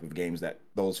those type of games that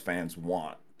those fans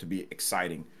want to be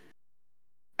exciting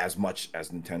as much as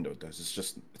Nintendo does.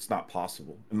 It's not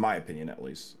possible, in my opinion, at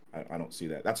least. I don't see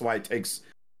that. That's why it takes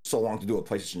so long to do a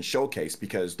PlayStation showcase,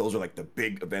 because those are like the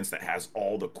big events that has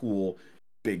all the cool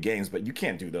big games, but you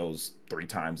can't do those 3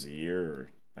 times a year.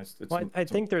 I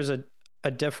think there's a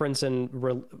difference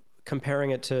in comparing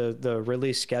it to the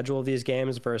release schedule of these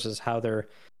games versus how they're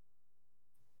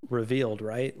revealed,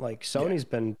 right? Like Sony's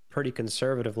been pretty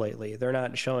conservative lately. They're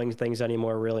not showing things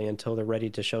anymore really until they're ready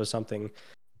to show something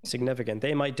significant.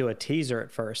 They might do a teaser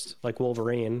at first, like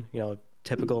Wolverine,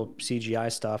 typical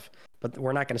CGI stuff, but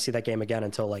we're not going to see that game again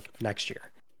until like next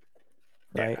year,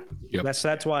 right? Yep.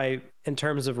 That's why in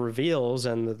terms of reveals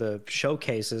and the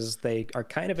showcases, they are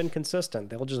kind of inconsistent.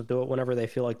 They'll just do it whenever they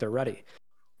feel like they're ready.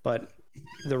 But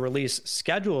the release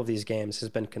schedule of these games has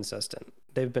been consistent.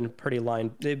 They've been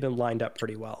lined up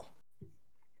pretty well.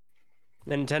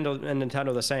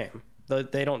 Nintendo the same.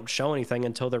 They don't show anything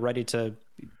until they're ready to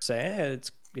say, hey,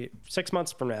 it's 6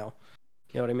 months from now.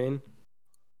 You know what I mean?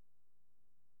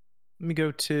 Let me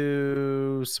go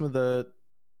to some of the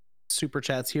super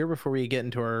chats here before we get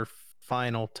into our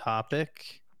final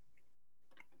topic.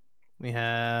 We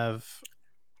have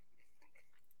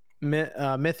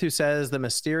Myth, who says the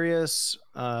mysterious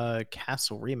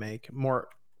Castle remake.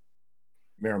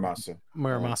 Miramasa.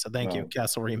 Thank you.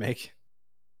 Castle remake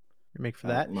for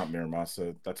that. Not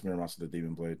Miramasa. That's Miramasa the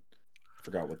Demon Blade. I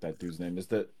forgot what that dude's name is.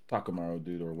 The Takamaru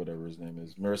dude or whatever his name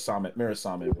is. Mirasame.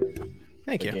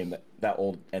 Thank you. Game, that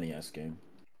old NES game.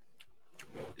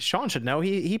 Sean should know.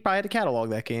 He probably had to catalog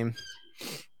that game.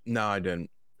 No, I didn't.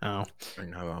 Oh. I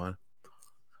didn't have it on.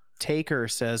 Taker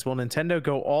says, will Nintendo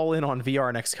go all in on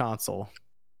VR next console?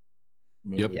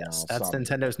 Yep. Yes, that's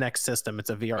Nintendo's next system. It's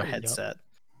a VR headset.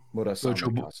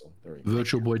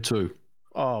 Virtual Boy 2.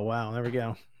 Oh, wow. There we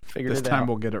go. Figured this it time out.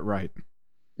 we'll get it right.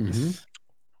 Mm-hmm.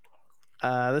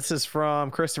 This is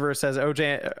from Christopher. Says OJ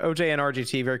and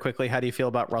RGT very quickly. How do you feel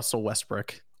about Russell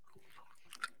Westbrook?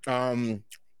 He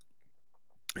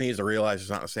needs to realize he's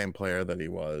not the same player that he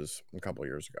was a couple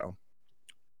years ago.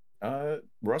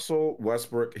 Russell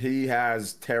Westbrook, he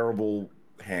has terrible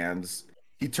hands.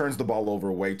 He turns the ball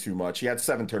over way too much. He had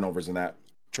 7 turnovers in that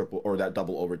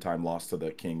double overtime loss to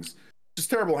the Kings. Just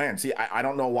terrible hands. I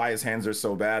don't know why his hands are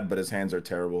so bad, but his hands are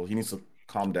terrible. He needs to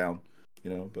calm down,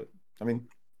 But I mean,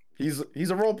 he's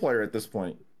a role player at this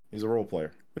point. He's a role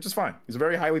player, which is fine. He's a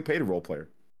very highly paid role player.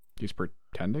 He's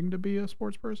pretending to be a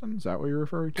sports person? Is that what you're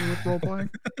referring to with role playing?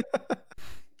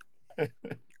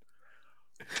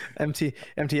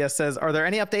 MTS says, "Are there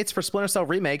any updates for Splinter Cell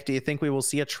Remake? Do you think we will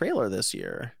see a trailer this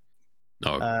year?"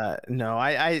 No. No.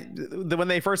 When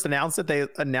they first announced it, they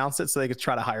announced it so they could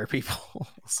try to hire people.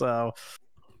 So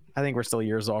I think we're still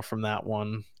years off from that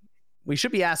one. We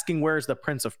should be asking, where's the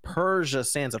Prince of Persia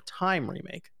Sands of Time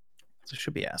remake? So we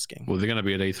should be asking. Well, they're going to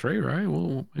be at E3, right?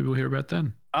 Well, maybe we'll hear about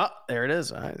then. Oh, there it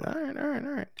is. All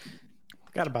right.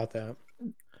 Forgot about that.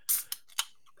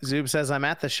 Zoob says, I'm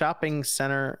at the shopping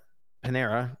center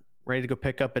Panera, ready to go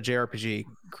pick up a JRPG.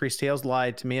 Crease Tales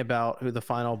lied to me about who the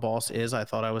final boss is. I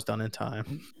thought I was done in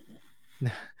time.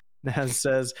 Naz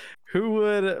says, who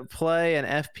would play an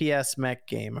FPS mech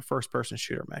game, a first-person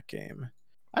shooter mech game?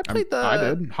 I did.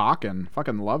 Hawken.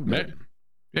 Fucking loved it.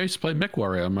 Yeah, I used to play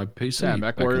MechWarrior on my PC. Yeah,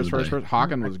 MechWarrior's first person.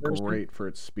 Hawken was great for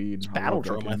its speed.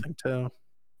 Battledrome, I think, too.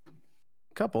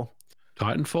 Couple.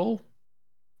 Titanfall?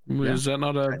 Is that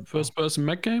not a first-person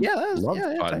mech game? Yeah, that is.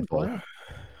 Titanfall. Yeah.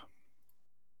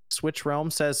 Switch Realm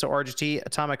says, so RGT,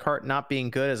 Atomic Heart not being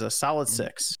good is a solid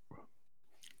 6.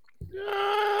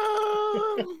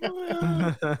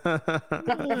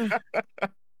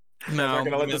 No, I'm not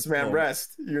gonna let this man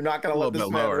rest. You're not gonna let this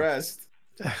man rest.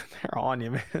 They're on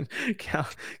you, man.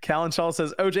 Callan Shaw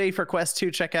says, OJ for Quest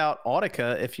 2, check out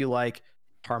Audica if you like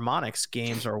harmonics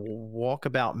games or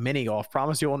walkabout mini golf.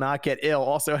 Promise you will not get ill.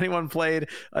 Also, anyone played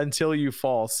Until You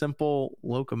Fall? Simple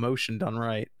locomotion done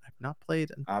right. I've not played.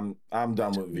 I'm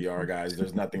done with VR, guys.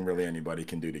 There's nothing really anybody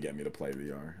can do to get me to play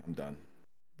VR. I'm done.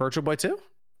 Virtual Boy 2?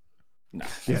 No.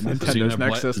 Yeah, Nintendo's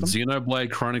next system.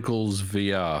 Xenoblade Chronicles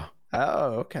VR.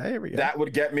 Oh, okay. Here we go. That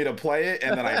would get me to play it,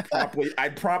 and then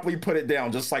I'd promptly put it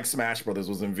down, just like Smash Brothers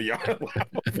was in VR.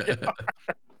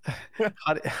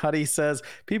 Huddy says,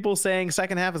 people saying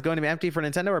second half is going to be empty for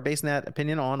Nintendo are basing that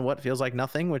opinion on what feels like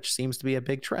nothing, which seems to be a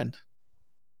big trend.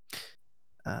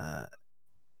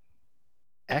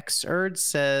 Xerd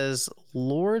says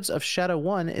Lords of Shadow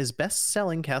 1 is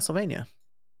best-selling Castlevania.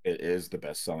 It is the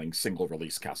best-selling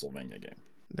single-release Castlevania game.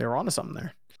 They're onto something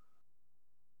there.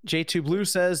 J2 Blue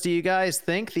says, do you guys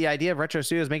think the idea of Retro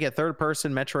Studios making a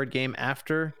third-person Metroid game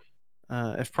after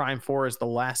if Prime 4 is the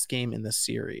last game in the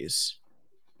series?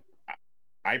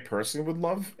 I personally would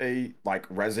love a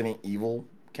Resident Evil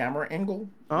camera angle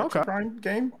Prime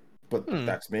game, but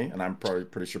that's me, and I'm probably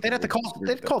pretty sure they'd have to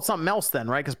call it something else then,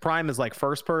 right? Because Prime is like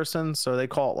first person, so they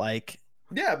call it like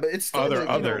but it's still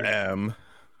M.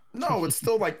 No, it's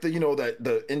still like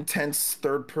the intense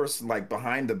third person, like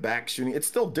behind the back shooting. It's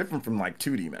still different from like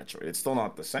 2D Metroid. It's still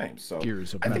not the same. So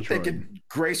I think they could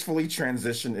gracefully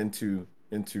transition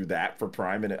into that for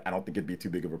Prime, and I don't think it'd be too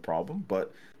big of a problem.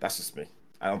 But that's just me.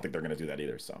 I don't think they're going to do that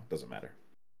either, so it doesn't matter.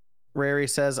 Rary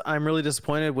says, I'm really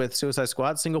disappointed with Suicide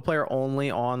Squad. Single player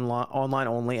only, online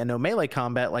only, and no melee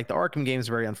combat like the Arkham games.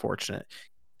 Very unfortunate.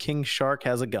 King Shark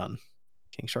has a gun.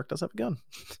 King Shark does have a gun.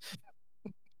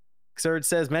 Xerd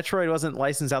says, Metroid wasn't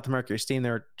licensed out to Mercury Steam.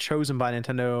 They're chosen by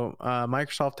Nintendo.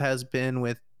 Microsoft has been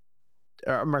with...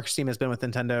 Mercury Steam has been with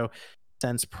Nintendo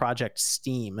since Project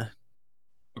Steam.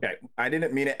 Okay, I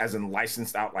didn't mean it as in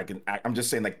licensed out. I'm just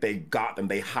saying they got them.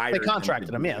 They hired. They contracted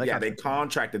them. Yeah. They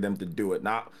contracted them to do it,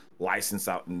 not licensed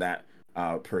out in that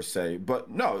per se. But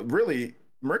no, really,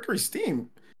 Mercury Steam.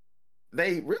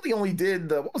 They really only did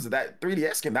that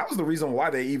 3DS game. That was the reason why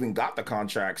they even got the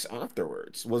contracts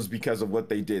afterwards, was because of what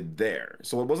they did there.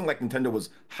 So it wasn't like Nintendo was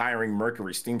hiring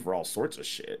Mercury Steam for all sorts of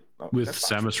shit. With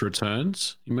Samus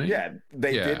Returns, you mean? Yeah,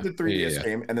 they did the 3DS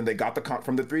game, and then they got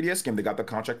from the 3DS game, they got the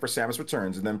contract for Samus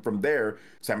Returns, and then from there,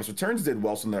 Samus Returns did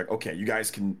well. So they're like, okay, you guys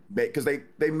can make, because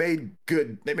they made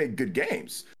good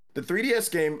games. The 3DS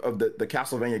game of the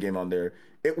Castlevania game on there,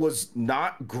 it was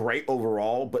not great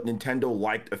overall, but Nintendo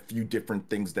liked a few different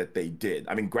things that they did.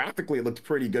 I mean, graphically, it looked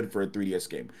pretty good for a 3DS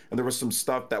game. And there was some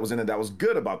stuff that was in it that was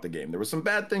good about the game. There were some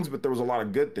bad things, but there was a lot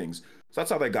of good things. So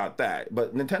that's how they got that.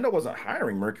 But Nintendo wasn't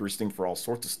hiring Mercury Steam for all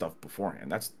sorts of stuff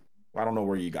beforehand. I don't know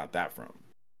where you got that from.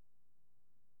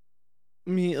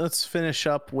 Let's finish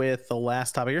up with the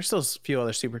last topic. There's still a few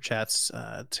other super chats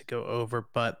to go over,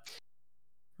 but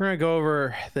we're going to go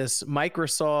over this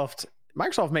Microsoft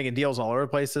making deals all over the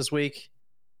place this week.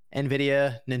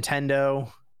 Nvidia, Nintendo,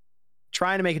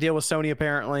 trying to make a deal with Sony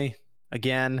apparently.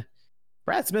 Again,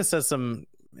 Brad Smith says some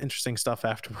interesting stuff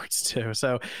afterwards too.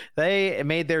 So they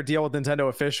made their deal with Nintendo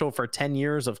official for 10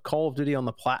 years of Call of Duty on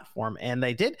the platform. And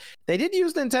they did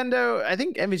use Nintendo. I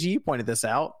think MVG pointed this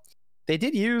out. They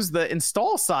did use the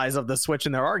install size of the Switch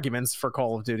in their arguments for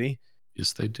Call of Duty.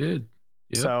 Yes, they did.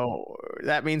 Yep. So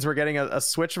that means we're getting a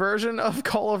Switch version of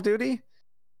Call of Duty.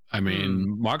 I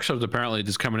mean, Microsoft apparently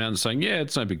just coming out and saying, yeah,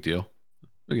 it's no big deal.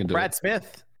 We can do Brad it.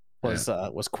 Smith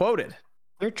was quoted.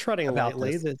 They're treading About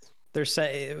lightly. this. They're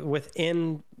saying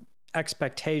within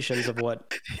expectations of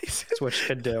what Switch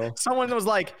could do. Someone was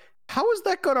like, how is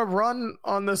that going to run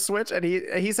on the Switch? And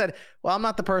he said, well, I'm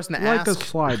not the person to Like a ask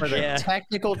slide for the show.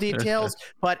 technical details,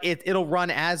 but it'll run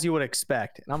as you would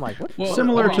expect. And I'm like, what? Well,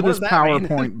 Similar what to does this that mean?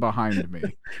 PowerPoint behind me.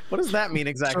 What does that mean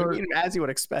exactly? So- What do you mean, as you would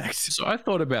expect. So I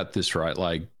thought about this, right?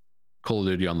 Like Call of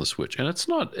Duty on the Switch, and it's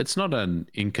not an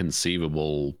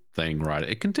inconceivable thing, right?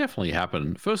 It can definitely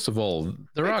happen. First of all,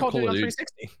 there are Call Call Duty of on Duty.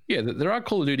 360. Yeah, there are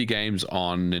Call of Duty games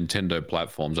on Nintendo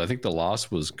platforms. I think the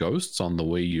last was Ghosts on the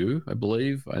Wii U, I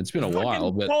believe. It's been a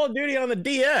while, but Call of Duty on the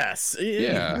DS. Yeah.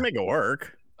 You can make it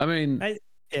work. I mean,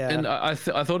 Yeah. and I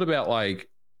thought about like,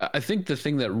 I think the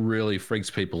thing that really freaks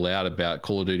people out about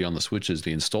Call of Duty on the Switch is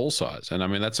the install size, and I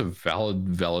mean that's a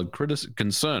valid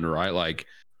concern, right? Like,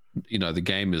 you know, the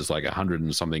game is like 100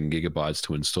 and something gigabytes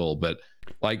to install, but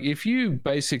like if you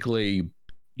basically,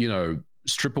 you know,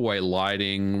 strip away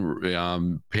lighting,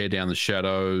 pare down the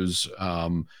shadows,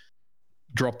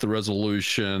 drop the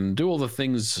resolution, do all the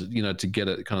things, you know, to get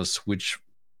it kind of Switch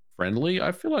friendly,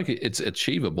 I feel like it's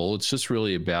achievable. It's just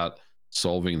really about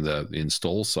solving the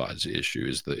install size issue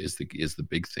is the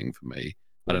big thing for me.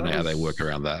 I don't know how they work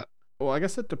around that. Well, I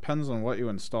guess it depends on what you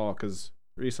install, because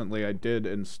recently I did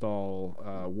install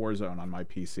Warzone on my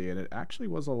PC, and it actually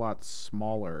was a lot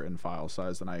smaller in file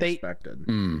size than I expected.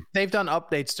 They've done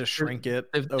updates to shrink it.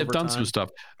 They've done some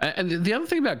stuff. And the other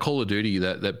thing about Call of Duty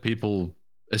that people,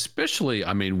 especially,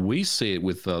 I mean, we see it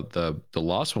with the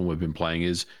last one we've been playing,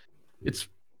 is it's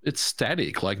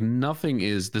static. Like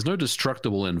there's no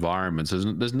destructible environments.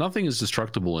 There's nothing is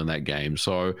destructible in that game.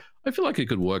 So I feel like it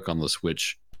could work on the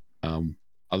Switch,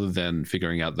 other than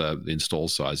figuring out the install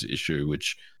size issue,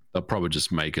 which they'll probably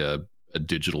just make a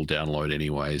digital download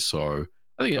anyway. So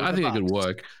I think it could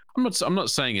work. I'm not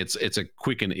saying it's a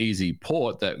quick and easy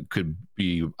port that could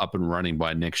be up and running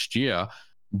by next year,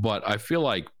 but I feel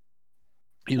like,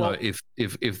 you know,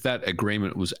 if that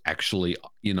agreement was actually,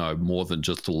 you know, more than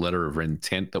just a letter of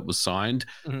intent that was signed,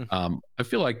 I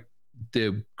feel like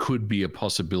there could be a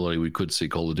possibility we could see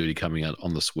Call of Duty coming out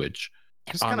on the Switch.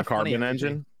 It's On kind the of funny. Carbon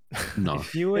engine. No,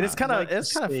 If you would It's kind of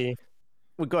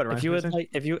well, go ahead, Ryan. if you would like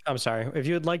if you I'm sorry, if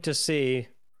you would like to see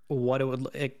what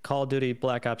Call of Duty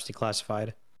Black Ops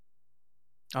Declassified.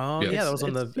 Oh Yeah. yeah, that was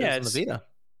on the Yeah, it was on the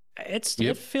Vita.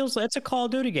 It feels, it's a Call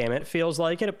of Duty game. It feels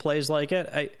like it. It plays like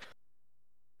it.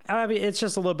 I mean, it's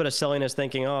just a little bit of silliness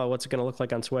thinking, oh, what's it going to look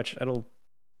like on Switch? It'll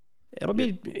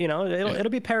be, you know, it'll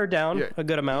be pared down a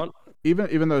good amount.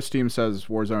 Even though Steam says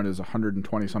Warzone is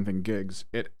 120 something gigs,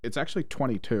 it's actually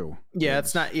 22. Yeah,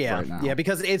 it's not. Yeah, right now. yeah,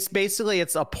 because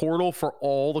it's a portal for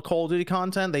all the Call of Duty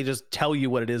content. They just tell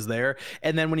you what it is there,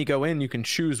 and then when you go in, you can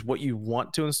choose what you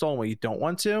want to install and what you don't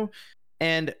want to.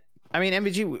 And I mean,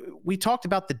 MVG, we talked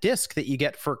about the disc that you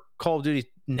get for Call of Duty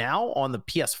now on the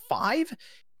PS5.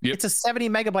 Yep. It's a 70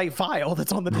 megabyte file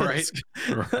that's on the disc.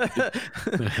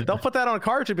 Right. They'll put that on a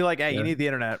card to be like, hey, you need the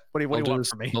internet. What do you want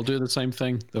from me? They'll do the same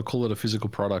thing. They'll call it a physical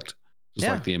product, just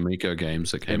like the Amico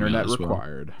games that came Internet out as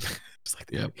required. Just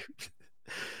like Yep.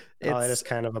 Oh, it is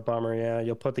kind of a bummer. Yeah,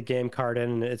 you'll put the game card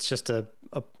in, and it's just a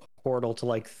portal to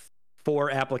like 4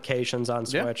 applications on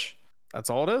Switch. That's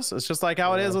all it is. It's just like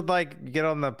how it is with like you get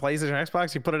on the PlayStation,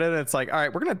 Xbox, you put it in, and it's like, all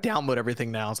right, we're gonna download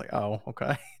everything now. It's like, oh,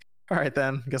 okay. All right,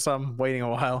 then. Guess I'm waiting a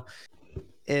while.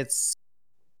 It's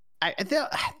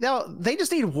they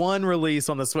just need one release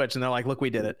on the Switch, and they're like, look, we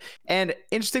did it. And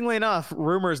interestingly enough,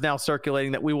 rumors now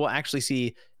circulating that we will actually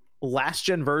see last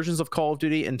gen versions of Call of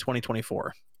Duty in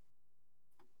 2024.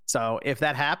 So if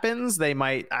that happens, they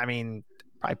might, I mean,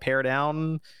 probably pare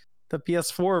down the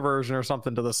PS4 version or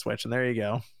something to the Switch, and there you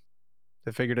go.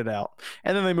 They figured it out.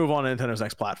 And then they move on to Nintendo's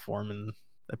next platform and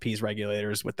appease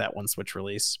regulators with that one Switch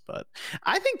release. But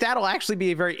I think that'll actually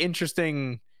be a very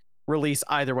interesting release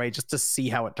either way, just to see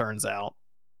how it turns out.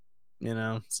 You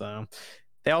know, so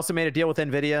they also made a deal with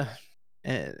Nvidia.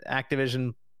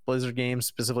 Activision Blizzard games,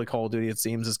 specifically Call of Duty, it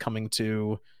seems, is coming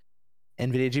to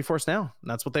Nvidia GeForce Now.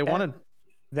 And that's what they wanted.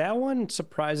 That one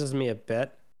surprises me a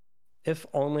bit, if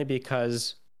only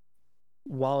because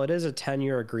while it is a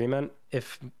 10-year agreement,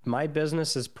 if my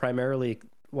business is primarily,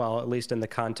 well, at least in the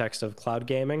context of cloud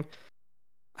gaming,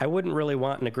 I wouldn't really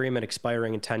want an agreement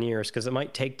expiring in 10 years because it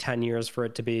might take 10 years for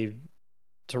it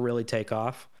to really take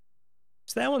off.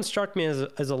 So that one struck me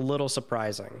as a little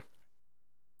surprising.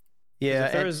 Yeah,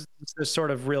 if there's this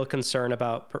sort of real concern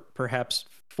about perhaps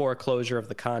foreclosure of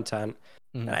the content.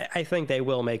 I think they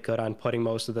will make good on putting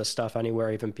most of this stuff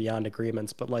anywhere, even beyond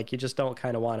agreements. But like, you just don't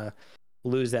kind of want to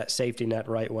lose that safety net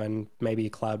right when maybe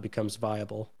cloud becomes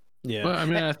viable. Yeah. Well, I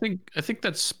mean, I think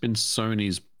that's been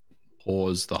Sony's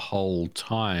pause the whole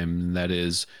time. And that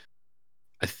is,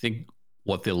 I think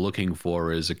what they're looking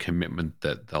for is a commitment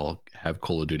that they'll have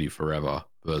Call of Duty forever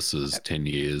versus 10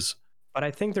 years. But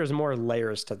I think there's more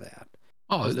layers to that.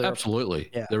 Oh, absolutely.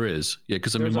 Yeah. There is. Yeah,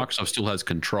 because I mean, Microsoft still has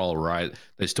control, right?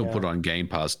 They still put on Game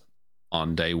Pass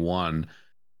on day one.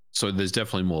 So there's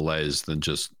definitely more layers than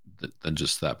just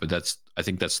that. But I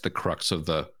think that's the crux of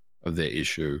their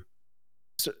issue.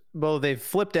 So, well, they've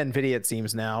flipped NVIDIA, it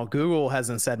seems now. Google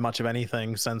hasn't said much of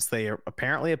anything since they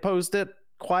apparently opposed it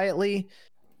quietly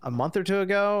a month or two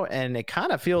ago, and it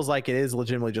kind of feels like it is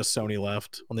legitimately just Sony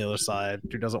left on the other side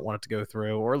who doesn't want it to go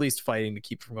through, or at least fighting to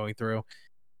keep it from going through.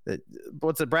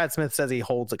 What's it? Brad Smith says he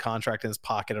holds a contract in his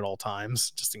pocket at all times,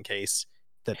 just in case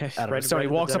that Sony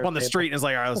walks up on the street and is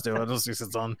like, "All right, let's do it. Let's do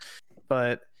this on."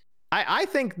 But I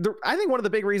think one of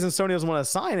the big reasons Sony doesn't want to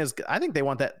sign is I think they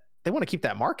want to keep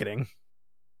that marketing.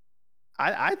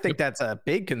 I think that's a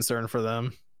big concern for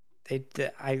them.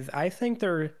 I think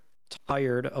they're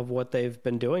tired of what they've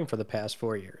been doing for the past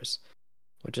 4 years,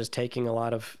 which is taking a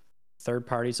lot of third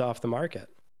parties off the market.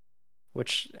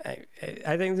 Which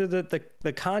I think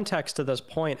the context to this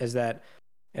point is that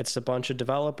it's a bunch of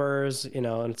developers,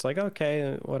 and it's like,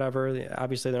 okay, whatever.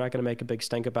 Obviously, they're not going to make a big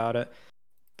stink about it.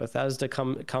 Bethesda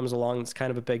comes along. It's kind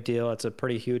of a big deal. It's a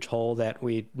pretty huge hole that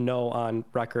we know on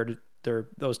record.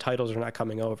 Those titles are not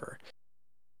coming over.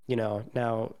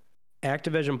 Now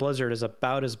Activision Blizzard is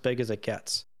about as big as it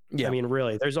gets. Yeah. I mean,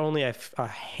 really, there's only a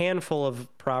handful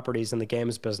of properties in the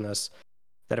games business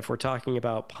that if we're talking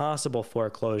about possible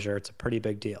foreclosure, it's a pretty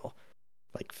big deal.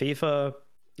 Like FIFA,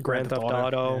 Grand Theft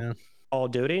Auto, Call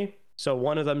of Duty. So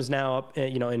one of them is now up,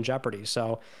 in jeopardy.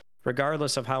 So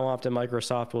regardless of how often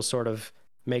Microsoft will sort of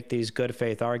make these good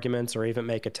faith arguments or even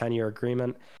make a 10-year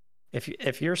agreement,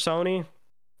 if you're Sony,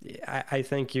 I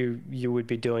think you would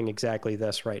be doing exactly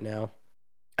this right now.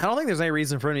 I don't think there's any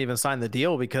reason for him to even sign the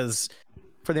deal, because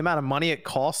for the amount of money it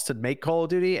costs to make Call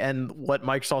of Duty and what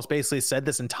Microsoft's basically said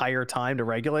this entire time to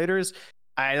regulators,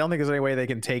 I don't think there's any way they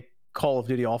can take Call of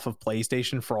Duty off of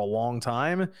PlayStation for a long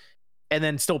time and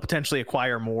then still potentially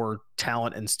acquire more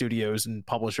talent and studios and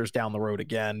publishers down the road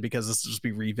again, because this will just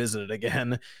be revisited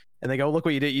again. And they go, look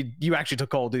what you did. You actually took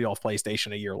Call of Duty off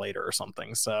PlayStation a year later or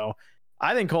something. So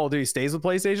I think Call of Duty stays with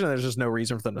PlayStation. There's just no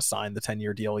reason for them to sign the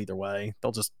 10-year deal either way.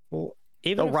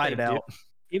 They'll ride it out.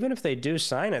 Even if they do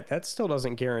sign it, that still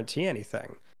doesn't guarantee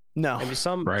anything. No. I mean,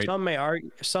 some may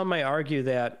argue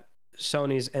that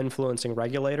Sony's influencing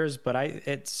regulators, but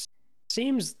it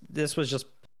seems this was just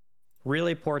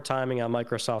really poor timing on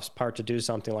Microsoft's part to do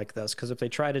something like this. Because if they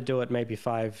tried to do it maybe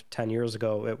 5-10 years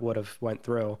ago, it would have went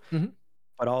through. Mm-hmm.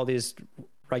 But all these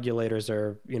regulators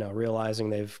are, realizing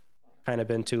they've kind of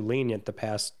been too lenient the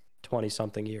past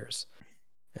 20-something years.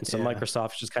 And so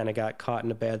Microsoft just kind of got caught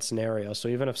in a bad scenario. So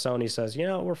even if Sony says,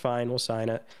 we're fine, we'll sign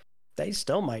it, they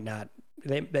still might not.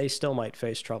 They still might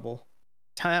face trouble.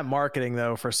 That marketing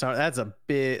though for Sony,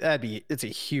 it's a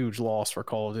huge loss for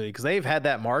Call of Duty, because they've had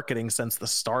that marketing since the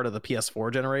start of the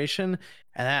PS4 generation,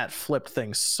 and that flipped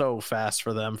things so fast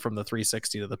for them from the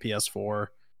 360 to the PS4.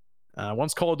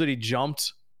 Once Call of Duty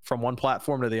jumped from one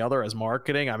platform to the other as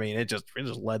marketing, I mean, it just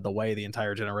led the way the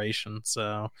entire generation.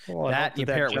 So that you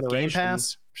pair it with Game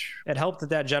Pass, it helped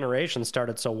that generation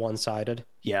started so one-sided.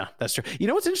 Yeah, that's true.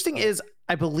 What's interesting is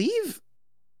I believe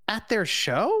at their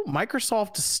show,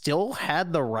 Microsoft still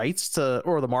had the rights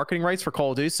or the marketing rights for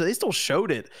Call of Duty, so they still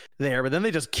showed it there, but then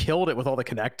they just killed it with all the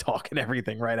Kinect talk and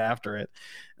everything right after it.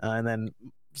 And then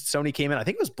Sony came in, I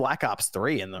think it was Black Ops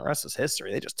 3, and the rest is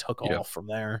history. They just took off from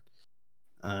there.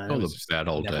 The bad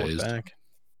old days. Back.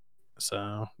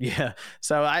 So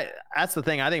that's the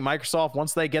thing. I think Microsoft,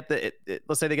 once they get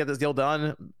let's say they get this deal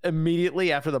done,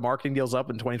 immediately after the marketing deal's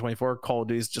up in 2024, Call of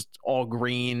Duty's just all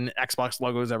green, Xbox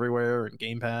logos everywhere, and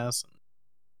Game Pass.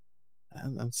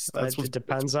 And that's what it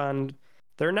depends on.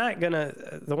 They're not gonna.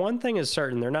 The one thing is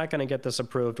certain: they're not gonna get this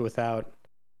approved without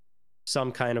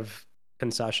some kind of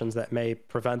concessions that may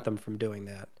prevent them from doing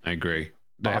that. I agree.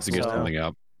 They have to get something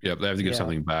up. Yep, they have to get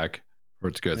something back for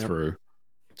it to go through.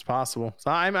 It's possible. So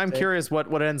I'm curious what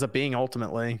it ends up being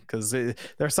ultimately, because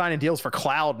they're signing deals for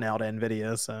cloud now to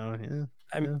NVIDIA. So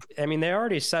I mean, they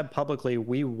already said publicly,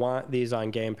 we want these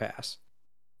on Game Pass.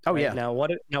 Oh right? Yeah. Now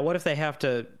what if they have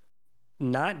to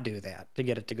not do that to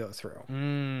get it to go through?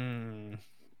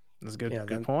 That's a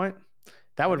good point.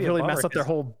 That would really mess up their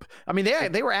whole. I mean,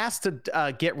 they were asked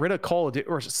to get rid of Call of Duty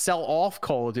or sell off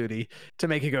Call of Duty to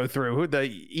make it go through. The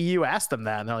EU asked them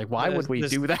that, and they're like, "Why would we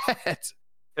do that?"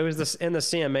 It was this in the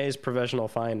CMA's provisional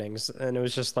findings, and it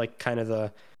was just like kind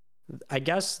of I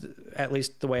guess at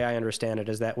least the way I understand it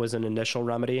is that was an initial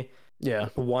remedy Yeah.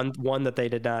 One that they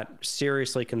did not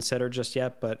seriously consider just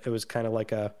yet, but it was kind of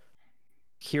like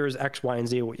here's X, Y, and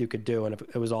Z what you could do, and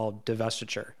it was all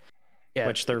divestiture. Yeah.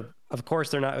 Which of course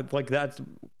they're not like that.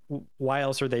 Why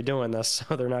else are they doing this?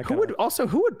 So they're not. Who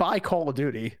would buy Call of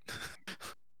Duty?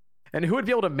 And who would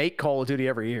be able to make Call of Duty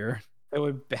every year? It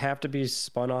would have to be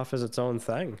spun off as its own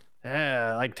thing.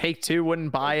 Yeah, like Take-Two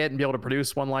wouldn't buy it and be able to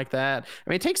produce one like that. I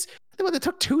mean, it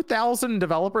took 2,000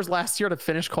 developers last year to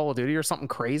finish Call of Duty or something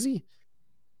crazy.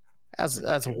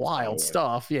 That's wild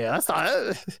stuff. Yeah, that's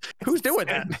not who's doing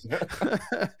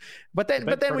that. but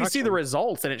then we see the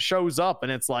results and it shows up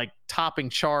and it's like topping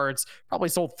charts. Probably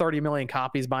sold 30 million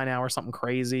copies by now or something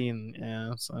crazy. And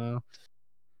yeah, so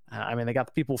I mean, they got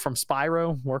the people from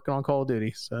Spyro working on Call of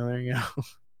Duty. So there you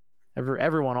go.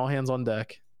 Everyone, all hands on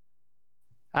deck.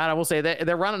 And I will say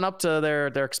they're running up to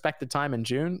their expected time in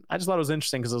June. I just thought it was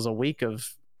interesting because it was a week of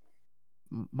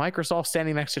Microsoft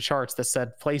standing next to charts that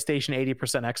said PlayStation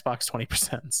 80%, Xbox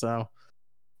 20%. So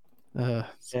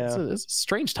it's a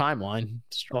strange timeline.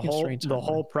 The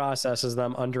whole process is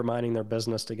them undermining their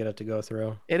business to get it to go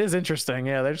through. It is interesting.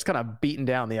 Yeah, they're just kind of beating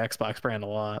down the Xbox brand a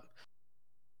lot.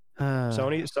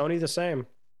 Sony the same.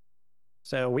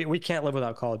 So we can't live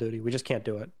without Call of Duty. We just can't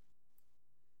do it.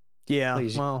 Yeah,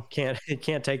 please, well, you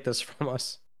can't take this from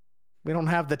us. We don't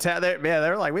have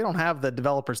they're like, we don't have the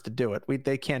developers to do it.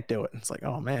 They can't do it. It's like,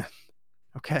 oh man,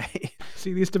 okay.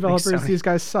 See, these developers, Thanks, these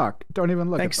guys suck. Don't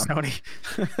even look at them. Thanks,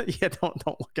 Sony. Yeah, don't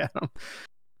look at them.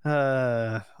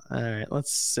 All right,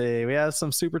 let's see. We have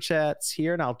some super chats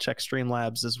here, and I'll check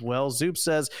Streamlabs as well. Zoop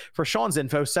says, for Sean's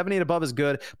info, 70 and above is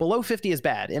good. Below 50 is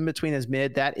bad. In between is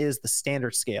mid. That is the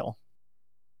standard scale.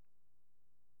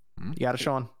 You got it,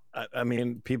 Sean? I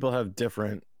mean, people have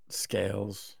different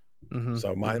scales. Mm-hmm.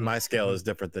 So my scale is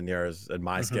different than yours, and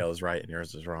my scale is right and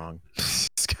yours is wrong.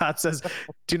 Scott says,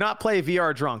 do not play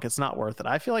VR drunk. It's not worth it.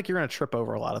 I feel like you're going to trip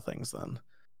over a lot of things then.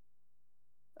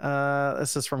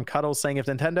 This is from Cuddles saying, if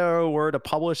Nintendo were to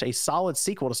publish a solid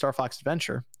sequel to Star Fox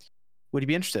Adventure, would you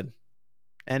be interested?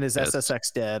 And is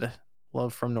SSX dead?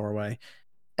 Love from Norway.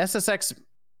 SSX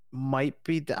might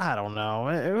be, I don't know.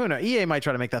 Who knows? EA might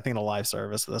try to make that thing a live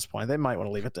service at this point. They might want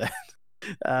to leave it dead.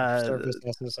 Service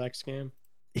SSX game.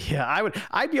 Yeah,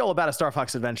 I'd be all about a Star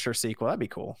Fox Adventure sequel. That'd be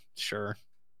cool. Sure.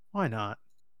 Why not?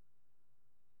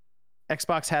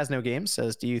 Xbox has no games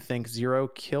says, do you think Zero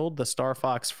killed the Star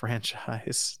Fox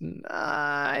franchise?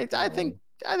 I think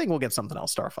we'll get something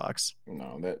else, Star Fox.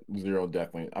 No, that Zero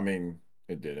definitely, I mean,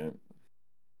 it didn't.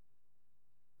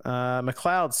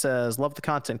 McLeod says, love the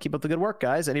content. Keep up the good work,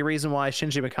 guys. Any reason why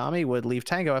Shinji Mikami would leave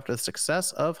Tango after the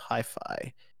success of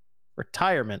Hi-Fi?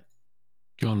 Retirement.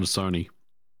 Go on to Sony.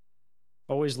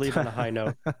 Always leave on a high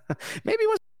note. Maybe he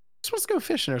wants to go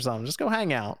fishing or something. Just go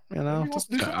hang out, you know. Just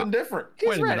do something different.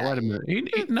 Wait a minute. He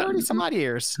 30 some odd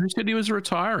years. Who said he was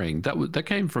retiring? That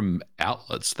came from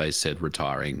outlets. They said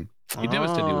retiring. He never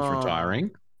said he was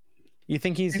retiring. You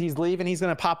think he's leaving? He's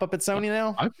going to pop up at Sony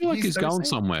now? I feel like he's going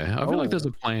somewhere. I feel like there's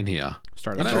a plan here.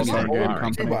 Start a game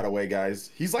company. By the way,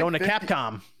 guys, he's like going to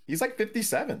Capcom. He's like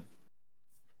 57.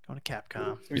 Going to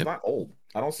Capcom. He's not old.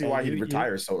 I don't see why he'd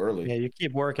retire so early. Yeah, you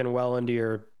keep working well into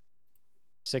your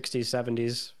 60s,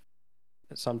 70s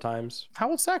sometimes. How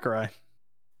old's Sakurai?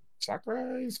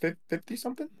 Sakurai's 50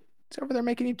 something. He's over there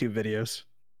making YouTube videos.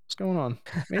 What's going on?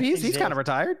 Maybe he's kind of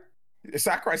retired.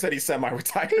 Sakurai said he's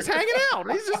semi-retired. He's hanging out.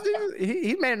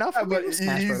 He made enough. Yeah, but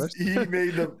he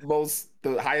made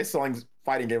the highest selling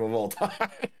fighting game of all time.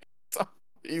 So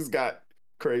he's got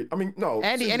crazy. I mean, no.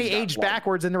 And he aged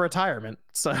backwards into retirement.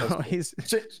 So he's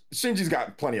Shinji's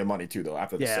got plenty of money too, though,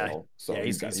 after the sale. So yeah,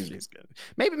 he's good.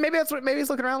 Maybe that's what. Maybe he's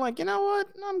looking around like, you know what?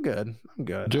 I'm good.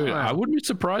 Dude, I wouldn't be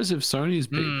surprised if Sony's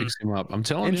picks him up. I'm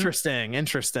telling you.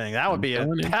 Interesting. That would be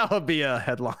a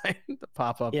headline to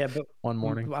pop up. Yeah, but one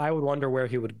morning. I would wonder where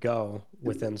he would go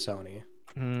within Sony.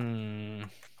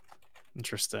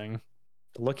 Interesting.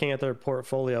 Looking at their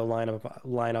portfolio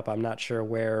lineup, I'm not sure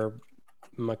where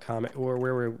Mikami or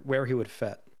where he would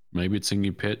fit. Maybe it's a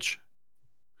new pitch.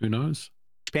 Who knows?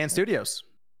 Japan Studios.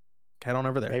 Head on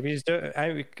over there. Maybe he's doing.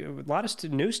 A lot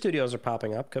of new studios are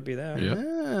popping up. Could be that.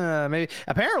 Yeah, maybe.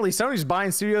 Apparently, Sony's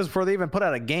buying studios before they even put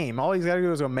out a game. All he's got to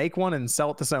do is go make one and sell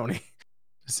it to Sony.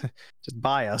 just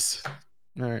buy us.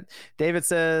 All right. David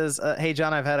says, hey,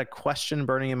 John, I've had a question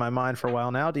burning in my mind for a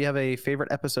while now. Do you have a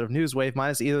favorite episode of Newswave?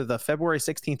 Mine is either the February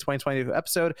 16th, 2022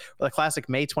 episode or the classic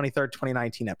May 23rd,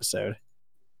 2019 episode.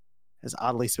 Is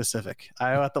oddly specific. I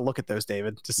have to look at those,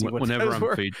 David, to see what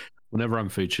whenever I'm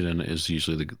featured in it is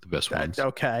usually the best ones.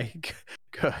 Okay,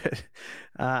 good.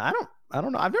 I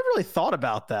don't know. I've never really thought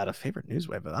about that, a favorite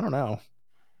Newswave, but I don't know.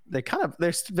 They've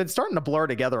been starting to blur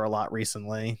together a lot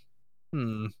recently.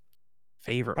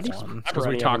 Favorite one. Because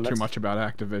we talk too much about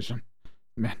Activision.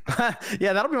 Man.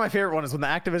 Yeah, that'll be my favorite one is when the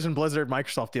Activision Blizzard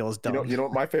Microsoft deal is done. You know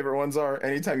what my favorite ones are?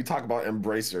 Anytime you talk about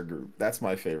Embracer Group, that's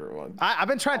my favorite one. I've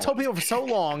been trying to tell people for so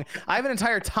long. I have an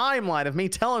entire timeline of me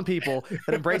telling people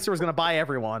that Embracer was going to buy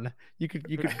everyone. You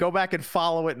could go back and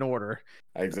follow it in order.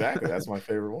 Exactly, that's my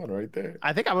favorite one right there.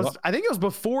 I think it was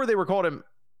before they were called him.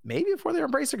 Maybe before they were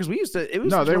Embracer, because they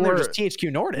were just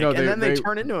THQ Nordic, and then they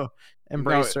turned into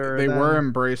Embracer. They were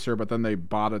Embracer, but then they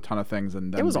bought a ton of things,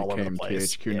 and then became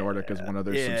THQ Nordic as one of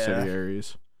their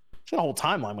subsidiaries. There's a whole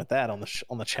timeline with that on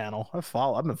the channel. I've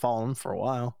been following them for a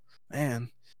while. Man,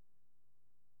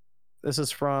 this is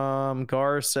from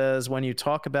Gar says, when you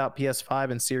talk about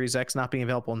PS5 and Series X not being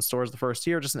available in stores the first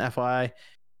year, just an FYI,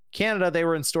 Canada, they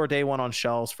were in store day one on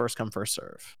shelves, first come first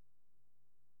serve.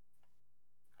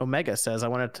 Omega says, I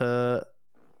wanted to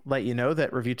let you know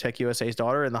that Review Tech USA's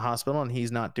daughter in the hospital and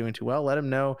he's not doing too well. Let him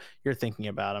know you're thinking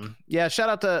about him. Yeah,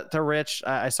 shout out to Rich.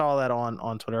 I saw that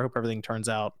on Twitter. I hope everything turns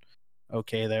out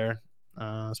okay there,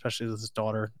 especially with his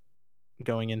daughter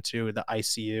going into the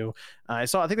ICU. I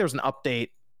think there was an update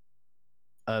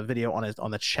video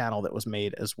on the channel that was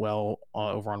made as well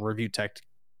over on Review Tech,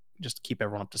 just to keep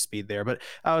everyone up to speed there. But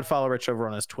I would follow Rich over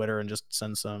on his Twitter and just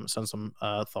send some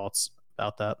thoughts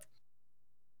about that.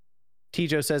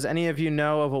 Tijo says, any of you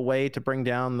know of a way to bring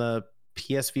down the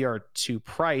PSVR 2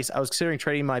 price? I was considering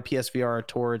trading my PSVR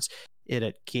towards it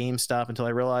at GameStop until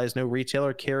I realized no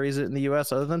retailer carries it in the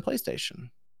US other than PlayStation.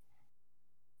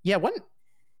 Yeah, when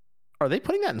are they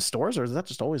putting that in stores, or is that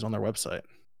just always on their website?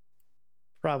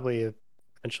 Probably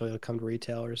eventually it'll come to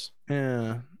retailers.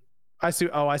 Yeah. I see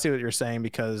what you're saying,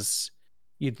 because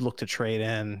you'd look to trade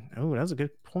in. Oh, that was a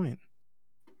good point.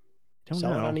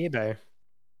 Sell it on eBay.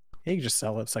 Yeah, you can just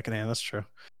sell it secondhand. That's true.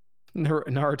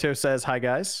 Naruto says, hi,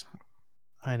 guys.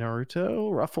 Hi,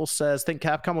 Naruto. Ruffle says, think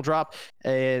Capcom will drop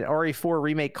an RE4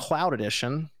 Remake Cloud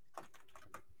Edition.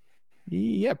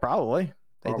 Yeah, probably.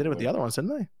 They did it with the other ones, didn't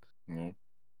they? Mm-hmm.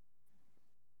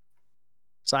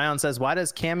 Scion says, why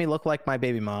does Cammy look like my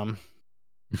baby mom?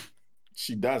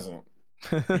 She doesn't.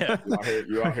 Yeah.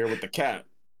 You out here with the cat.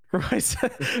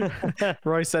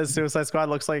 Roy says Suicide Squad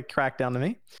looks like Crackdown to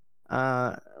me.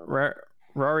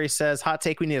 Rory says, hot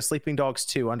take, we need a Sleeping Dogs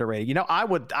 2 underrated. You know, I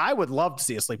would love to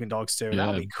see a Sleeping Dogs 2. That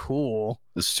would be cool.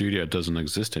 The studio doesn't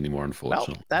exist anymore,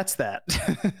 unfortunately. Well, that's that.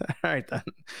 All right,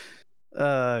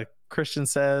 then. Christian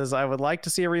says, I would like to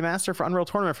see a remaster for Unreal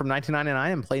Tournament from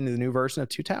 1999 and play the new version of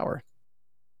Two Tower.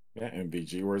 Yeah,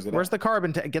 MVG, where's the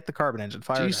carbon? Get the carbon engine.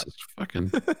 Fire Jesus fucking.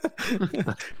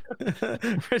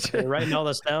 Richard, writing all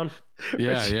this down?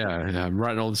 Yeah. I'm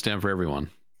writing all this down for everyone.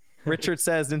 Richard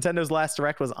says Nintendo's last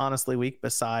direct was honestly weak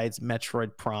besides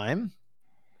Metroid Prime.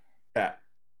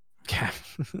 Yeah.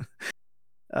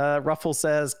 Ruffle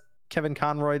says Kevin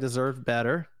Conroy deserved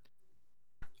better.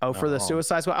 Oh, for the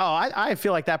Suicide Squad. Oh, I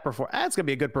feel like that's gonna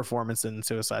be a good performance in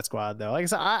Suicide Squad, though. Like I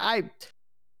said,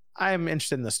 I'm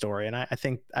interested in the story, and I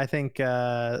think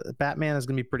Batman is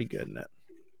gonna be pretty good in it.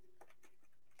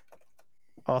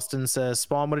 Austin says,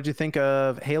 Spawn, what did you think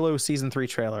of Halo Season 3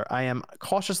 trailer? I am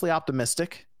cautiously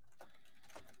optimistic.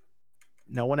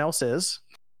 No one else is.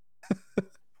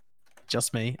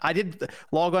 Just me. I did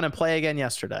log on and play again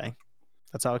yesterday.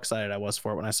 That's how excited I was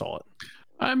for it when I saw it.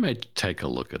 I may take a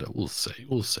look at it. We'll see.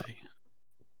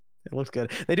 It looks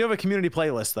good. They do have a community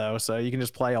playlist, though, so you can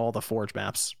just play all the Forge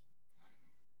maps.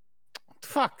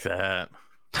 Fuck that.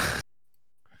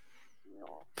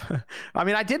 I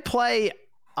mean, I did play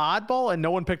Oddball, and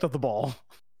no one picked up the ball.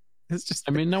 It's just.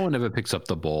 I mean, no one ever picks up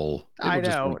the ball. I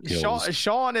know.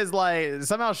 Sean is like,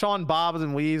 somehow Sean bobs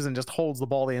and weaves and just holds the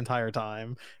ball the entire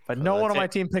time, but no one on my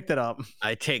team picked it up.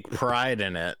 I take pride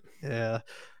in it. Yeah.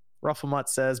 Rufflemutt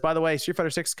says, by the way, Street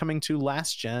Fighter 6 coming to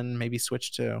last gen, maybe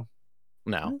Switch 2.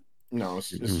 No,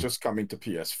 it's just coming to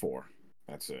PS4.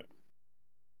 That's it.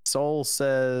 Soul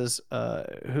says,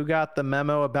 who got the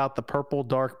memo about the purple,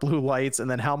 dark blue lights, and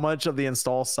then how much of the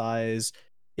install size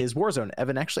is Warzone?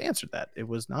 Evan actually answered that. It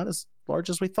was not as large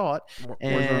as we thought.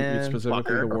 Warzone,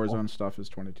 specifically the Warzone stuff is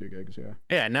 22 gigs, yeah.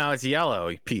 Yeah, now it's yellow,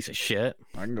 you piece of shit.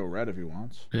 I can go red if he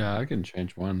wants. Yeah, I can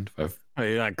change one. Oh,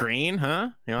 you want green, huh?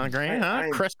 You want green, huh?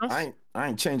 Christmas? I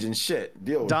ain't changing shit.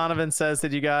 Deal with Donovan says,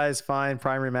 did you guys find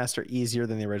Prime Remaster easier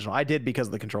than the original? I did, because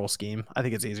of the control scheme. I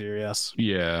think it's easier, yes.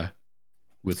 Yeah.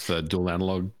 With dual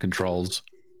analog controls.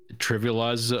 It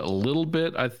trivializes it a little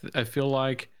bit, I feel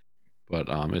like. But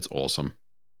it's awesome.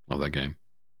 Love that game.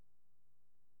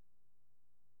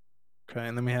 Okay,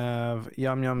 and then we have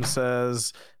Yum Yum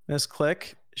says, Miss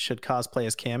Click should cosplay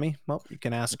as Cammy. Well, you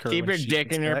can ask her. Keep your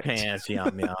dick in your pants,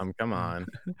 Yum Yum. Come on.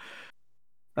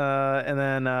 And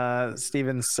then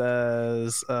Steven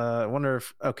says, I wonder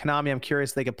if Konami, I'm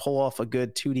curious if they could pull off a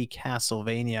good 2D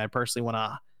Castlevania. I personally want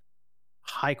a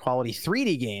high quality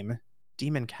 3D game,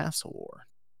 Demon Castle War.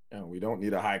 Yeah, we don't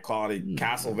need a high quality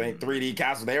Castlevania 3D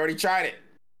Castle. They already tried it.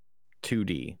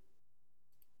 2D.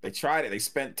 They tried it. They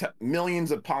spent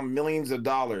millions upon millions of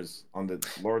dollars on the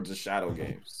Lords of Shadow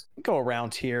games. Go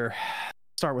around here.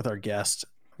 Start with our guest.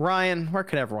 Ryan, where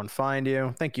can everyone find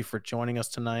you? Thank you for joining us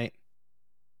tonight.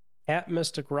 At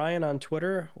Mystic Ryan on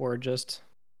Twitter, or just,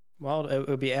 well, it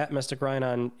would be at Mystic Ryan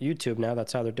on YouTube now.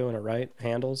 That's how they're doing it, right?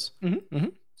 Handles.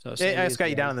 So I just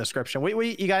got you down in the description.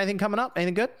 You got anything coming up?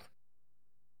 Anything good?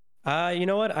 You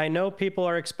know what? I know people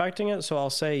are expecting it, so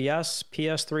I'll say yes.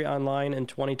 PS3 Online in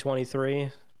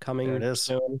 2023 coming there it is.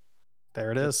 soon.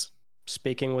 There it is.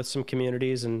 Speaking with some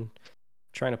communities and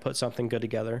trying to put something good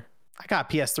together. I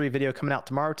got PS3 video coming out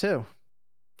tomorrow too.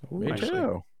 Me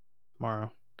too.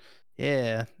 Tomorrow.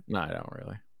 Yeah. No, I don't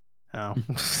really. Oh.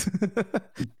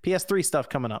 PS3 stuff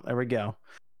coming up. There we go.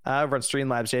 Over on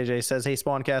Streamlabs, JJ says, hey,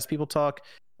 Spawncast, people talk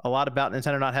a lot about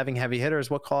Nintendo not having heavy hitters.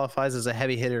 What qualifies as a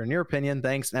heavy hitter in your opinion?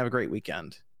 Thanks and have a great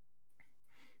weekend.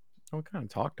 We kind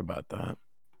of talked about that.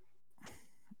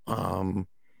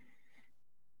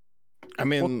 I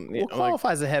mean, what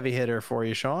qualifies a heavy hitter for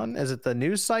you, Sean? Is it the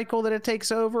news cycle that it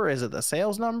takes over? Is it the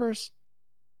sales numbers?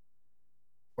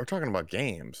 We're talking about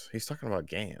games. He's talking about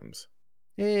games.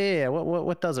 Yeah.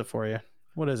 What does it for you?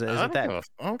 What is it? Is it that? I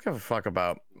don't give a fuck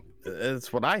about.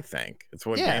 It's what I think. It's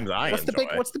what games I enjoy.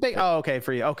 What's the big? Oh, okay,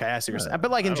 for you. Okay, I see what you're saying. But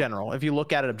like in general, if you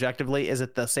look at it objectively, is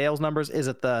it the sales numbers? Is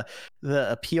it the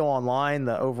appeal online?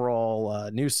 The overall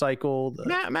news cycle?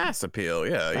 Mass appeal.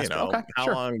 Yeah, mass appeal. Okay,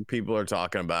 how long people are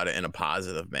talking about it in a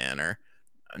positive manner,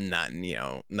 not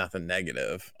nothing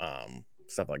negative.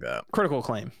 Stuff like that. Critical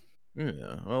acclaim.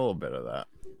 Yeah, a little bit of that.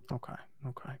 Okay.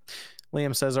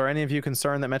 Liam says, are any of you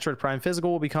concerned that Metroid Prime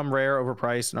Physical will become rare,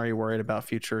 overpriced, and are you worried about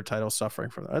future titles suffering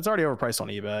from that? It's already overpriced on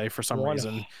eBay for some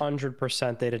reason.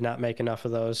 100% they did not make enough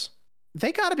of those.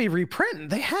 They got to be reprinting.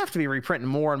 They have to be reprinting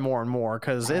more and more and more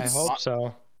because it's. I hope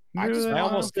so. I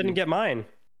almost didn't get mine.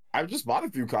 I've just bought a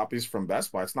few copies from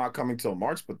Best Buy. It's not coming till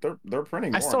March, but they're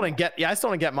printing more. I still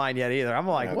didn't get mine yet either. I'm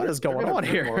like, what is going on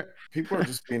here? More. People are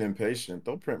just being impatient.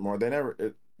 They'll print more.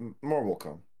 More will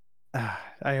come.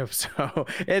 I hope so.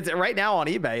 It's right now on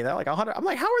eBay. They're like $100. I'm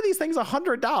like, how are these things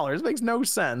 $100? It makes no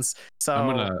sense.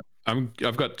 So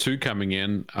I've got two coming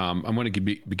in. I'm going to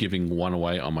be giving one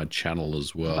away on my channel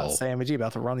as well. MG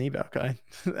about to run eBay.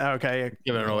 Okay.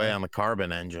 Giving it away on the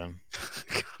Carbon Engine.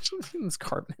 This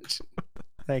Carbon Engine.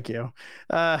 Thank you.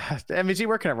 MG,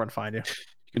 where can everyone find you?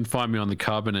 You can find me on the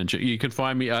Carbon Engine. You can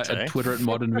find me at Twitter at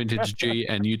Modern Vintage G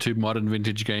and YouTube Modern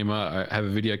Vintage Gamer. I have a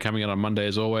video coming out on Monday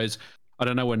as always. I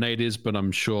don't know where Nate is, but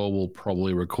I'm sure we'll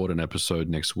probably record an episode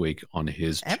next week on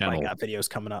his channel. I got videos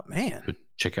coming up, man. But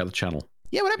check out the channel.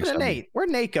 Yeah, what happened to Nate? Where'd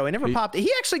Nate go? He never popped.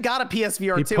 He actually got a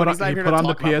PSVR 2. He put on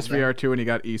the PSVR 2 and he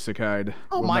got isekai'd.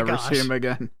 Oh my gosh. We'll never see him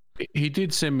again. He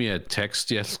did send me a text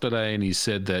yesterday, and he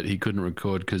said that he couldn't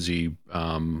record because he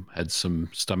had some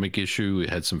stomach issue. He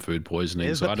had some food poisoning.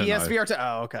 Is the PSVR 2?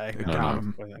 Oh, okay.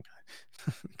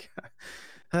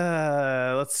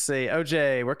 Let's see.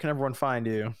 OJ, where can everyone find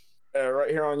you? Right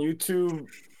here on YouTube.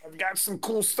 I've got some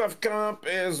cool stuff coming up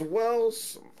as well.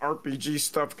 Some RPG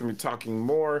stuff. Gonna be talking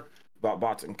more about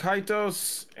Baten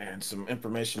Kaitos and some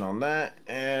information on that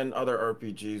and other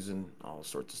RPGs and all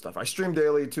sorts of stuff. I stream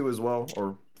daily too as well,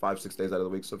 or 5-6 days out of the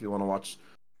week. So if you want to watch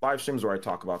live streams where I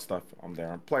talk about stuff, I'm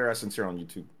there. Player Essence here on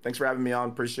YouTube. Thanks for having me on.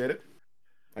 Appreciate it.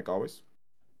 Like always.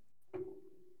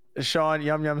 Sean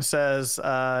Yum Yum says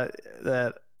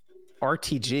that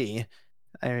RTG,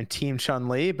 I mean Team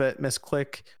Chun-Li, but Miss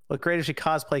Click look great if she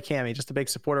cosplay Cammy. Just a big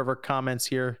supporter of her comments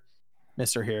here.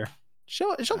 Miss her here.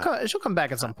 She'll come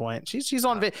back at some point. She's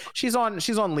on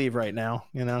leave right now.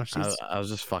 You know. I was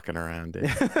just fucking around,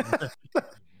 dude.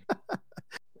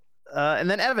 And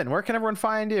then Evan, where can everyone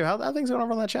find you? How things going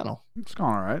over on that channel? It's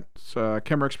going all right. It's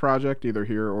Kimrick's Project, either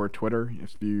here or Twitter.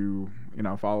 If you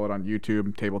follow it on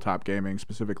YouTube, Tabletop Gaming,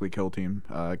 specifically Kill Team,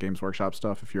 Games Workshop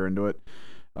stuff. If you're into it,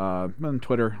 on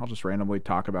Twitter, I'll just randomly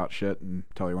talk about shit and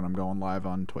tell you when I'm going live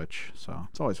on Twitch. So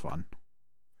it's always fun.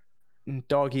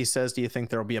 Doggy says, do you think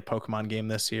there will be a Pokemon game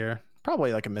this year?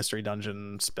 Probably like a Mystery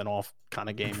Dungeon spin-off kind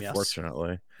of game, yes.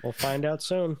 Unfortunately. We'll find out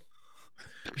soon.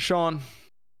 Sean,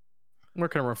 where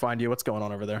can everyone find you? What's going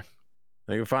on over there?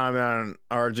 You can find me on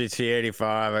RGT85.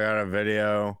 I got a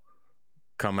video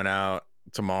coming out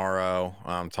tomorrow.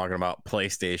 I'm talking about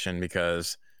PlayStation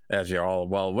because, as you're all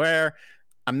well aware,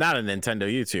 I'm not a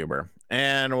Nintendo YouTuber.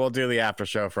 And we'll do the after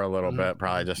show for a little bit,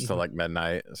 probably just till like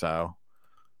midnight. So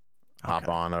hop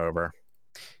on over.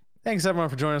 Thanks everyone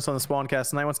for joining us on the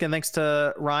Spawncast tonight. Once again, thanks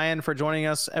to Ryan for joining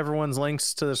us. Everyone's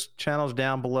links to the channels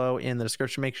down below in the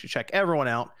description. Make sure you check everyone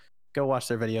out. Go watch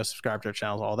their videos, subscribe to their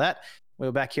channels, all that.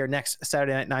 We'll be back here next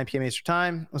Saturday night, 9 p.m. Eastern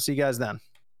time. We'll see you guys then.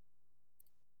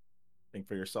 Think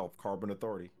for yourself, Carbon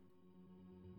Authority.